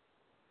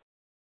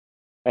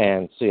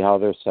and see how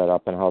they're set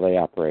up and how they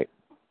operate.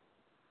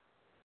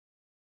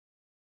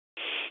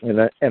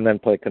 And then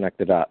play connect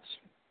the dots.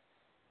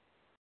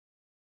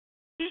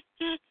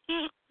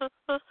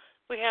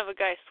 We have a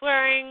guy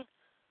swearing.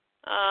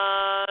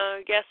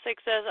 Guest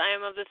 6 says, I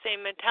am of the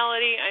same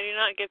mentality. I do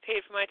not get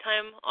paid for my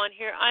time on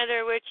here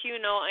either, which, you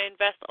know, I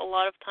invest a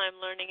lot of time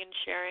learning and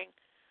sharing.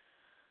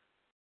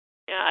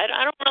 Yeah,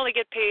 I don't really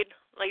get paid.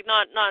 Like,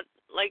 not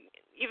like,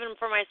 even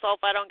for myself,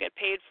 I don't get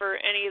paid for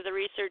any of the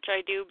research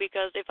I do,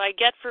 because if I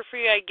get for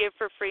free, I give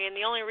for free. And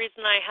the only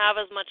reason I have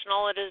as much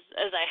knowledge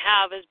as I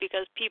have is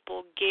because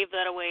people gave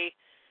that away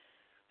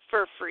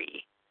for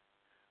free.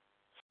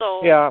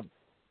 So yeah,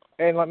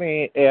 and let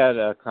me add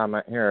a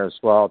comment here as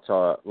well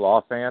to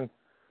LawFan.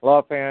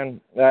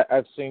 LawFan,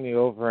 I've seen you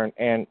over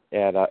at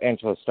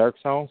Angela Stark's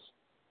house,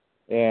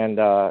 and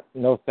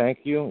no thank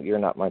you, you're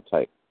not my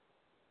type.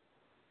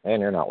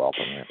 And you're not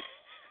welcome here.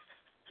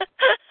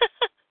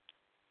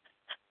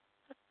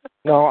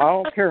 No, I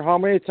don't care how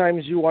many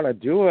times you want to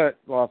do it,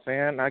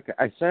 LawFan.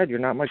 I said you're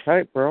not my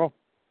type, bro.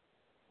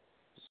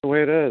 It's the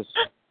way it is.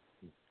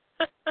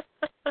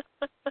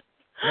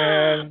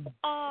 And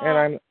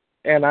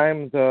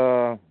I'm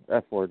the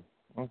F word.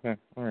 Okay,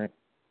 all right.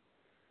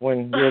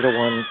 When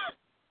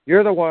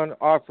you're the one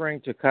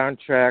offering to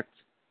contract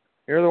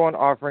You're the one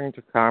offering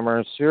to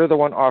commerce. You're the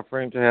one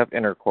offering to have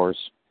intercourse.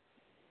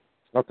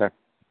 Okay.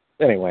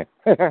 Anyway.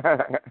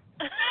 By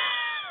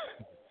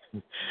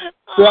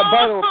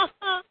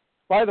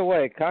the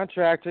way,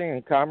 contracting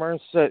and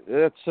commerce,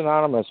 it's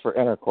synonymous for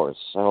intercourse.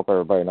 I hope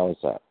everybody knows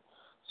that.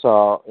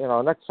 So,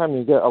 next time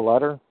you get a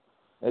letter,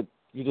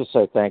 you just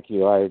say, thank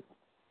you. I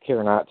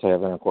care not to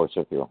have intercourse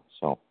with you.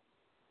 So.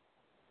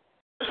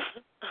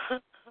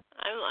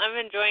 I'm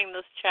enjoying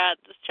this chat.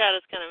 This chat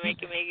is kind of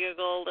making me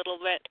giggle a little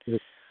bit.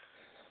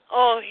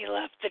 Oh, he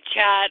left the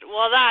chat.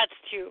 Well, that's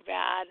too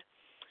bad.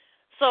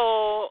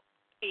 So,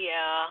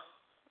 yeah.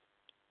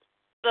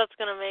 That's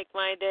going to make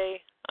my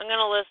day. I'm going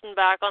to listen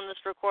back on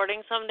this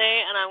recording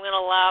someday, and I'm going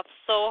to laugh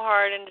so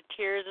hard into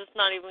tears, it's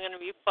not even going to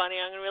be funny.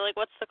 I'm going to be like,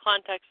 what's the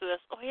context of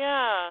this? Oh,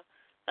 yeah.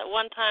 That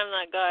one time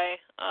that guy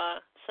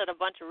said a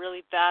bunch of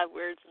really bad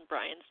words in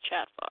Brian's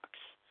chat box.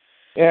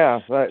 Yeah,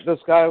 right.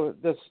 This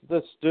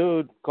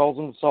dude calls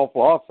himself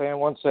Law Fan,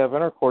 wants to have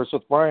intercourse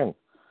with Brian.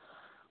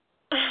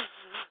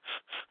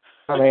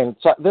 I mean,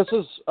 so this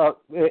is,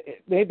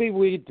 maybe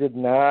we did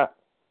not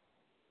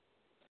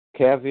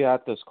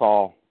caveat this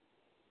call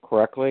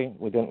correctly.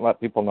 We didn't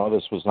let people know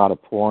this was not a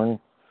porn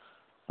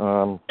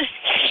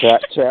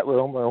chat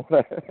room or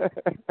whatever.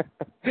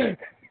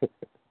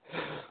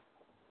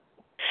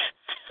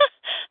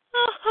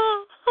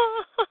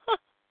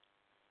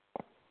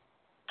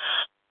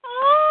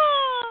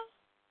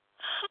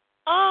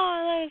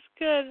 Oh, that is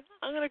good.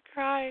 I'm going to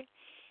cry.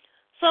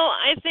 So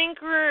I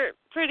think we're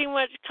pretty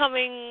much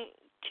coming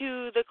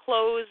to the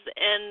close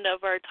end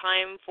of our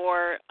time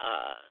for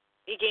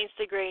Against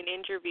the Grain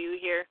interview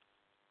here.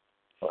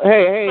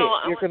 Hey, so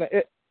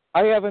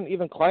I haven't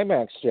even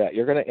climaxed yet.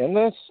 You're going to end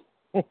this?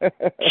 We're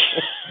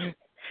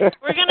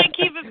going to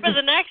keep it for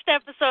the next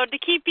episode to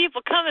keep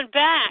people coming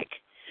back.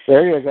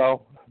 There you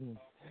go.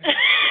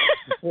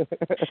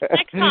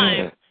 Next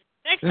time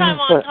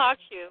on Talk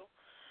Show.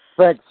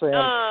 Thanks, Sam.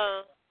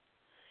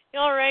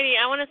 Alrighty,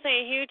 I want to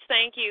say a huge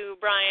thank you,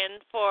 Brian,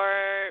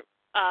 for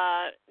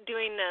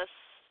doing this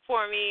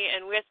for me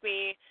and with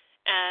me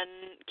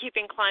and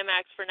keeping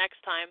climax for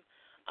next time.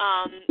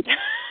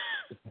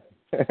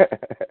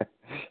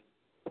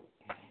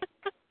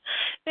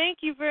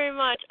 Thank you very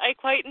much. I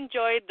quite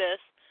enjoyed this.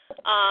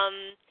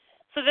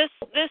 So this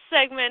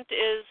segment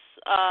is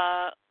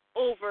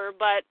over,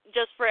 but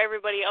just for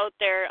everybody out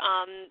there,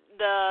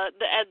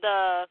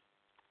 the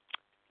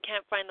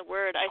can't find the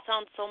word. I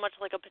sound so much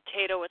like a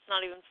potato. It's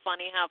not even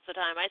funny half the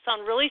time. I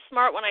sound really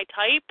smart when I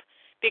type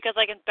because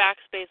I can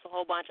backspace a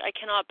whole bunch. I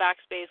cannot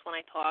backspace when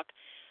I talk.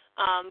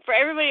 For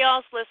everybody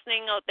else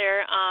listening out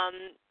there,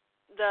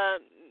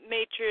 the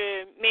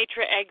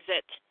Matra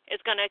exit is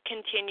going to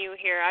continue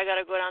here. I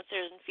got to go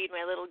downstairs and feed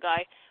my little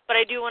guy.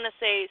 But I do want to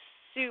say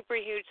super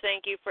huge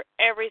thank you for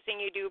everything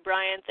you do,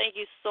 Brian. Thank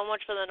you so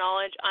much for the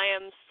knowledge. I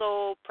am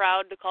so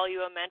proud to call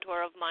you a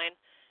mentor of mine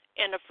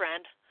and a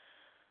friend.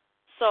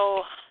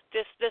 So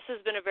this has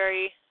been a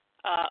very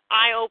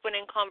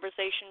eye-opening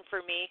conversation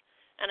for me,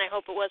 and I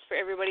hope it was for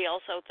everybody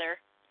else out there.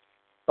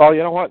 Oh,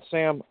 you know what,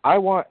 Sam? I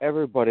want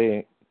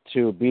everybody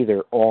to be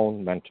their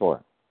own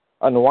mentor.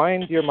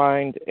 Unwind your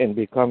mind and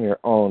become your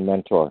own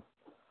mentor.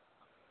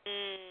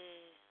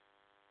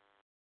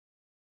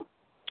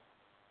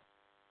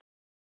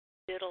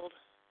 Diddled.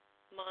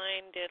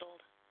 Mind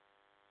diddled.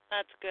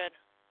 That's good.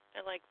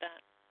 I like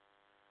that.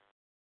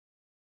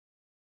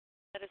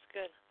 That is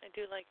good. I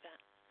do like that.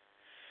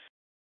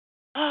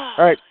 All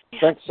right. Yeah.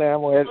 Thanks,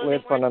 Sam. We had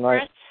fun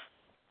tonight.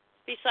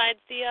 Besides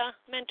the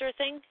mentor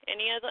thing,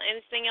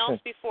 anything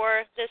else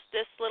before this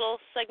little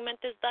segment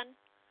is done?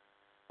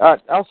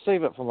 I'll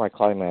save it for my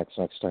climax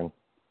next time.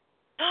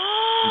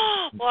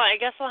 Well, I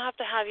guess I'll have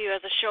to have you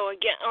as a show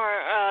again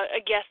or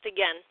a guest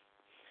again.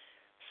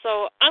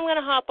 So I'm going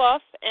to hop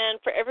off, and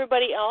for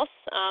everybody else,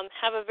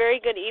 have a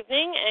very good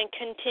evening and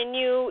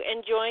continue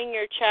enjoying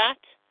your chat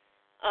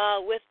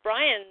with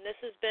Brian. This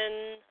has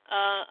been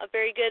a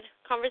very good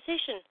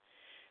conversation.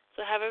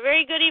 So have a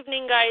very good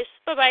evening, guys.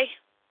 Bye-bye.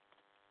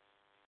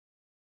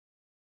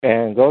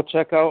 And go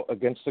check out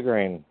Against the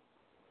Grain.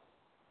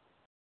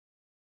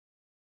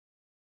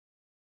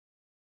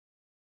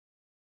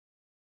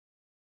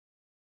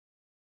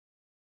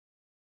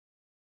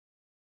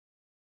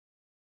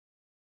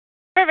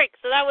 Perfect.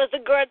 So that's the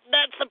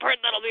part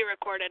that'll be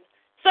recorded.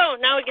 So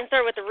now we can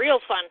start with the real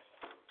fun.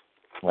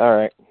 All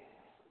right.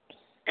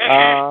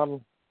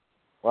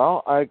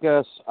 Well, I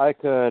guess I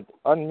could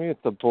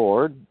unmute the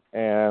board,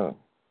 and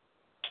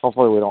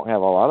hopefully we don't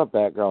have a lot of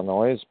background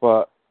noise,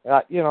 but,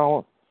 I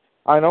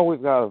know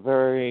we've got a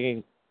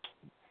very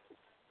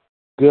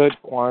good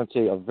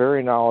quantity of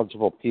very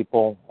knowledgeable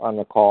people on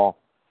the call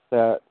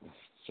that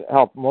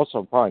help. Most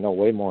of them probably know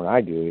way more than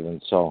I do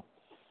even, so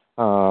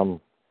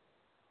I'll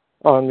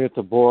unmute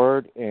the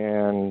board,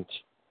 and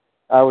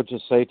I would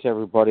just say to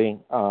everybody,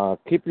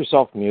 keep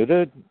yourself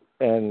muted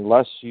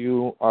unless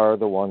you are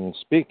the one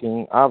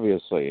speaking,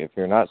 obviously. If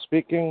you're not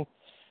speaking,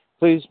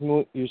 please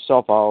mute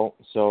yourself out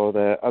so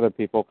that other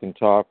people can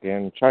talk,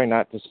 and try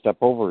not to step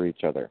over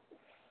each other.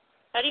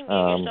 How do you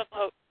mute yourself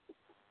out?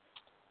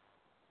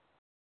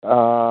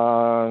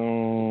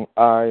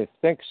 I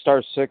think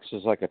star 6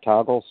 is like a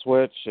toggle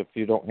switch if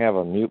you don't have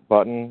a mute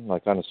button,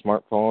 like on a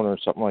smartphone or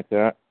something like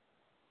that.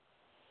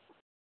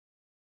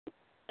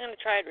 I'm going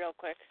to try it real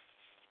quick.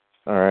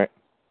 All right.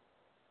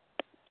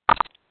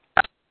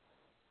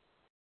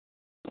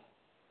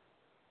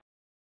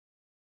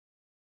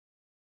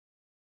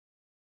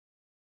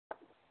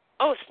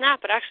 Oh, snap,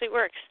 it actually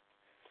works.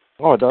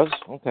 Oh, it does?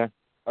 Okay.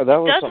 That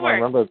was Does something work. I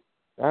remember.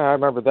 I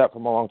remember that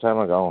from a long time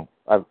ago.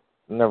 I've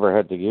never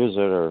had to use it,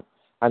 or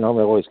I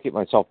normally always keep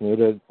myself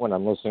muted when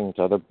I'm listening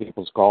to other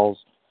people's calls.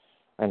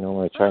 I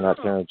normally try not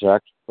to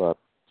interject, but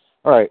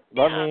all right,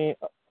 let me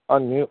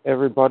unmute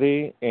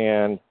everybody,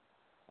 and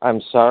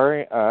I'm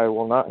sorry, I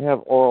will not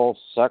have oral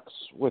sex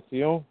with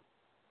you.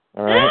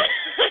 All right?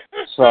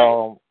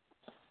 So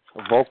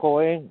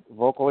vocally,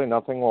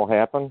 nothing will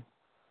happen.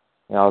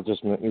 And I'll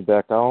just mute you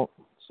back out.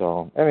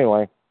 So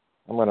anyway,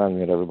 I'm going to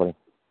unmute everybody.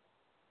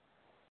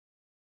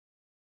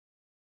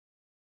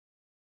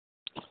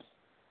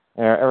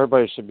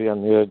 Everybody should be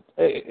unmuted.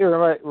 It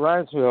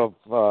reminds me of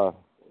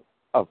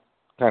a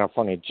kind of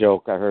funny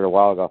joke I heard a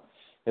while ago.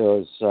 It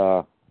was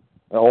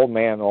an old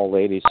man and old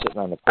lady sitting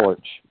on the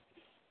porch.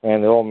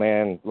 And the old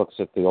man looks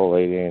at the old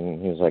lady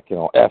and he's like,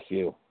 F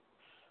you.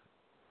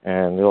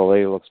 And the old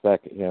lady looks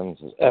back at him and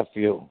says, F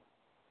you.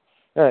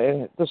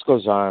 And this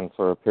goes on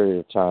for a period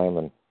of time.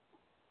 And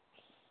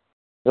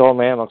the old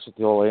man looks at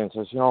the old lady and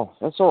says,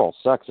 that's oral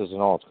sex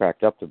isn't all it's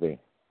cracked up to be.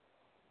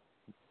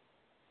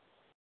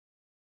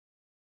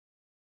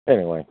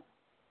 Anyway,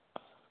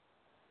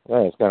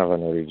 it's kind of a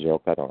nerdy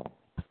joke. I don't know.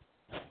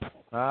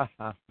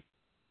 Uh-huh.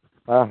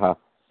 Uh-huh.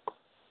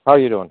 How are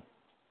you doing?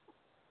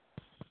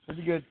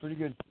 Pretty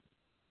good.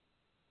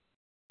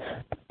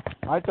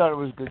 I thought it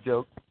was a good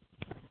joke.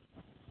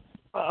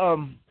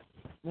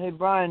 Hey,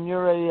 Brian,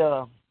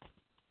 you're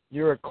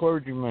a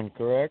clergyman,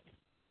 correct?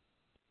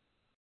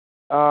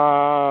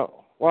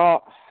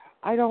 Well,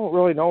 I don't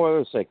really know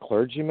whether to say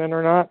clergyman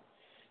or not.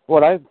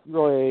 What I've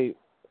really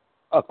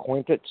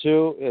acquainted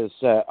to is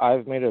that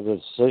I've made a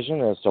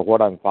decision as to what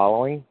I'm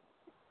following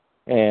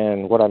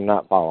and what I'm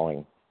not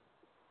following.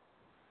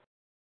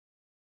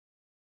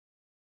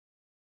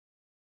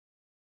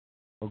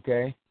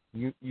 Okay.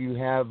 You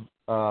have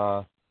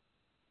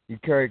you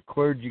carry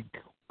clergy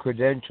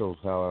credentials,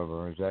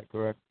 however, is that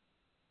correct?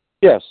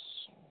 Yes.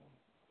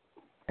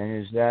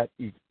 And is that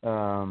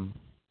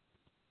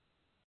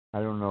I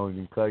don't know,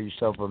 you call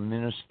yourself a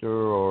minister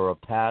or a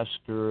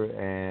pastor,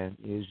 and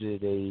is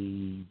it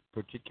a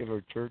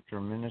particular church or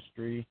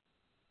ministry?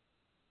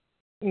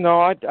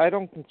 No, I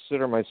don't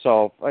consider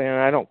myself,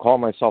 I don't call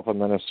myself a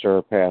minister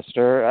or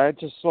pastor. I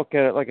just look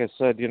at it, like I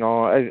said,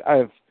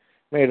 I've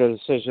made a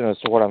decision as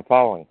to what I'm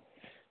following.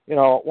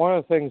 One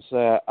of the things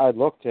that I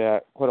looked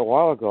at quite a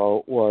while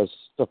ago was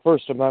the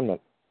First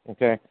Amendment,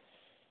 okay?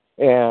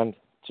 And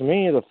to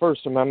me, the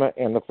First Amendment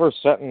and the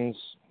first sentence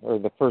or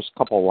the first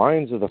couple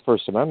lines of the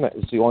First Amendment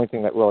is the only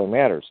thing that really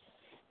matters,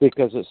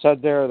 because it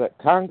said there that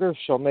Congress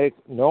shall make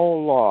no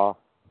law,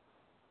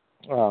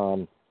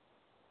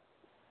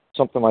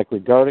 something like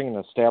regarding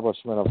an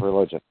establishment of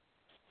religion.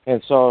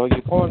 And so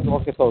you go and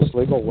look at those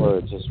legal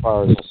words as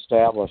far as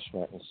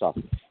establishment and stuff,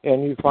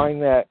 and you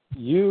find that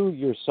you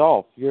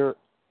yourself, your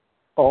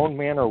own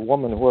man or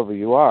woman, whoever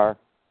you are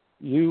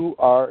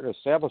an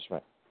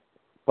establishment.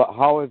 But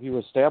how have you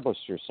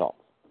established yourself?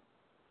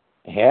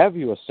 Have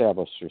you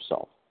established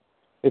yourself?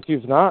 If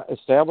you've not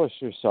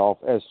established yourself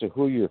as to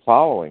who you're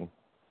following,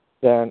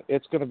 then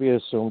it's going to be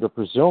assumed or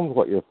presumed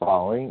what you're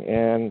following,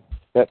 and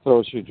that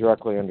throws you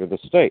directly under the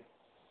state.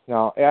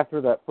 Now,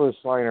 after that first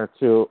line or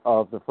two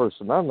of the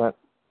First Amendment,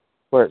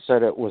 where it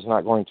said it was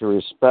not going to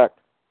respect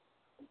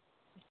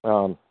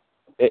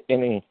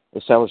any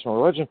establishment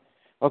religion,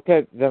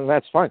 okay, then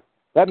that's fine.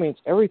 That means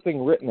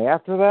everything written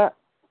after that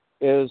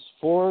is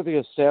for the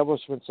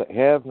establishments that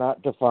have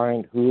not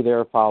defined who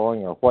they're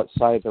following or what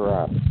side they're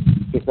on,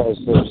 because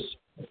there's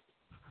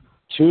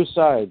two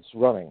sides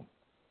running.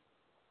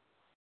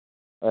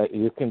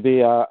 You can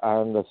be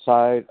on the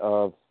side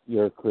of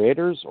your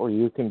creators, or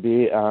you can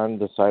be on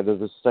the side of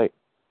the state.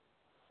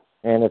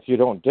 And if you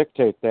don't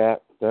dictate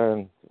that,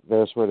 then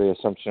there's where the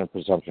assumption and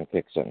presumption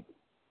kicks in.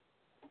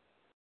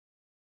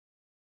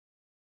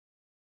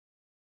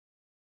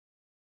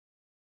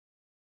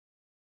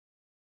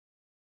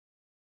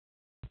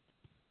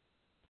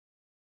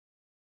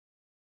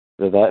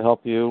 Did that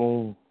help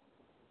you?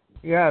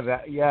 Yeah,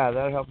 that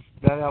helps.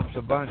 That helps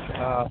a bunch.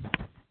 I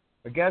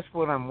guess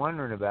what I'm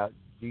wondering about: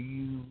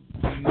 is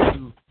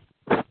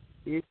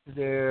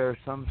there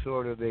some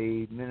sort of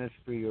a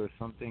ministry or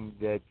something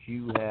that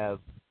you have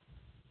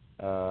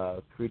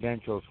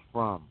credentials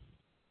from?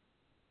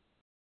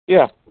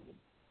 Yeah.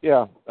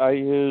 I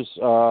use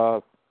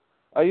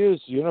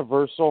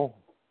Universal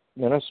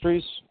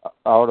Ministries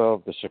out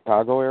of the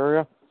Chicago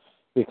area,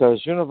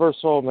 because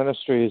Universal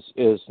Ministries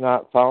is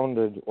not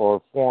founded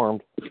or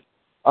formed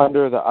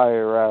under the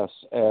IRS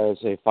as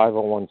a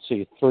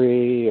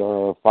 501c3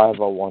 or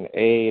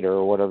 501(a)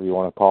 or whatever you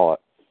want to call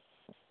it.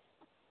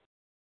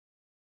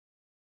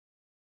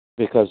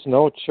 Because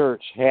no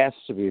church has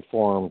to be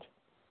formed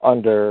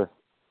under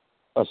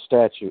a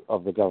statute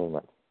of the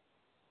government.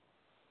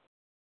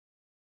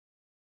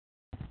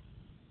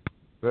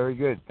 Very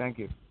good. Thank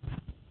you.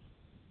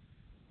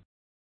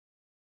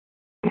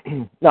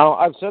 Now,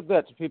 I've said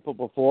that to people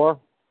before,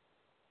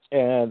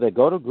 and they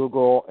go to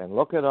Google and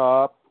look it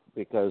up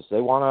because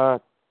they want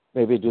to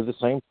maybe do the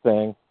same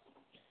thing,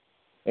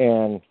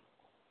 and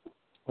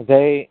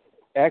they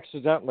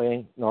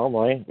accidentally,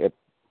 normally, it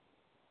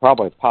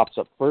probably pops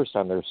up first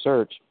on their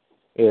search,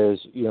 is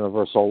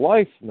Universal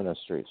Life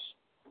Ministries.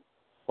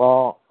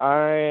 Well,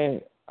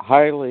 I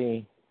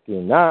highly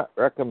do not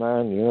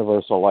recommend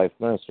Universal Life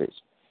Ministries.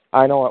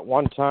 I know at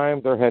one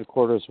time their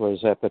headquarters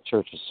was at the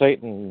Church of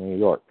Satan in New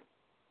York,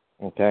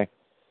 okay?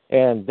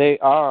 And they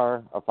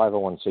are a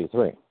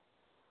 501c3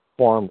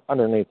 formed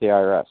underneath the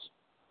IRS.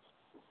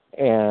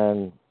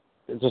 And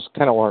just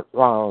kind of want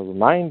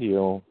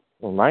to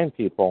remind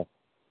people,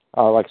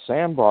 like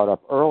Sam brought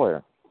up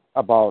earlier,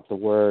 about the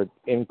word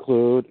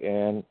include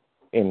and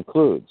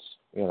includes,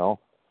 you know.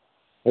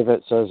 If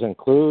it says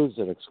includes,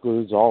 it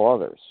excludes all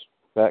others,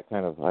 that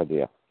kind of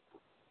idea.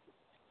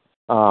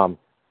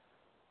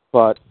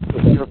 But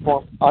if you're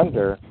formed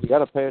under, you got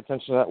to pay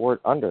attention to that word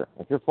under.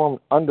 If you're formed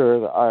under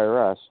the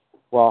IRS,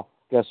 well,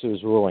 guess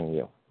who's ruling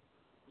you?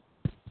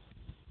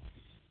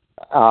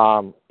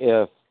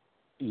 If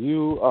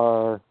you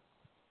are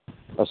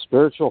a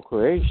spiritual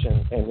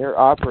creation and you're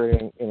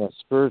operating in a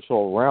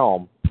spiritual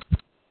realm,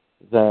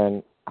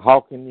 then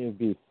how can you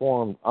be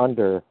formed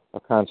under a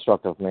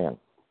construct of man?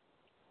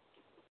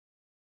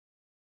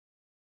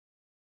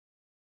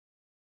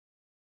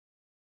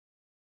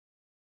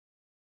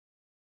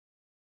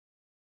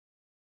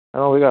 I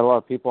know we got a lot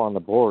of people on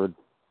the board.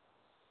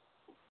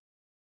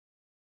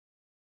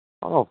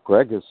 I don't know if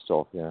Greg is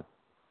still here.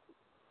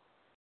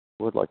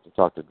 I would like to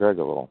talk to Greg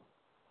a little.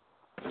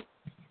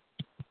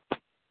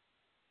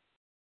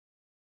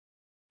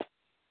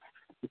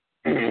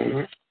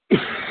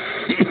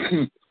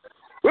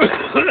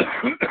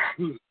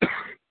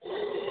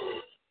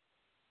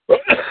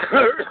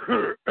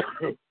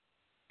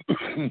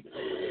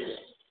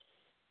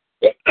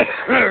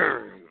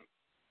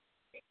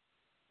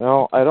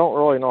 No, I don't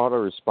really know how to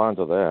respond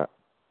to that.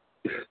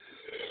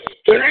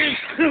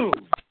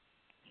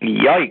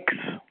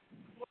 Yikes.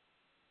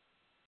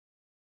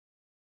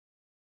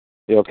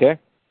 You okay?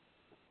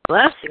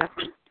 Bless you.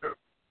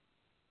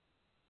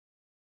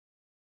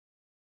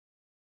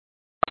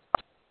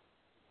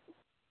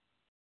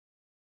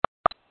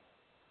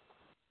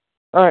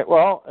 All right,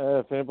 well,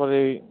 if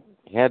anybody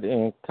had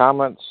any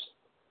comments,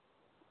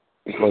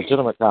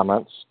 legitimate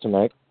comments to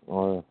make,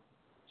 or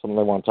something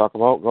they want to talk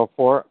about, go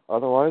for it.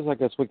 Otherwise, I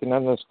guess we can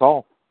end this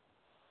call.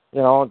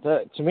 You know,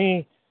 to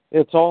me,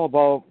 it's all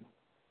about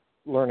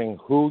learning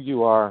who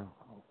you are,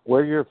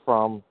 where you're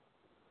from,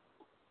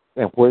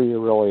 and where you're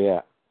really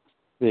at.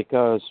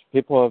 Because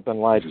people have been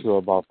lied to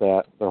about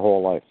that their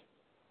whole life.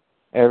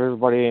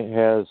 Everybody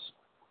has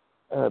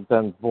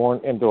been born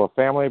into a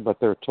family, but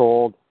they're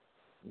told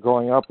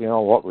growing up, you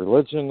know, what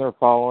religion they're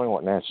following,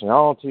 what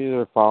nationality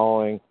they're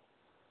following,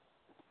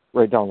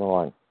 right down the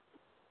line.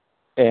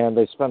 And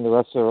they spend the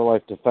rest of their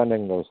life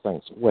defending those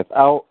things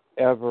without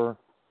ever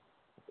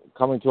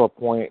coming to a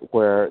point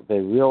where they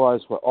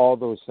realize what all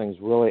those things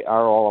really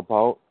are all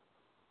about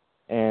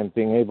and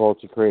being able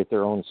to create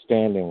their own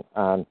standing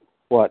on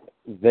what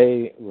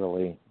they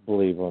really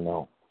believe or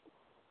know.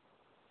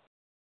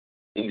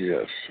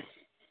 Yes.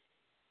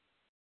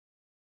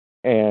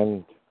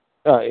 And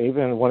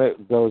even when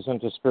it goes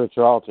into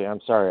spirituality, I'm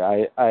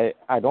sorry,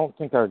 I don't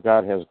think our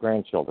God has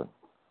grandchildren.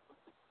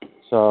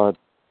 So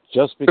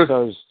just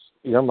because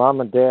your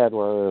mom and dad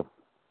were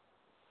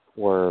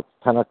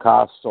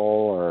Pentecostal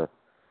or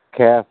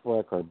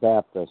Catholic or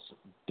Baptist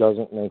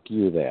doesn't make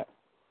you that.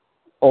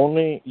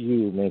 Only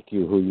you make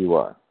you who you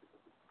are.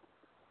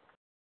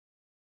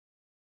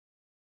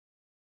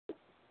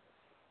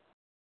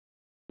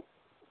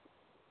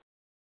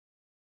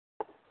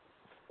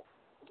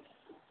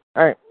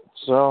 All right,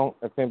 so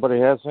if anybody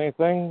has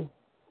anything,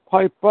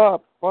 pipe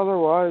up.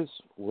 Otherwise,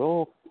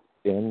 we'll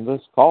end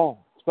this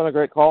call. It's been a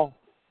great call.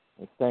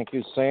 And thank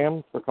you,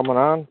 Sam, for coming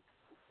on.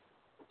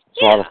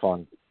 It's a lot of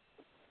fun.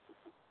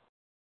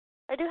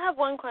 I do have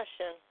one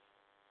question.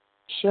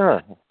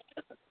 Sure.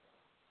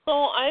 So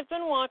I've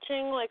been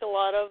watching like a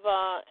lot of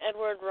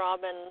Edward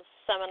Robbins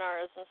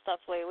seminars and stuff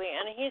lately,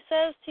 and he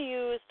says to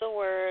use the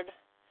word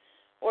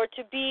or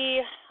to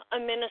be a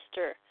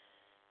minister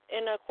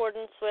in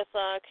accordance with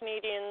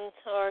Canadian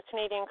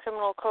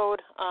Criminal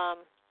Code.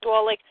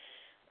 Well, like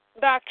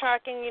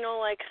backtracking, you know,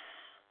 like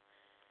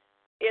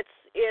it's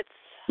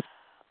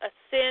a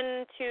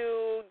sin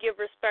to give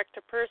respect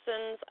to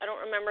persons. I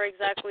don't remember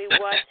exactly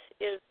what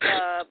is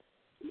the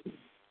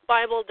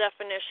Bible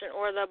definition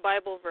or the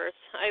Bible verse.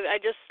 I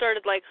just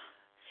started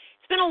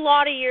it's been a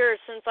lot of years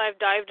since I've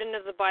dived into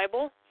the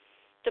Bible,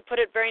 to put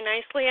it very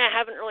nicely. I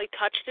haven't really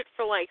touched it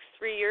for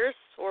 3 years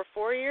or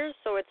 4 years,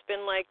 so it's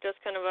been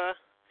just kind of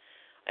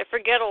I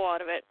forget a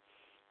lot of it.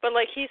 But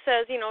like he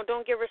says,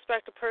 don't give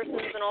respect to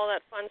persons and all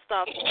that fun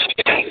stuff.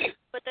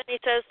 But then he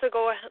says to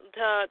go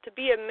to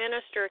be a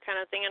minister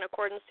kind of thing in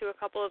accordance to a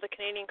couple of the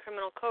Canadian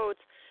criminal codes.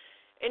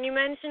 And you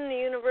mentioned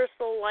the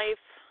Universal Life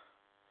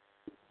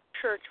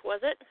Church,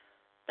 was it,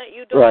 that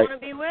you don't want to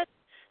be with?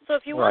 So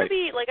if you want to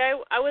be, like, I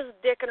was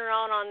dicking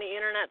around on the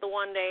internet the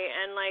one day,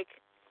 and, like,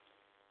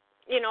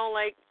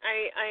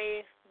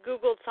 I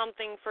Googled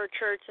something for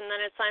church, and then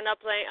it signed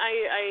up.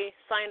 I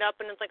signed up,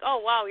 and it's like,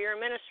 oh, wow, you're a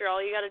minister.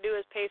 All you got to do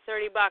is pay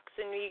 $30,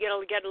 and you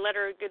get a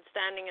letter of good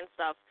standing and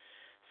stuff.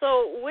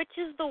 So which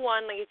is the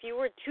one, like, if you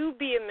were to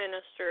be a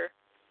minister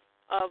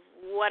of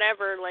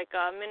whatever, like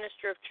a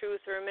minister of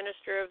truth or a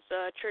minister of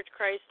the Church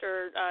Christ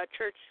or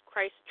Church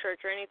Christ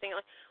Church or anything,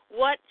 like,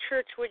 what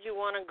church would you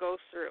want to go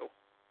through?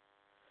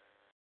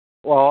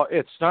 Well,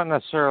 it's not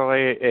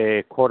necessarily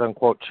a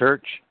quote-unquote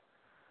church.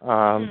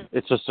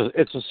 It's just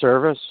it's a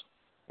service.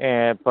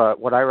 But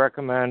what I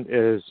recommend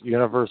is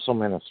Universal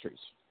Ministries.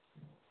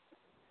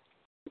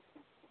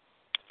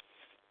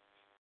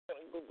 I'm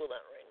going to Google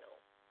that right now.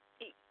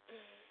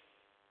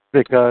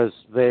 Because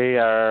they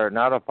are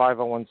not a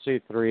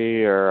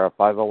 501c3 or a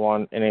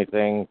 501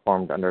 anything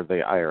formed under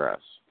the IRS.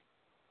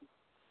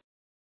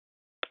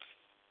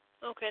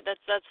 Okay,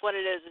 that's what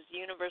it is. It's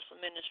Universal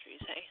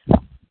Ministries, hey?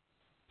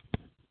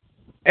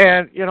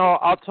 And,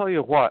 I'll tell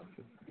you what.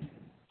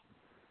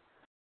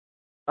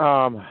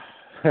 I'm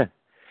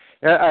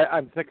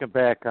thinking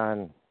back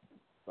on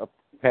a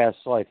past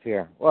life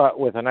here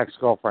with an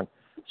ex-girlfriend.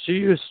 She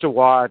used to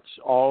watch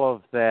all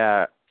of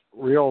that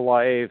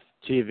real-life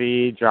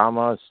TV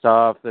drama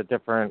stuff, the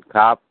different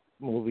cop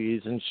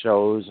movies and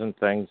shows and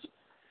things.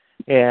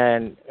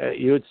 And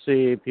you would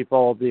see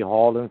people be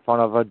hauled in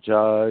front of a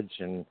judge,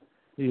 and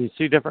you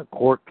see different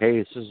court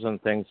cases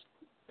and things.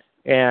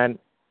 And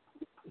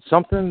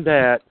something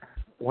that,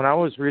 when I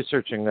was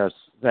researching this,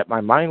 that my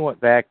mind went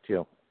back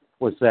to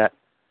was that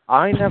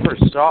I never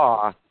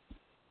saw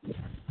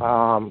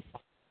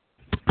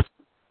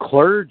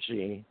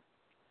clergy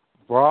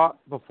brought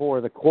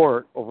before the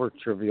court over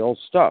trivial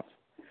stuff.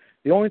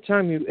 The only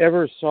time you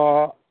ever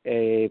saw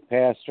a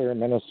pastor,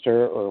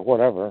 minister, or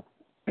whatever,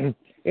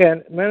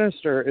 and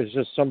minister is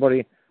just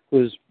somebody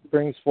who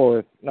brings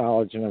forth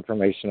knowledge and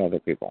information to other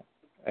people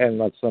and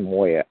lets them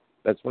weigh it.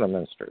 That's what a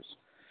minister is.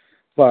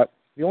 But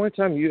the only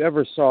time you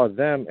ever saw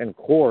them in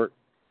court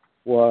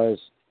was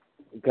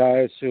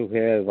guys who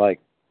had, like,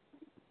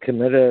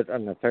 committed a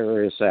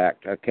nefarious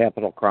act, a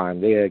capital crime.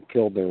 They had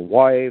killed their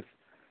wife.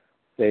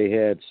 They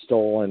had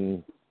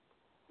stolen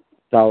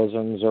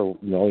thousands or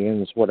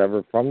millions,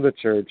 whatever, from the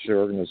church or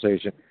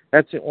organization.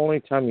 That's the only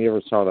time you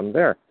ever saw them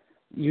there.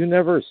 You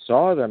never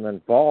saw them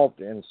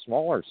involved in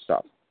smaller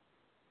stuff.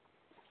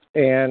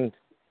 And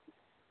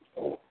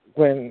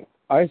when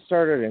I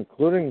started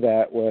including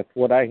that with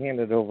what I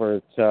handed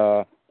over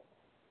to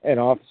an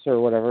officer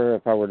or whatever,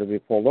 if I were to be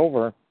pulled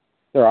over,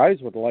 their eyes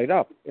would light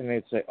up, and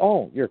they'd say,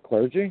 "Oh, you're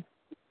clergy?"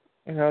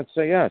 And I would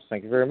say, "Yes,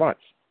 thank you very much."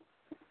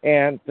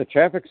 And the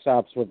traffic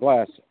stops would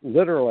last,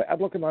 literally,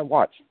 I'd look at my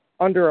watch,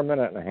 under a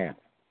minute and a half.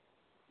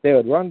 They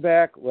would run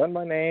back, run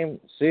my name,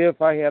 see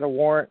if I had a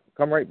warrant,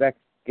 come right back,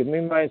 give me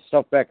my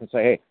stuff back, and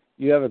say, "Hey,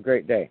 you have a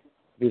great day.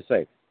 Be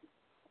safe."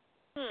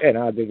 And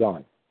I'd be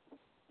gone.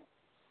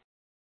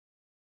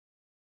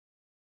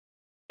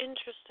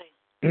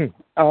 Interesting.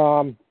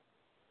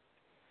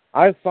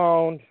 I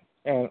found,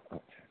 and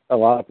a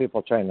lot of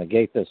people try to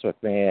negate this with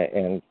me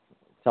and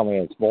tell me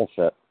it's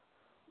bullshit,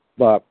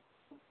 but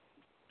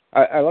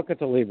I look at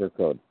the Lieber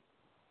Code,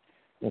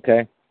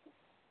 okay?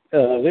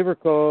 Lieber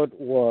Code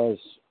was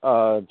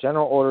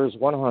General Orders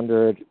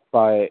 100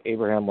 by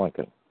Abraham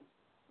Lincoln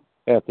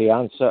at the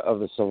onset of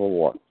the Civil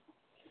War,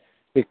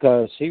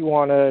 because he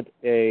wanted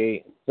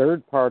a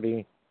third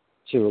party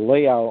to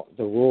lay out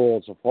the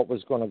rules of what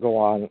was going to go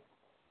on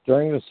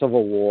during the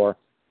Civil War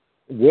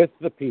with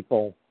the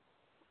people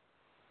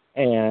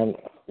and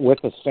with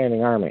the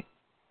standing army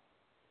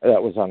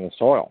that was on the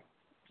soil,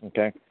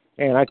 okay?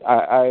 And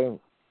I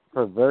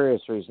for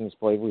various reasons,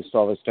 believe we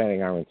still have a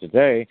standing army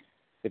today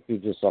if you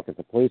just look at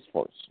the police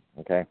force,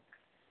 okay?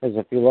 Because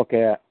if you look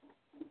at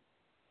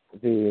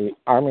the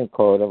Army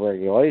Code of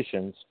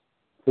Regulations,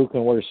 who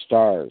can wear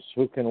stars,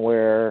 who can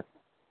wear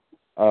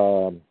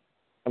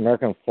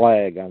American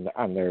flag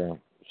on their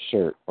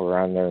shirt or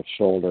on their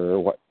shoulder, or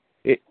what?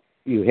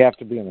 You have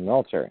to be in the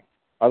military.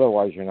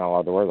 Otherwise, you're not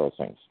allowed to wear those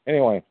things.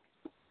 Anyway,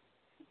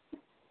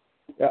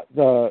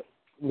 the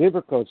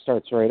Lieber Code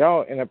starts right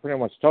out, and it pretty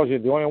much tells you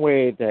the only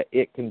way that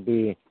it can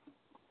be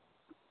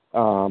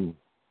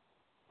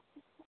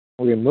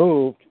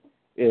removed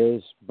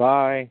is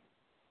by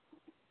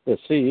the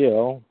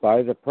CEO,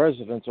 by the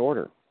president's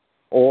order,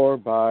 or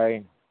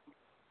by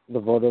the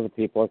vote of the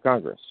people of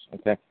Congress.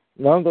 Okay,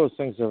 none of those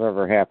things have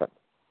ever happened,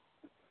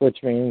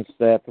 which means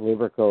that the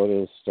Lieber Code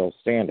is still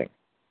standing.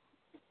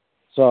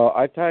 So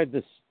I tied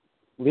this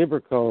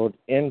Lieber Code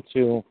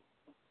into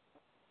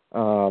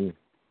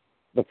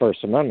the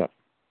First Amendment,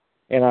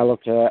 and I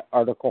looked at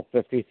Article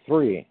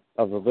 53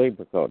 of the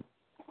Lieber Code.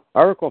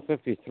 Article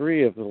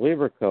 53 of the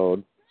Lieber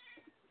Code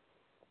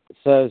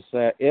says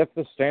that if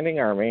the standing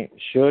army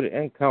should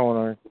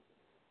encounter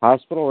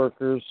hospital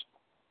workers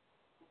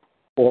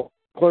or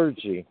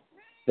clergy,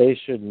 they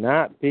should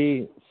not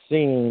be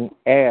seen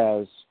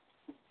as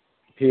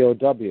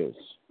POWs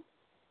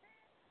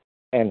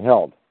and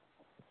held,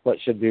 but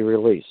should be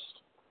released.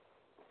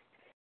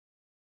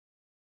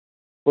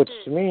 Which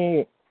to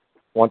me,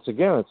 once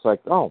again, it's like,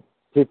 oh,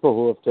 people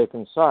who have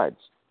taken sides.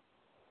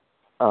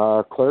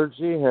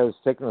 Clergy has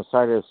taken a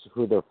side as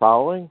who they're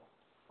following.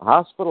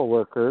 Hospital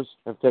workers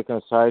have taken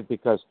a side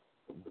because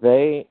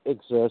they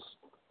exist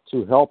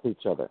to help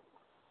each other.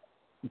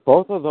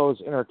 Both of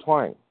those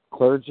intertwine,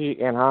 clergy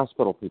and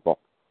hospital people.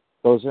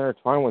 Those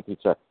intertwine with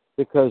each other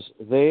because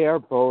they are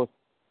both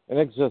in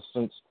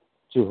existence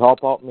to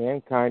help out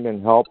mankind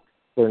and help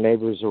their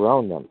neighbors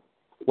around them,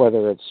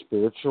 whether it's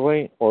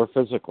spiritually or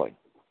physically.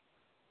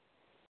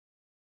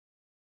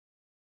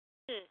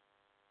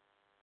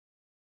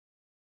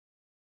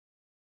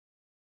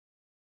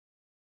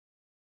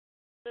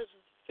 That's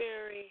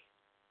very,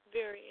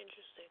 very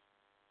interesting.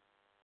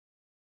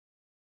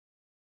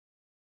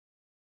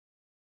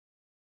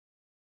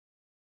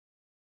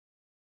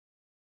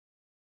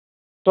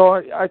 So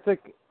I think,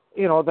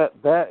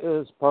 that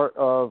is part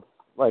of,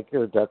 like,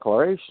 your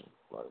declaration.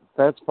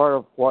 That's part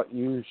of what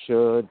you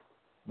should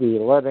be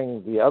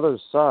letting the other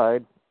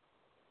side,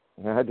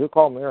 and I do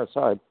call them the other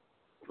side,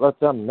 let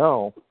them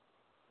know,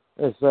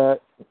 is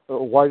that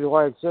why do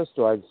I exist?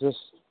 Do I exist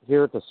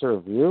here to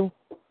serve you?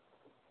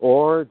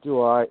 Or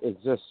do I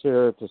exist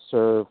here to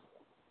serve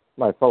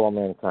my fellow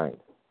mankind?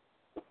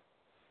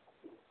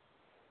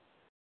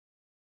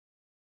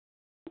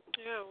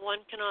 Yeah, one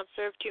cannot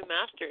serve two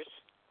masters.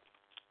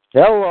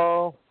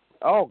 Hello.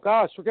 Oh,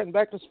 gosh, we're getting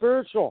back to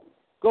spiritual.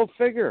 Go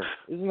figure.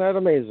 Isn't that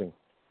amazing?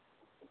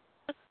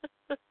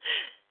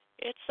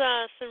 It's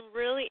some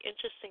really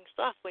interesting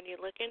stuff when you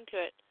look into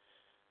it.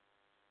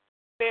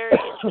 Very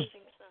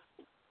interesting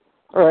stuff.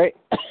 All right.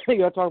 You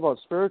got to talk about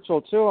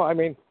spiritual, too. I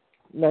mean,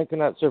 men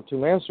cannot serve two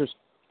masters.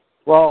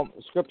 Well,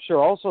 Scripture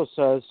also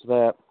says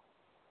that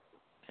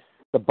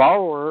the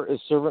borrower is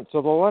servant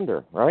to the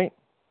lender, right?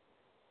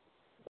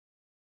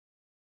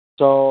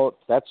 So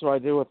that's what I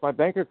do with my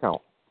bank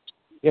account.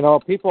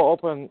 People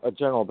open a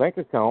general bank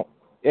account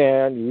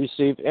and you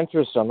receive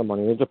interest on the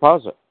money you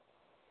deposit.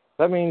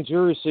 That means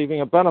you're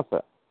receiving a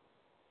benefit.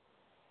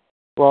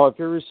 Well, if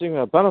you're receiving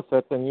a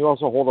benefit, then you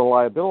also hold a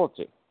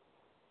liability.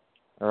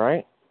 All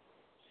right?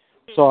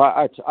 So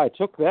I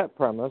took that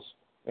premise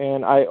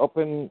and I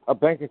opened a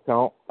bank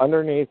account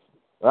underneath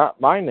not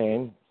my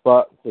name,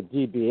 but the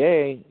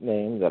DBA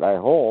name that I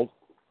hold.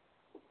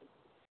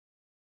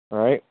 All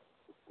right?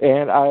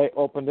 And I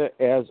opened it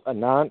as a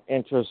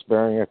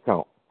non-interest-bearing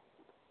account,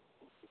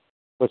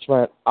 which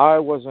meant I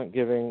wasn't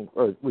giving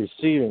or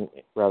receiving,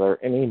 rather,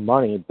 any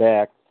money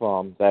back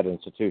from that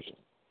institution.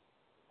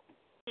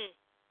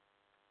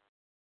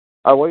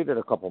 I waited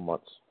a couple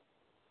months,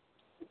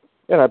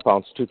 and I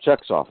bounced 2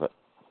 checks off it.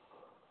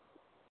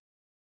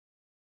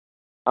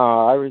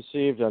 I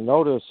received a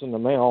notice in the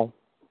mail,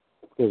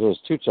 because it was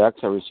 2 checks.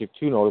 I received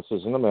 2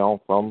 notices in the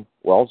mail from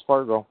Wells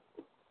Fargo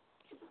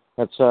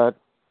that said,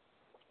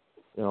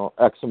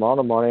 X amount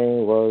of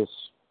money was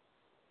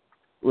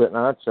written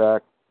on a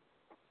check.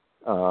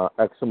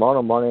 X amount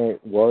of money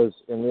was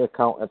in the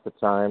account at the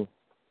time.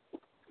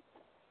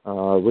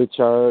 We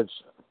charged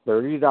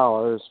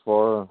 $30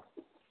 for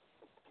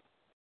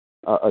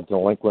a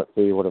delinquent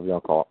fee, whatever you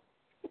want to call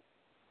it.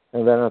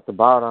 And then at the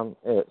bottom,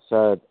 it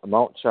said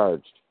amount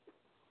charged,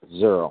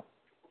 0.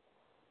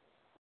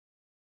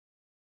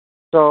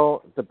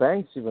 So the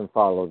banks even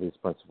follow these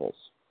principles.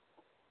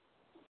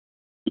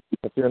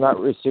 If you're not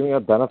receiving a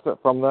benefit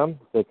from them,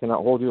 they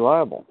cannot hold you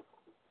liable.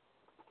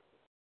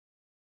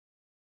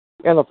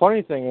 And the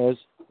funny thing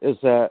is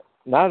that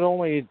not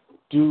only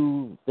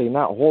do they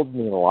not hold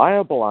me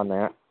liable on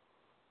that,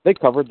 they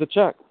covered the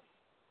check.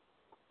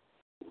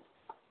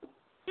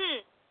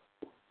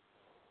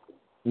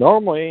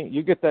 Normally,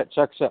 you get that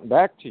check sent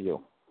back to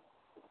you,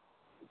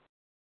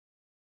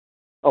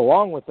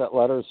 along with that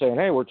letter saying,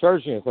 hey, we're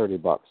charging you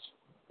 $30.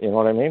 You know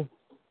what I mean?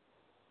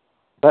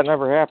 That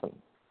never happened.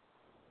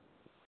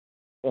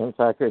 In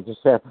fact, it just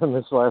happened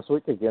this last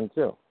week again,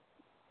 too,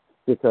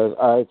 because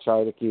I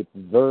try to keep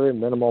very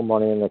minimal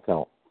money in the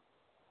account.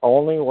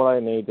 Only what I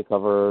need to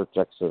cover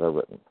checks that are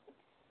written.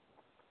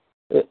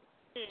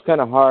 It's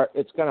kind of hard.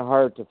 It's kind of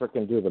hard to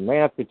freaking do the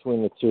math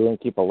between the two and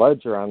keep a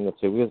ledger on the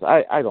two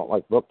because I don't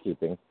like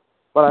bookkeeping,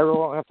 but I really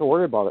don't have to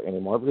worry about it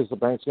anymore because the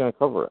bank's going to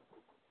cover it.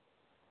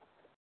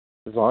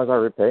 As long as I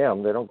repay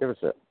them, they don't give a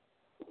shit.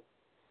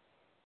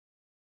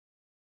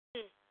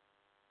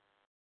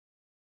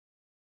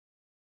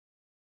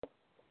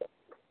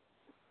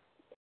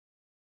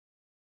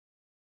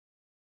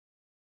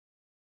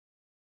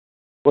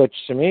 Which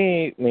to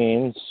me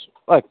means,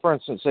 like, for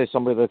instance, say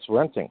somebody that's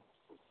renting.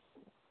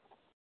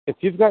 If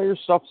you've got your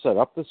stuff set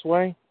up this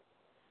way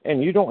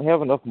and you don't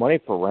have enough money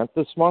for rent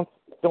this month,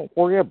 don't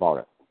worry about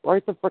it.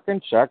 Write the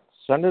frickin' check,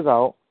 send it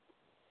out.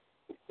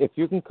 If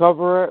you can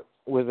cover it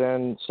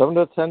within 7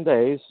 to 10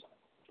 days,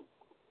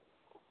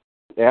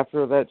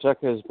 after that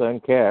check has been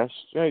cashed,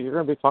 you're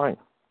going to be fine.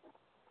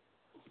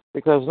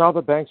 Because now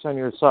the bank's on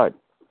your side.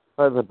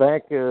 The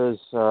bank is,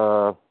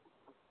 I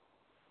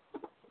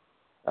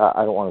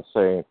don't want to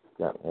say,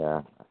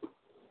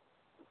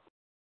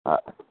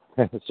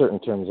 certain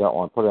terms I don't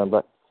want to put in,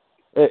 but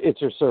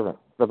it's your servant.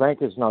 The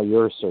bank is now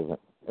your servant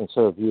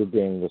instead of you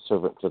being the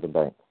servant to the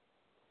bank.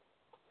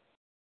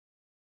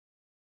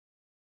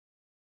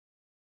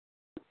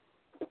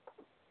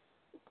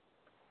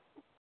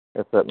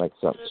 If that makes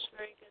sense. That's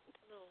very good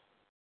to know.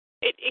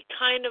 It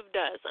kind of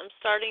does. I'm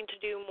starting to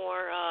do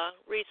more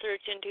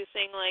research into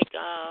things like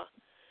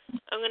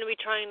I'm going to be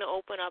trying to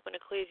open up an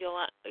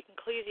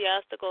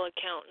ecclesiastical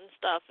account and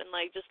stuff, and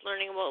like just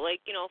learning about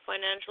like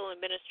Financial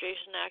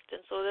Administration Act,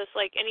 and so this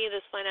like any of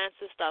this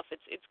finances stuff,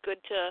 it's good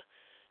to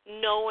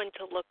know and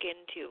to look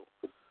into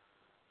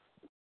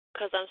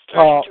because I'm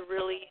starting to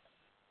really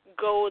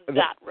go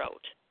that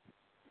route.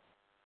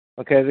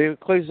 Okay, the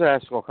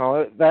ecclesiastical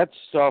account, that's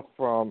stuff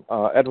from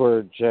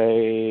Edward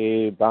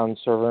J.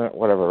 Bondservant,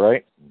 whatever,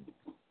 right?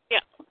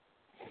 Yeah.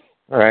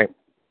 All right.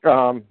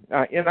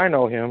 And I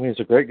know him. He's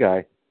a great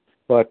guy.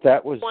 But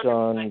that was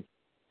done.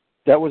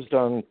 That was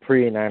done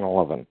pre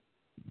 9/11.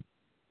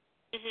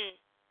 Mhm.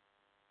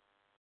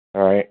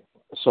 All right.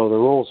 So the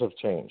rules have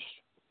changed.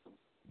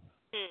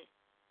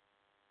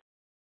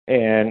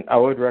 And I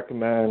would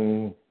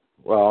recommend,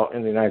 well,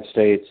 in the United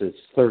States, it's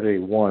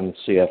 31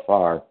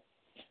 CFR.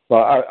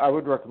 But I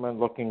would recommend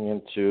looking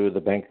into the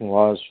banking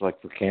laws,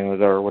 like for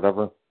Canada or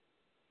whatever.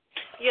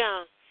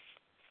 Yeah.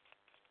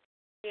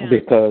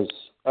 Because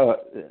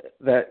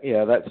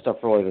that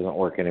stuff really doesn't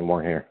work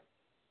anymore here.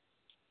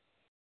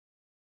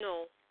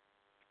 No.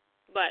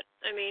 But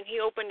I mean, he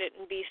opened it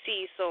in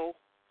BC, so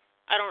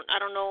I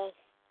don't know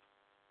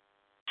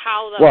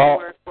how that would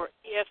work or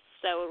if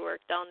that would work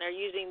down there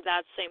using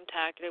that same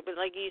tactic. But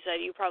like you said,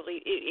 it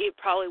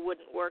probably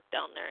wouldn't work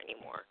down there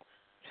anymore.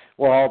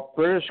 Well,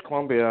 British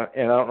Columbia,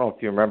 and I don't know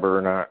if you remember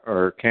or not,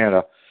 or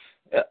Canada,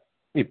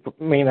 you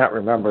may not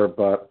remember,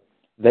 but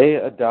they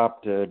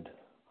adopted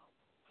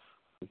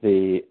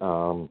the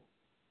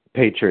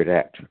Patriot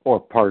Act, or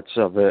parts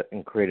of it,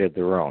 and created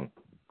their own.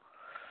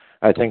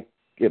 I think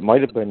it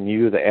might have been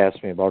you that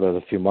asked me about it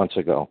a few months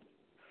ago,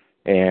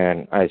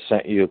 and I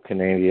sent you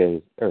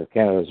Canada's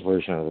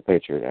version of the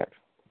Patriot Act.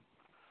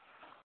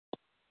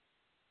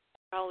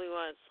 Probably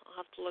was. I'll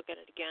have to look at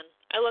it again.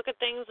 I look at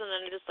things and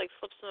then it just like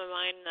slips in my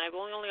mind, and I've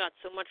only got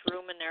so much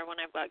room in there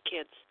when I've got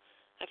kids.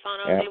 I found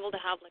I was able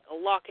to have like a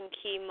lock and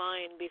key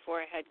mind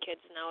before I had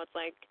kids. Now it's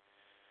like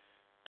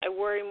I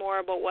worry more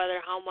about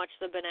how much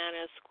the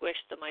banana is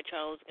squished that my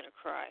child is going to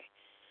cry.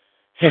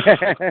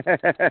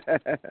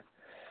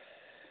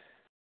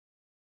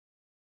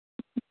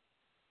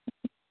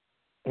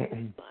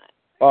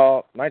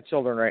 Well, my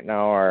children right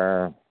now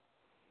are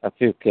a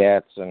few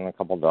cats and a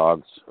couple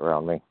dogs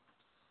around me.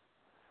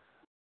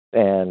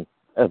 And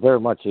they're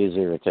much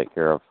easier to take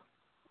care of.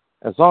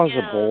 As long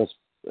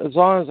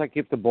as I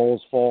keep the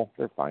bowls full,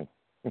 they're fine.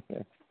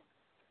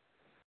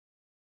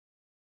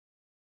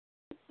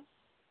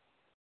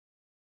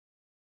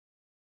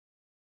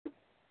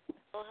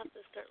 I'll have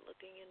to start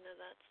looking into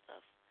that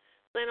stuff.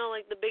 I know,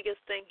 like, the biggest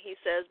thing he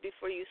says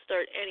before you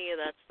start any of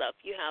that stuff,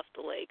 you have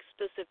to, like,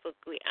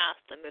 specifically ask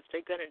them if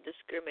they're going to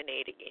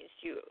discriminate against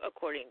you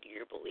according to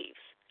your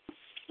beliefs.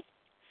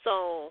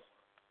 So,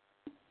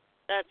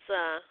 that's,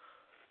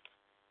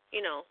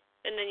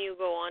 and then you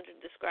go on to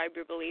describe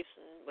your beliefs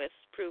and with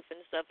proof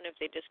and stuff, and if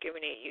they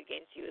discriminate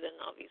against you, then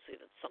obviously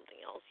that's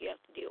something else you have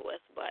to deal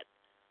with, but...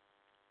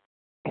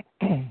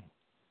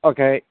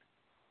 Okay.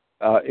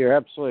 You're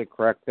absolutely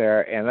correct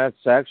there, and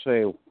that's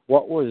actually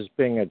what was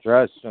being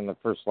addressed in the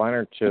first line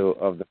or two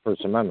of the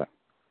First Amendment,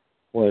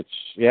 which,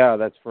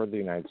 that's for the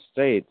United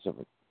States.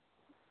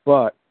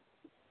 But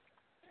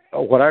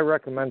what I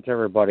recommend to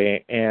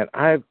everybody, and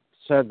I've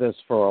said this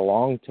for a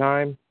long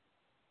time,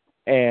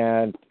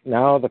 and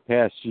now the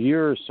past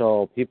year or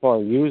so, people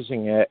are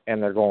using it,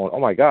 and they're going, oh,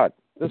 my God,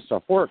 this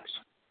stuff works.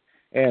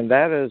 And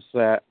that is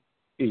that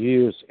you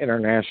use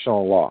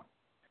international law.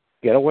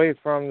 Get away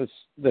from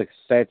the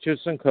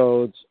statutes and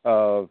codes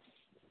of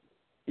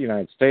the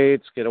United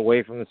States. Get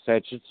away from the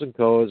statutes and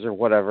codes or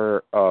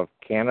whatever of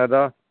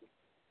Canada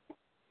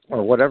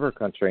or whatever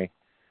country.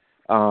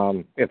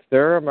 If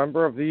they're a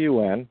member of the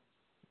UN,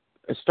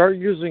 start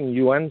using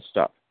UN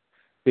stuff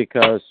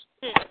because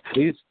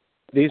these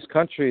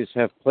countries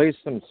have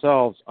placed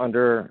themselves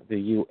under the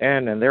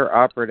UN and they're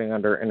operating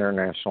under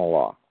international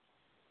law.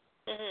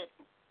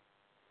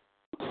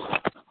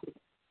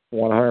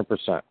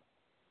 100%.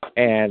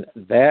 And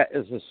that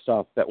is the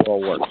stuff that will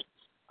work.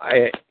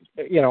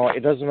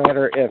 It doesn't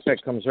matter if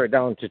it comes right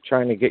down to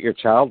trying to get your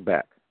child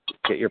back,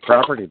 get your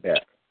property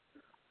back.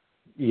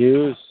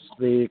 Use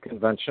the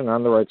Convention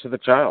on the Rights of the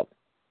Child.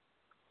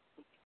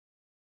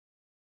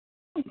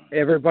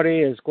 Everybody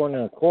is going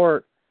to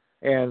court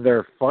and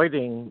they're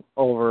fighting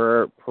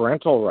over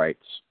parental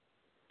rights.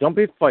 Don't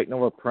be fighting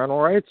over parental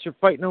rights. You're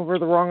fighting over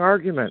the wrong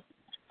argument.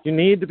 You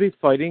need to be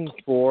fighting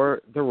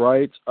for the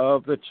rights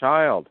of the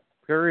child,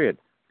 period.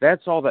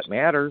 That's all that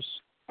matters.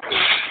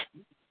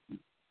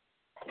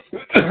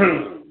 Kind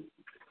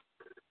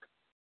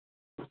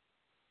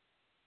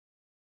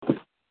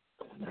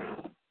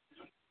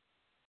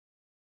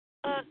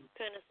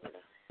of, sort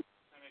of.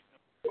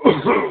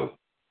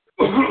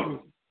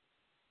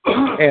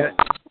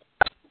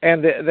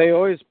 And they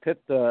always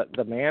pit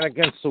the man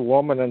against the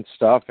woman and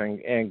stuff,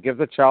 and give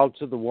the child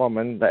to the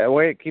woman. That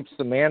way, it keeps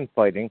the man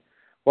fighting.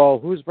 Well,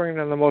 who's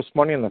bringing in the most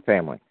money in the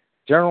family?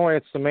 Generally,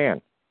 it's the man.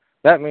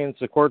 That means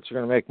the courts are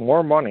going to make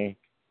more money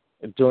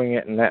doing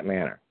it in that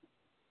manner,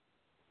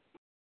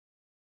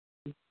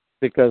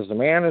 because the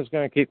man is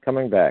going to keep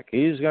coming back.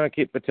 He's going to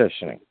keep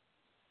petitioning.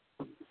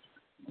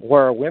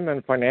 Where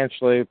women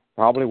financially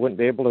probably wouldn't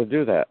be able to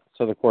do that,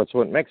 so the courts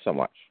wouldn't make so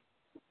much.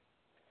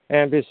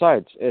 And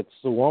besides, it's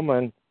the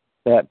woman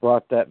that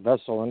brought that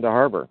vessel into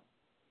harbor.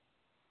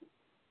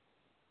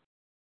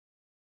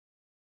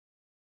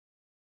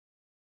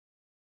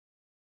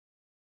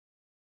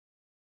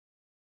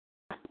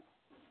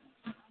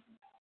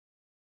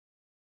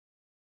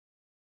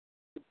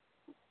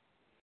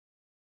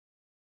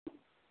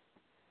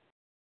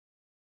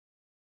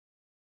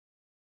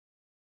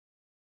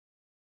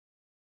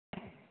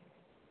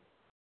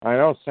 I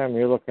know, Sam,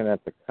 you're looking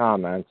at the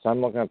comments.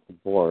 I'm looking at the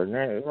board. And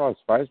it really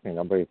surprised me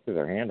nobody threw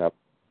their hand up.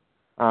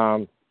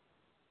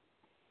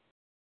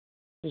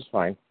 It's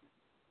fine.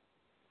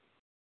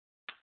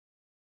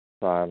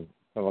 So I'm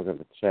going to look at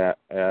the chat.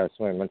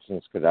 Somebody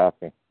mentions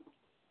Gaddafi.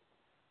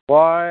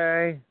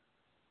 Why?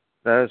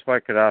 That is why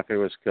Gaddafi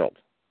was killed.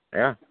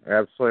 Yeah, you're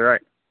absolutely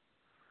right.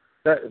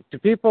 Do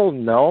people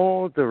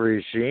know the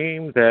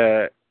regime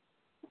that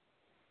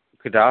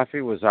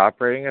Gaddafi was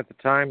operating at the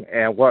time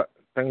and what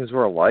things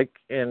were like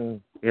in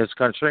his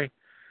country?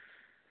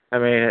 I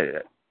mean,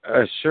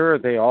 sure,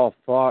 they all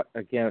fought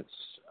against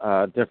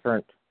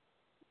different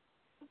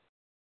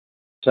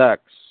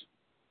sects,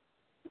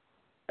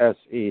 sects,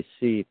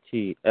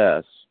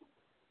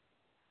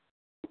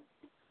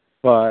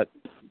 but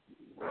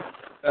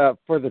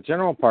for the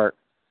general part,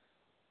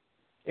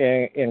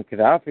 in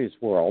Gaddafi's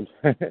world,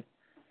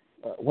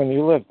 when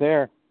you live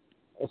there,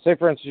 say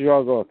for instance you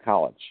all go to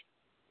college,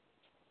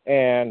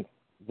 and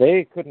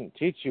they couldn't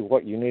teach you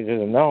what you needed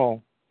to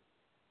know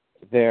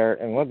there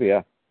in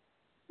Libya.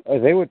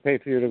 They would pay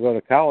for you to go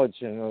to college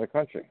in another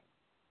country.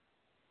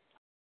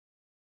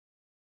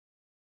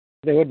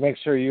 They would make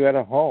sure you had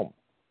a home.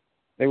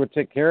 They would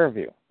take care of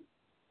you.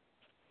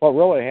 What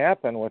really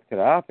happened with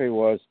Gaddafi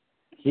was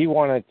he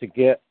wanted to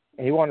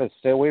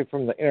stay away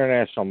from the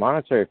International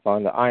Monetary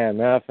Fund, the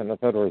IMF, and the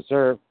Federal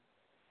Reserve,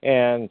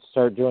 and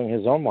start doing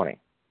his own money.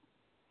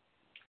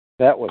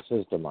 That was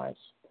his demise.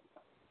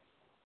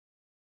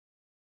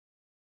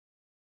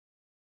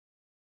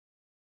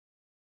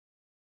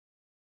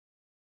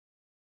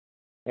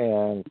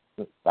 And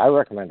I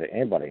recommend it to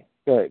anybody.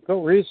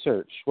 Go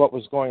research what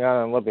was going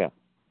on in Libya.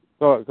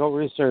 Go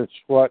research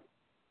what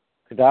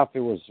Gaddafi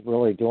was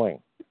really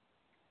doing,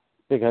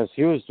 because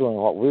he was doing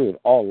what we would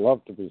all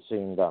love to be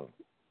seeing done.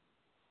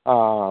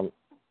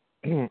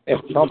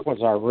 If Trump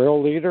was our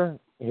real leader,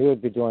 he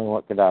would be doing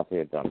what Gaddafi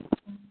had done.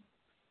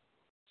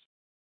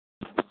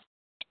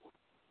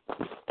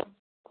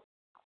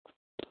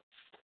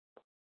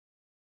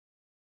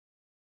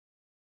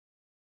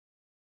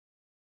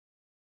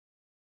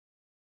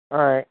 All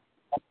right.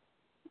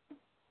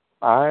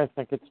 I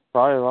think it's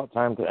probably about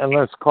time to end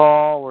this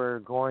call. We're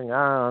going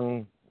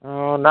on,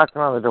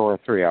 knocking on the door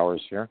 3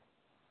 hours here.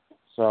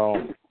 So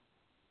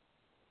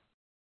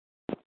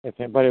if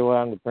anybody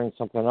wanted to bring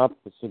something up,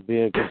 this would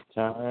be a good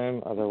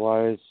time.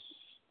 Otherwise,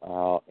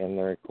 I'll end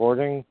the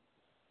recording.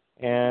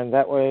 And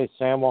that way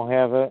Sam will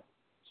have it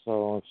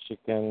so she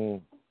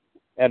can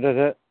edit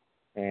it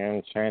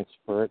and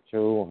transfer it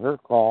to her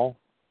call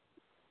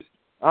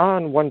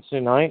on Wednesday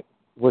night,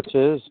 which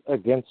is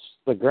Against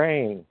the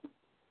Grain.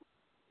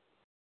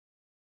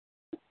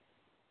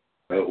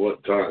 At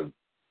what time?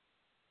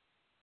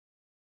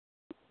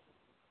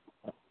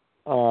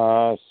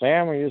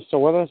 Sam, are you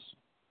still with us?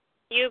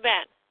 You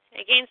bet.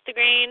 Against the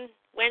Grain,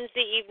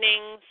 Wednesday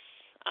evenings,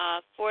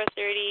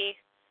 4:30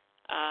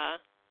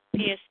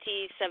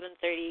 PST,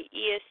 7:30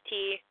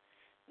 EST.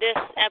 This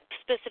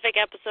specific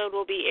episode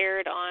will be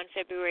aired on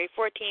February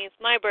 14th,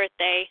 my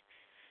birthday,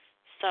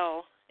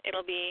 so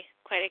it'll be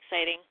quite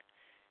exciting.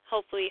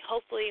 Hopefully,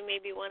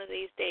 maybe one of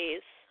these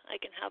days I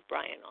can have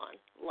Brian on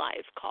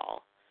live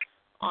call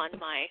on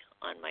my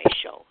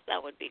show.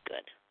 That would be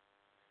good.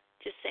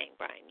 Just saying,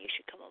 Brian, you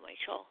should come on my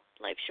show,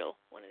 live show,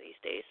 one of these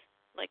days,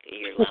 like a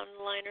year down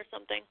the line or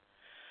something.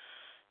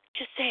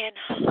 Just saying,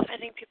 I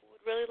think people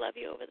would really love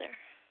you over there.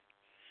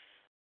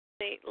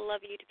 They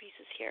love you to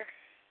pieces here.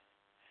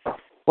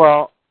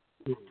 Well,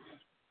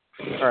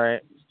 all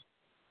right.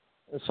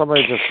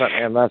 Somebody just sent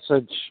me a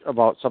message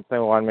about something they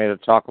wanted me to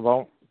talk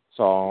about,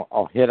 so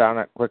I'll hit on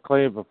it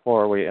quickly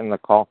before we end the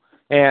call.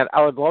 And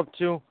I would love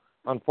to.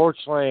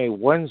 Unfortunately,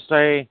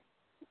 Wednesday,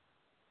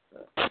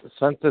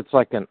 since it's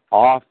like an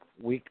off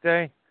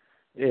weekday,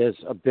 is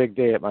a big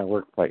day at my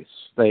workplace.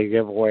 They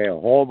give away a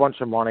whole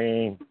bunch of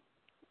money.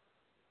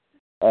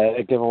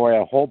 They give away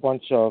a whole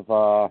bunch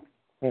of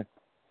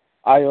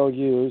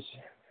IOUs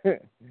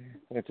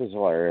which is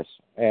hilarious.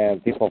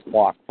 And people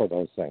flock for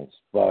those things.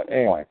 But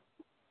anyway,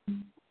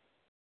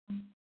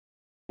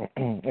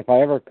 if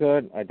I ever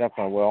could, I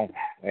definitely will.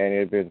 And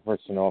you'd be the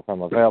first to know if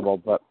I'm available.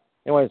 But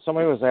anyway,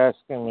 somebody was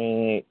asking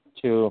me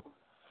to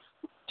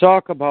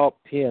talk about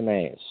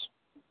PMAs.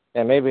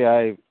 And maybe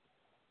I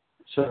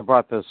should have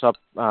brought this up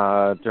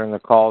during the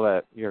call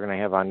that you're going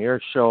to have on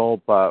your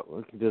show, but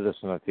we can do this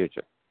in the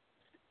future.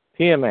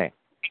 PMA.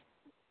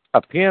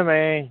 A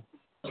PMA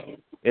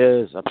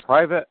is a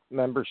private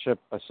membership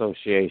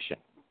association.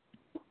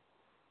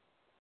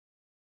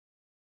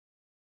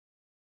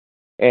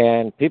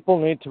 And people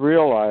need to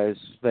realize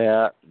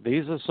that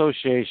these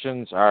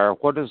associations are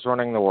what is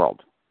running the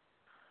world.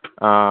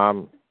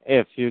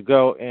 If you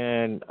go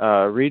and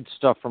read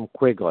stuff from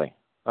Quigley,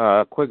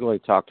 Quigley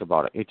talked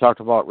about it. He talked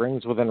about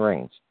rings within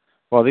rings.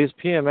 Well, these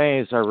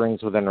PMAs are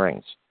rings within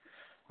rings.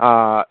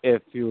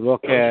 If you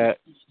look at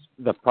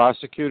the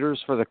prosecutors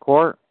for the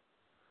court,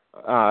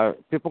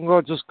 people can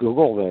go just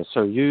Google this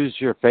or use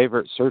your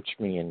favorite search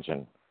me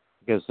engine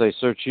because they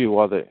search you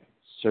while they're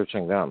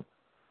searching them.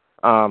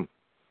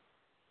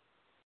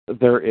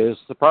 There is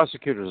the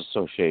Prosecutors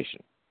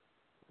Association.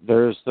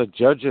 There's the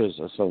Judges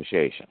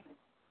Association.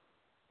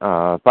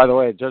 By the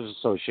way, the Judges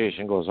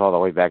Association goes all the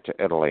way back to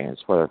Italy.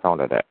 It's where they're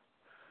founded at.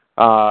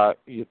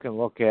 You can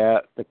look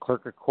at the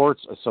Clerk of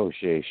Courts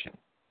Association.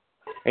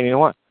 And you know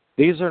what?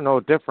 These are no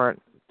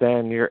different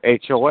than your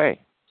HOA,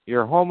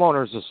 your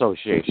Homeowners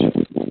Association.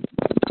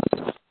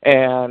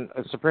 And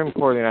the Supreme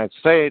Court of the United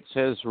States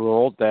has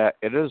ruled that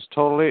it is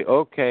totally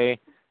okay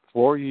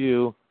for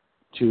you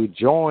to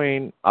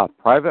join a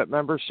private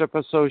membership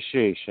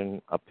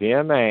association, a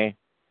PMA,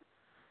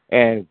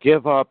 and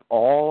give up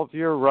all of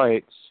your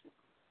rights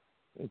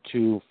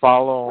to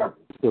follow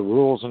the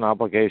rules and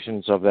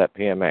obligations of that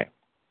PMA.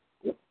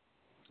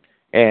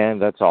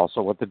 And that's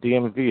also what the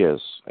DMV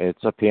is.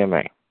 It's a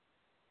PMA.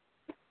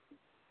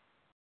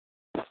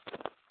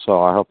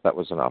 So I hope that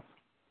was enough.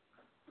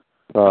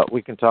 But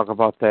we can talk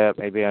about that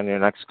maybe on your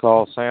next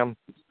call, Sam.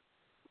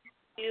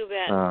 You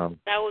bet.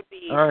 That would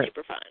be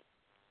super fun.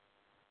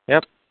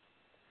 Yep.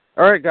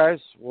 All right, guys.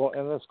 We'll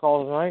end this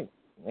call tonight,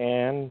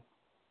 and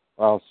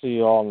I'll see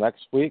you all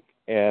next week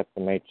at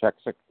the May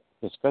Chexic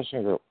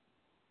discussion group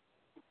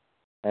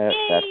at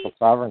Tactical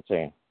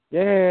Sovereignty.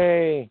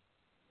 Yay!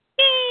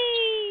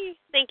 Yay!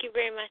 Thank you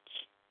very much.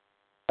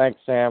 Thanks,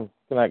 Sam.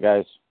 Good night,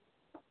 guys.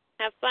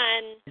 Have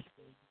fun.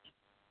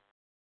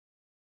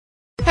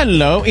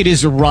 Hello, it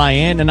is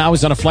Ryan, and I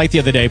was on a flight the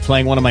other day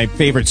playing one of my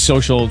favorite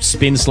social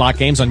spin slot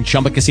games on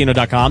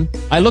ChumbaCasino.com.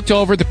 I looked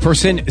over at the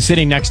person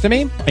sitting next to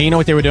me, and you know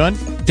what they were doing?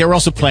 They were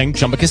also playing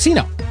Chumba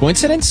Casino.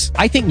 Coincidence?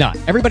 I think not.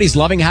 Everybody's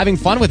loving having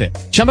fun with it.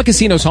 Chumba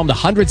Casino is home to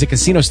hundreds of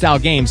casino-style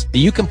games that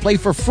you can play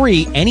for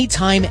free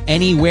anytime,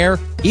 anywhere,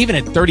 even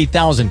at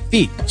 30,000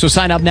 feet. So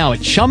sign up now at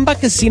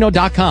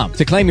ChumbaCasino.com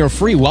to claim your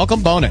free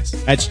welcome bonus.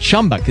 That's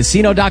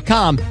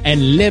ChumbaCasino.com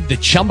and live the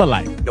Chumba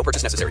life. No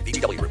purchase necessary.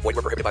 VGW. Void where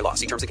prohibited by law.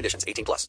 See terms and conditions. 18+.